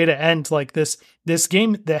and a way to end like this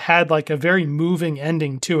game that had like a very moving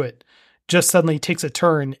ending to it just suddenly takes a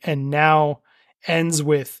turn and now ends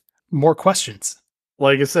with more questions.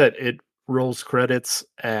 Like I said, it rolls credits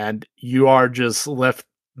and you are just left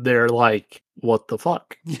there like, what the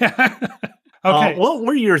fuck? Yeah. Okay. What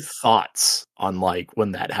were your thoughts on like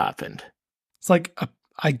when that happened? It's like,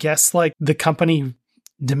 I guess like the company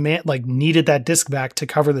needed that disc back to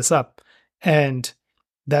cover this up, and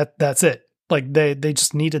that's it. Like they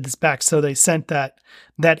just needed this back. So they sent that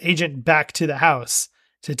agent back to the house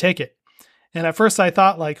to take it. And at first I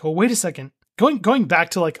thought like, oh, wait a second. Going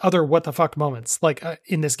back to like other what the fuck moments, like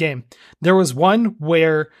in this game, there was one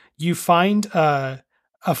where you find a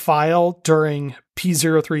file during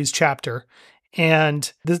P03's chapter,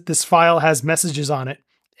 and this file has messages on it,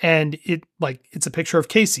 and it's a picture of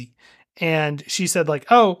Casey. And she said like,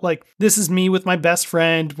 oh, like this is me with my best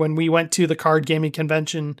friend when we went to the card gaming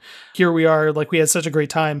convention. Here we are. Like we had such a great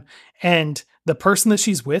time. And the person that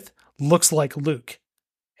she's with looks like Luke.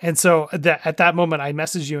 And so at that moment I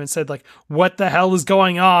messaged you and said like, what the hell is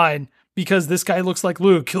going on? Because this guy looks like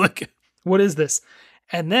Luke. Like, what is this?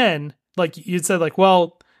 And then like you'd said like,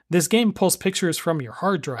 well, this game pulls pictures from your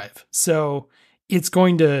hard drive. So it's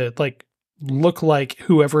going to like look like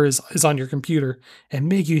whoever is on your computer and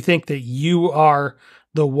make you think that you are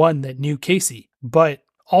the one that knew Casey. But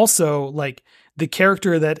also like the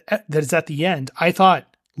character that is at the end, I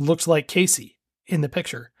thought looked like Casey in the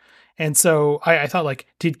picture. And so I thought like,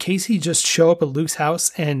 did Casey just show up at Luke's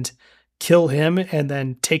house and kill him and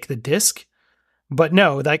then take the disc? But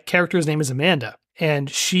no, that character's name is Amanda, and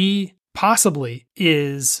she possibly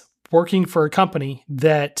is working for a company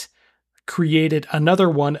that created another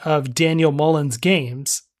one of Daniel Mullen's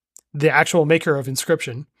games, the actual maker of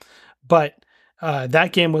Inscryption. But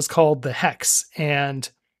that game was called The Hex. And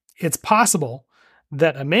it's possible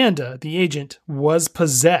that Amanda, the agent, was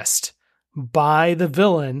possessed by the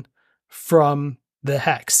villain from The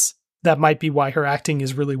Hex. That might be why her acting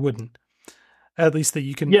is really wooden. At least that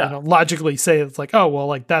you can logically say it's like, oh, well,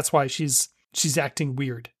 like that's why she's acting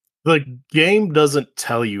weird. The game doesn't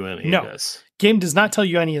tell you any No. of this. Game does not tell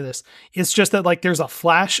you any of this. It's just that like there's a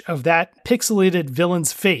flash of that pixelated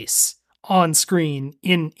villain's face on screen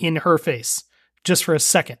in her face just for a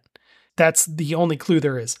second. That's the only clue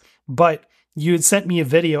there is. But you had sent me a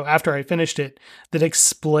video after I finished it that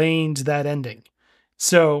explained that ending.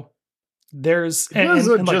 So there's It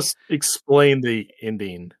doesn't just explain the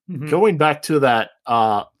ending. Mhm. Going back to that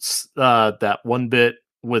that one bit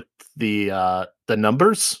with the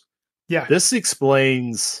numbers. Yeah. This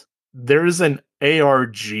explains there's an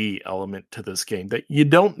ARG element to this game that you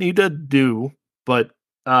don't need to do, but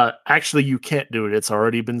actually you can't do it. It's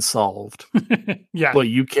already been solved. Yeah. But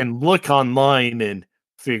you can look online and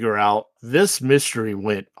figure out this mystery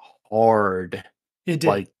went hard. It did.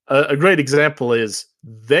 Like a great example is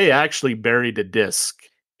they actually buried a disc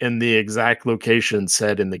in the exact location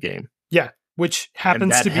said in the game. Yeah, which happens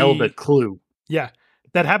and that to held be a clue. Yeah,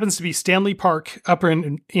 that happens to be Stanley Park up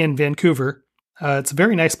in Vancouver. It's a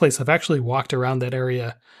very nice place. I've actually walked around that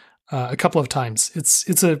area a couple of times.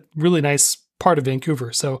 It's a really nice part of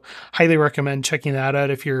Vancouver, so highly recommend checking that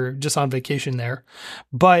out if you're just on vacation there.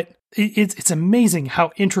 But it's amazing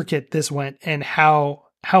how intricate this went and how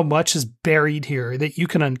much is buried here that you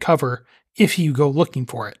can uncover if you go looking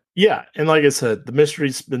for it. Yeah, and like I said, the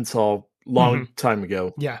mystery's been solved long time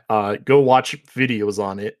ago. Yeah. Go watch videos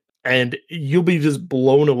on it, and you'll be just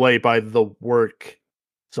blown away by the work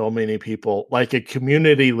so many people, like a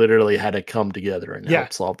community, literally had to come together and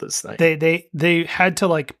help solve this thing. They had to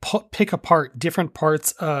like pick apart different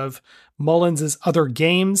parts of Mullins's other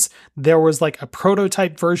games. There was like a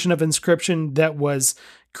prototype version of Inscryption that was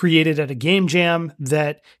created at a game jam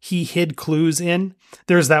that he hid clues in.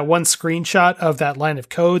 There's that one screenshot of that line of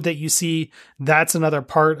code that you see. That's another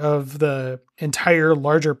part of the entire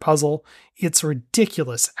larger puzzle. It's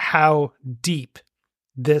ridiculous how deep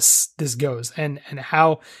this goes and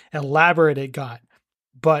how elaborate it got,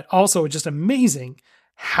 but also just amazing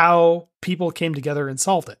how people came together and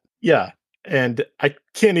solved it. Yeah. And I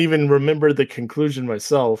can't even remember the conclusion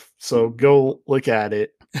myself. So go look at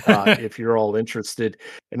it if you're all interested.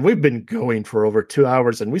 And we've been going for over 2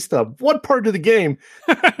 hours and we still have one part of the game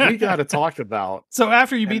we got to talk about. So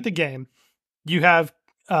after you beat the game, you have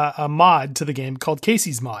a mod to the game called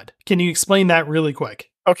Casey's Mod. Can you explain that really quick?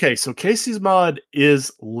 Okay, so Casey's Mod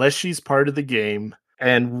is Leshy's part of the game.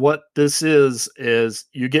 And what this is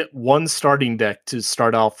you get one starting deck to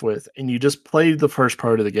start off with, and you just play the first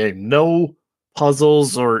part of the game. No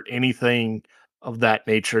puzzles or anything of that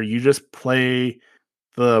nature. You just play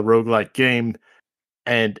the roguelike game,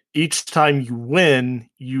 and each time you win,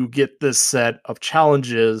 you get this set of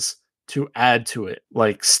challenges to add to it.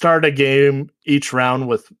 Like start a game each round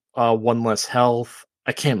with one less health.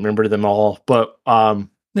 I can't remember them all, but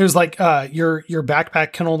there's like your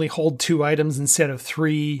backpack can only hold 2 items instead of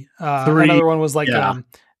 3. Another one was like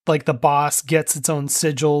the boss gets its own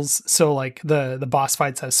sigils, so like the boss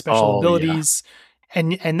fights have special abilities,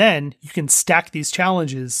 and then you can stack these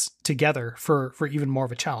challenges together for even more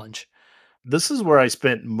of a challenge. This is where I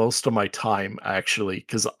spent most of my time actually,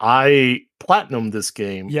 because I platinumed this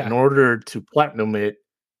game. Yeah. In order to platinum it,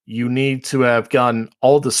 you need to have gotten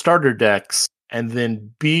all the starter decks and then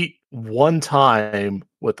beat one time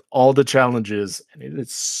with all the challenges, and it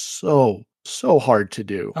is so hard to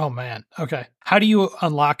do. Oh man. Okay. How do you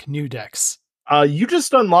unlock new decks? You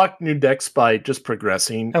just unlock new decks by just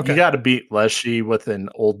progressing. Okay. You got to beat Leshy with an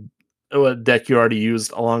old deck you already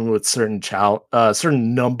used, along with certain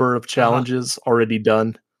number of challenges already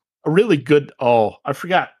done. A really good. Oh, I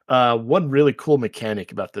forgot one really cool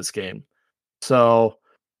mechanic about this game. So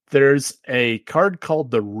there's a card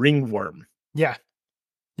called the Ringworm. Yeah.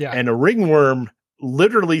 Yeah. And a ringworm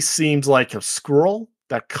literally seems like a scroll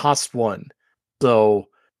that costs 1. So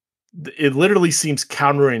it literally seems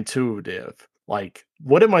counterintuitive. Like,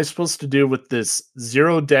 what am I supposed to do with this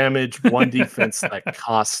 0 damage, 1 defense that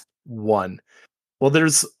costs 1? Well,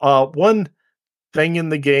 there's one thing in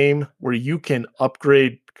the game where you can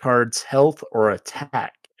upgrade cards' health or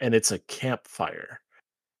attack, and it's a campfire.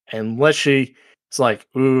 And Leshy is like,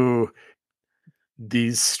 ooh,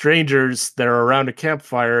 these strangers that are around a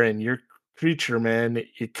campfire and your creature, man,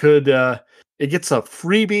 it could it gets a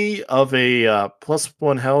freebie of a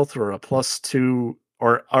 +1 health or a +2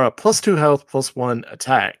 or a +2 health +1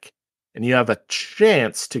 attack, and you have a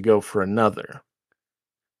chance to go for another.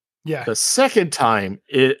 Yeah. The second time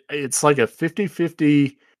it's like a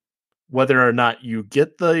 50-50 whether or not you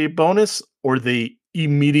get the bonus or they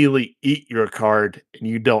immediately eat your card and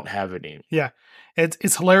you don't have any. Yeah.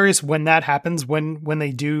 It's hilarious when that happens, when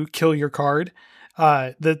they do kill your card.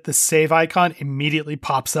 The save icon immediately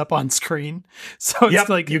pops up on screen. So it's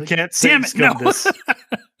like you can't damn save it, no. this.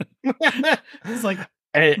 It's like,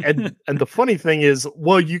 and the funny thing is,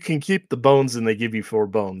 well, you can keep the bones and they give you 4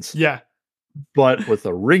 bones. yeah. But with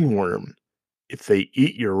a ringworm, if they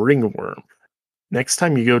eat your ringworm, next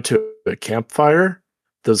time you go to a campfire,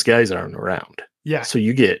 those guys aren't around. Yeah. So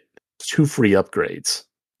you get 2 free upgrades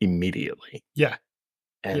immediately. Yeah.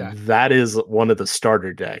 And Yeah. that is one of the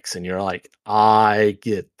starter decks. And you're like, I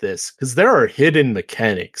get this. Because there are hidden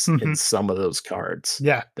mechanics in some of those cards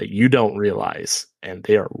Yeah. that you don't realize. And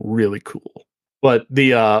they are really cool. But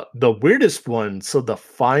the weirdest one, so the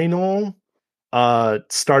final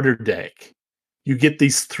starter deck, you get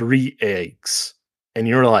these 3 eggs. And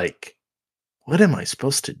you're like, what am I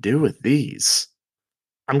supposed to do with these?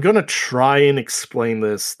 I'm going to try and explain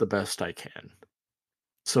this the best I can.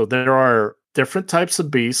 So there are different types of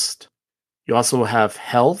beast. You also have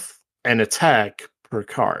health and attack per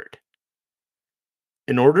card.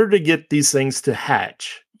 In order to get these things to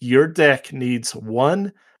hatch, your deck needs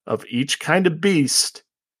 1 of each kind of beast,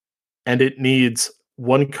 and it needs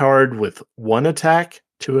 1 card with 1 attack,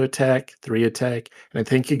 2 attack, 3 attack, and I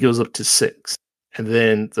think it goes up to 6. And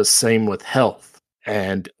then the same with health.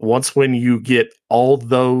 And once when you get all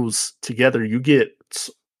those together, you get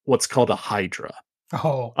what's called a Hydra.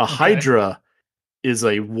 Oh, A okay. Hydra is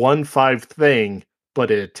a 1/5 thing,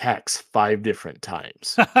 but it attacks 5 different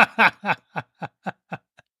times.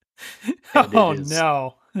 Oh,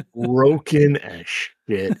 no. Broken as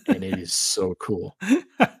shit, and it is so cool.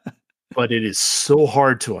 But it is so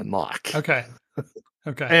hard to unlock. Okay.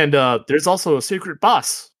 Okay. And there's also a secret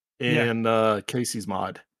boss in Casey's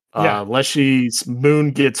mod. Leshy's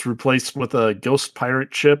moon gets replaced with a ghost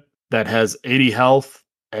pirate ship that has 80 health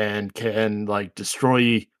and can like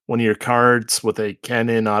destroy one of your cards with a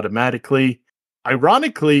cannon automatically.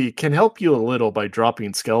 Ironically, it can help you a little by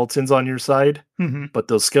dropping skeletons on your side, but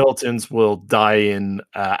those skeletons will die in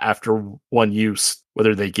after 1 use,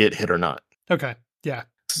 whether they get hit or not. Okay. Yeah.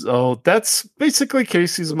 So that's basically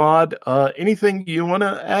Casey's mod. Anything you want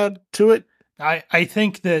to add to it? I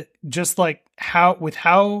think that just like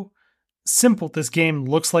how simple this game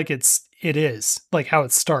looks like it is, like how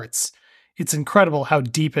it starts. It's incredible how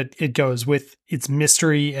deep it goes with its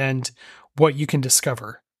mystery and what you can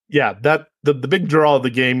discover. Yeah, that the big draw of the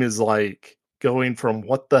game is like going from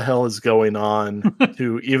what the hell is going on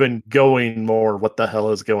to even going more what the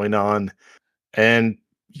hell is going on. And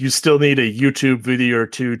you still need a YouTube video or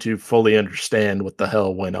 2 to fully understand what the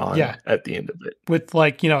hell went on at the end of it. With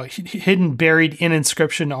like, hidden, buried in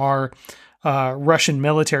Inscryption are Russian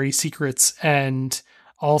military secrets and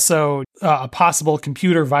also a possible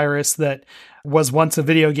computer virus that was once a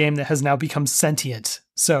video game that has now become sentient.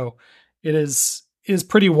 So it is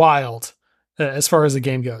pretty wild as far as the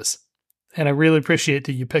game goes. And I really appreciate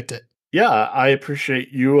that you picked it. Yeah, I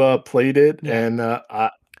appreciate you played it. Yeah.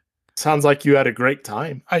 And sounds like you had a great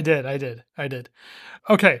time. I did.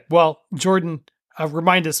 Okay, well, Jordan,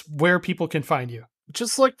 remind us where people can find you.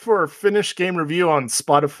 Just look for Finished Game Review on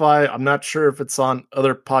Spotify. I'm not sure if it's on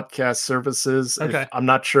other podcast services. Okay. I'm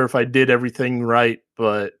not sure if I did everything right,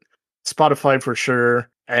 but Spotify for sure.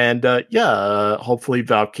 And hopefully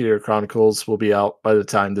Valkyria Chronicles will be out by the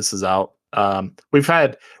time this is out. We've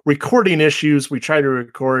had recording issues. We tried to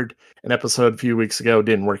record an episode a few weeks ago.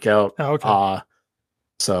 Didn't work out. Oh, okay.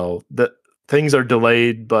 So the things are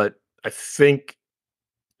delayed, but I think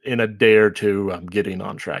in a day or 2, I'm getting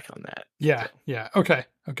on track on that. Yeah. Yeah. Okay.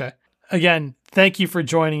 Again, thank you for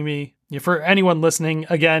joining me. For anyone listening,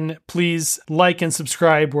 again, please like and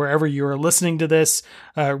subscribe wherever you are listening to this.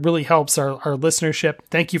 It really helps our listenership.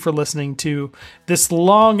 Thank you for listening to this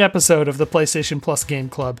long episode of the PlayStation Plus Game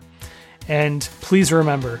Club. And please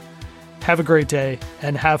remember, have a great day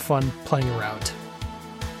and have fun playing around.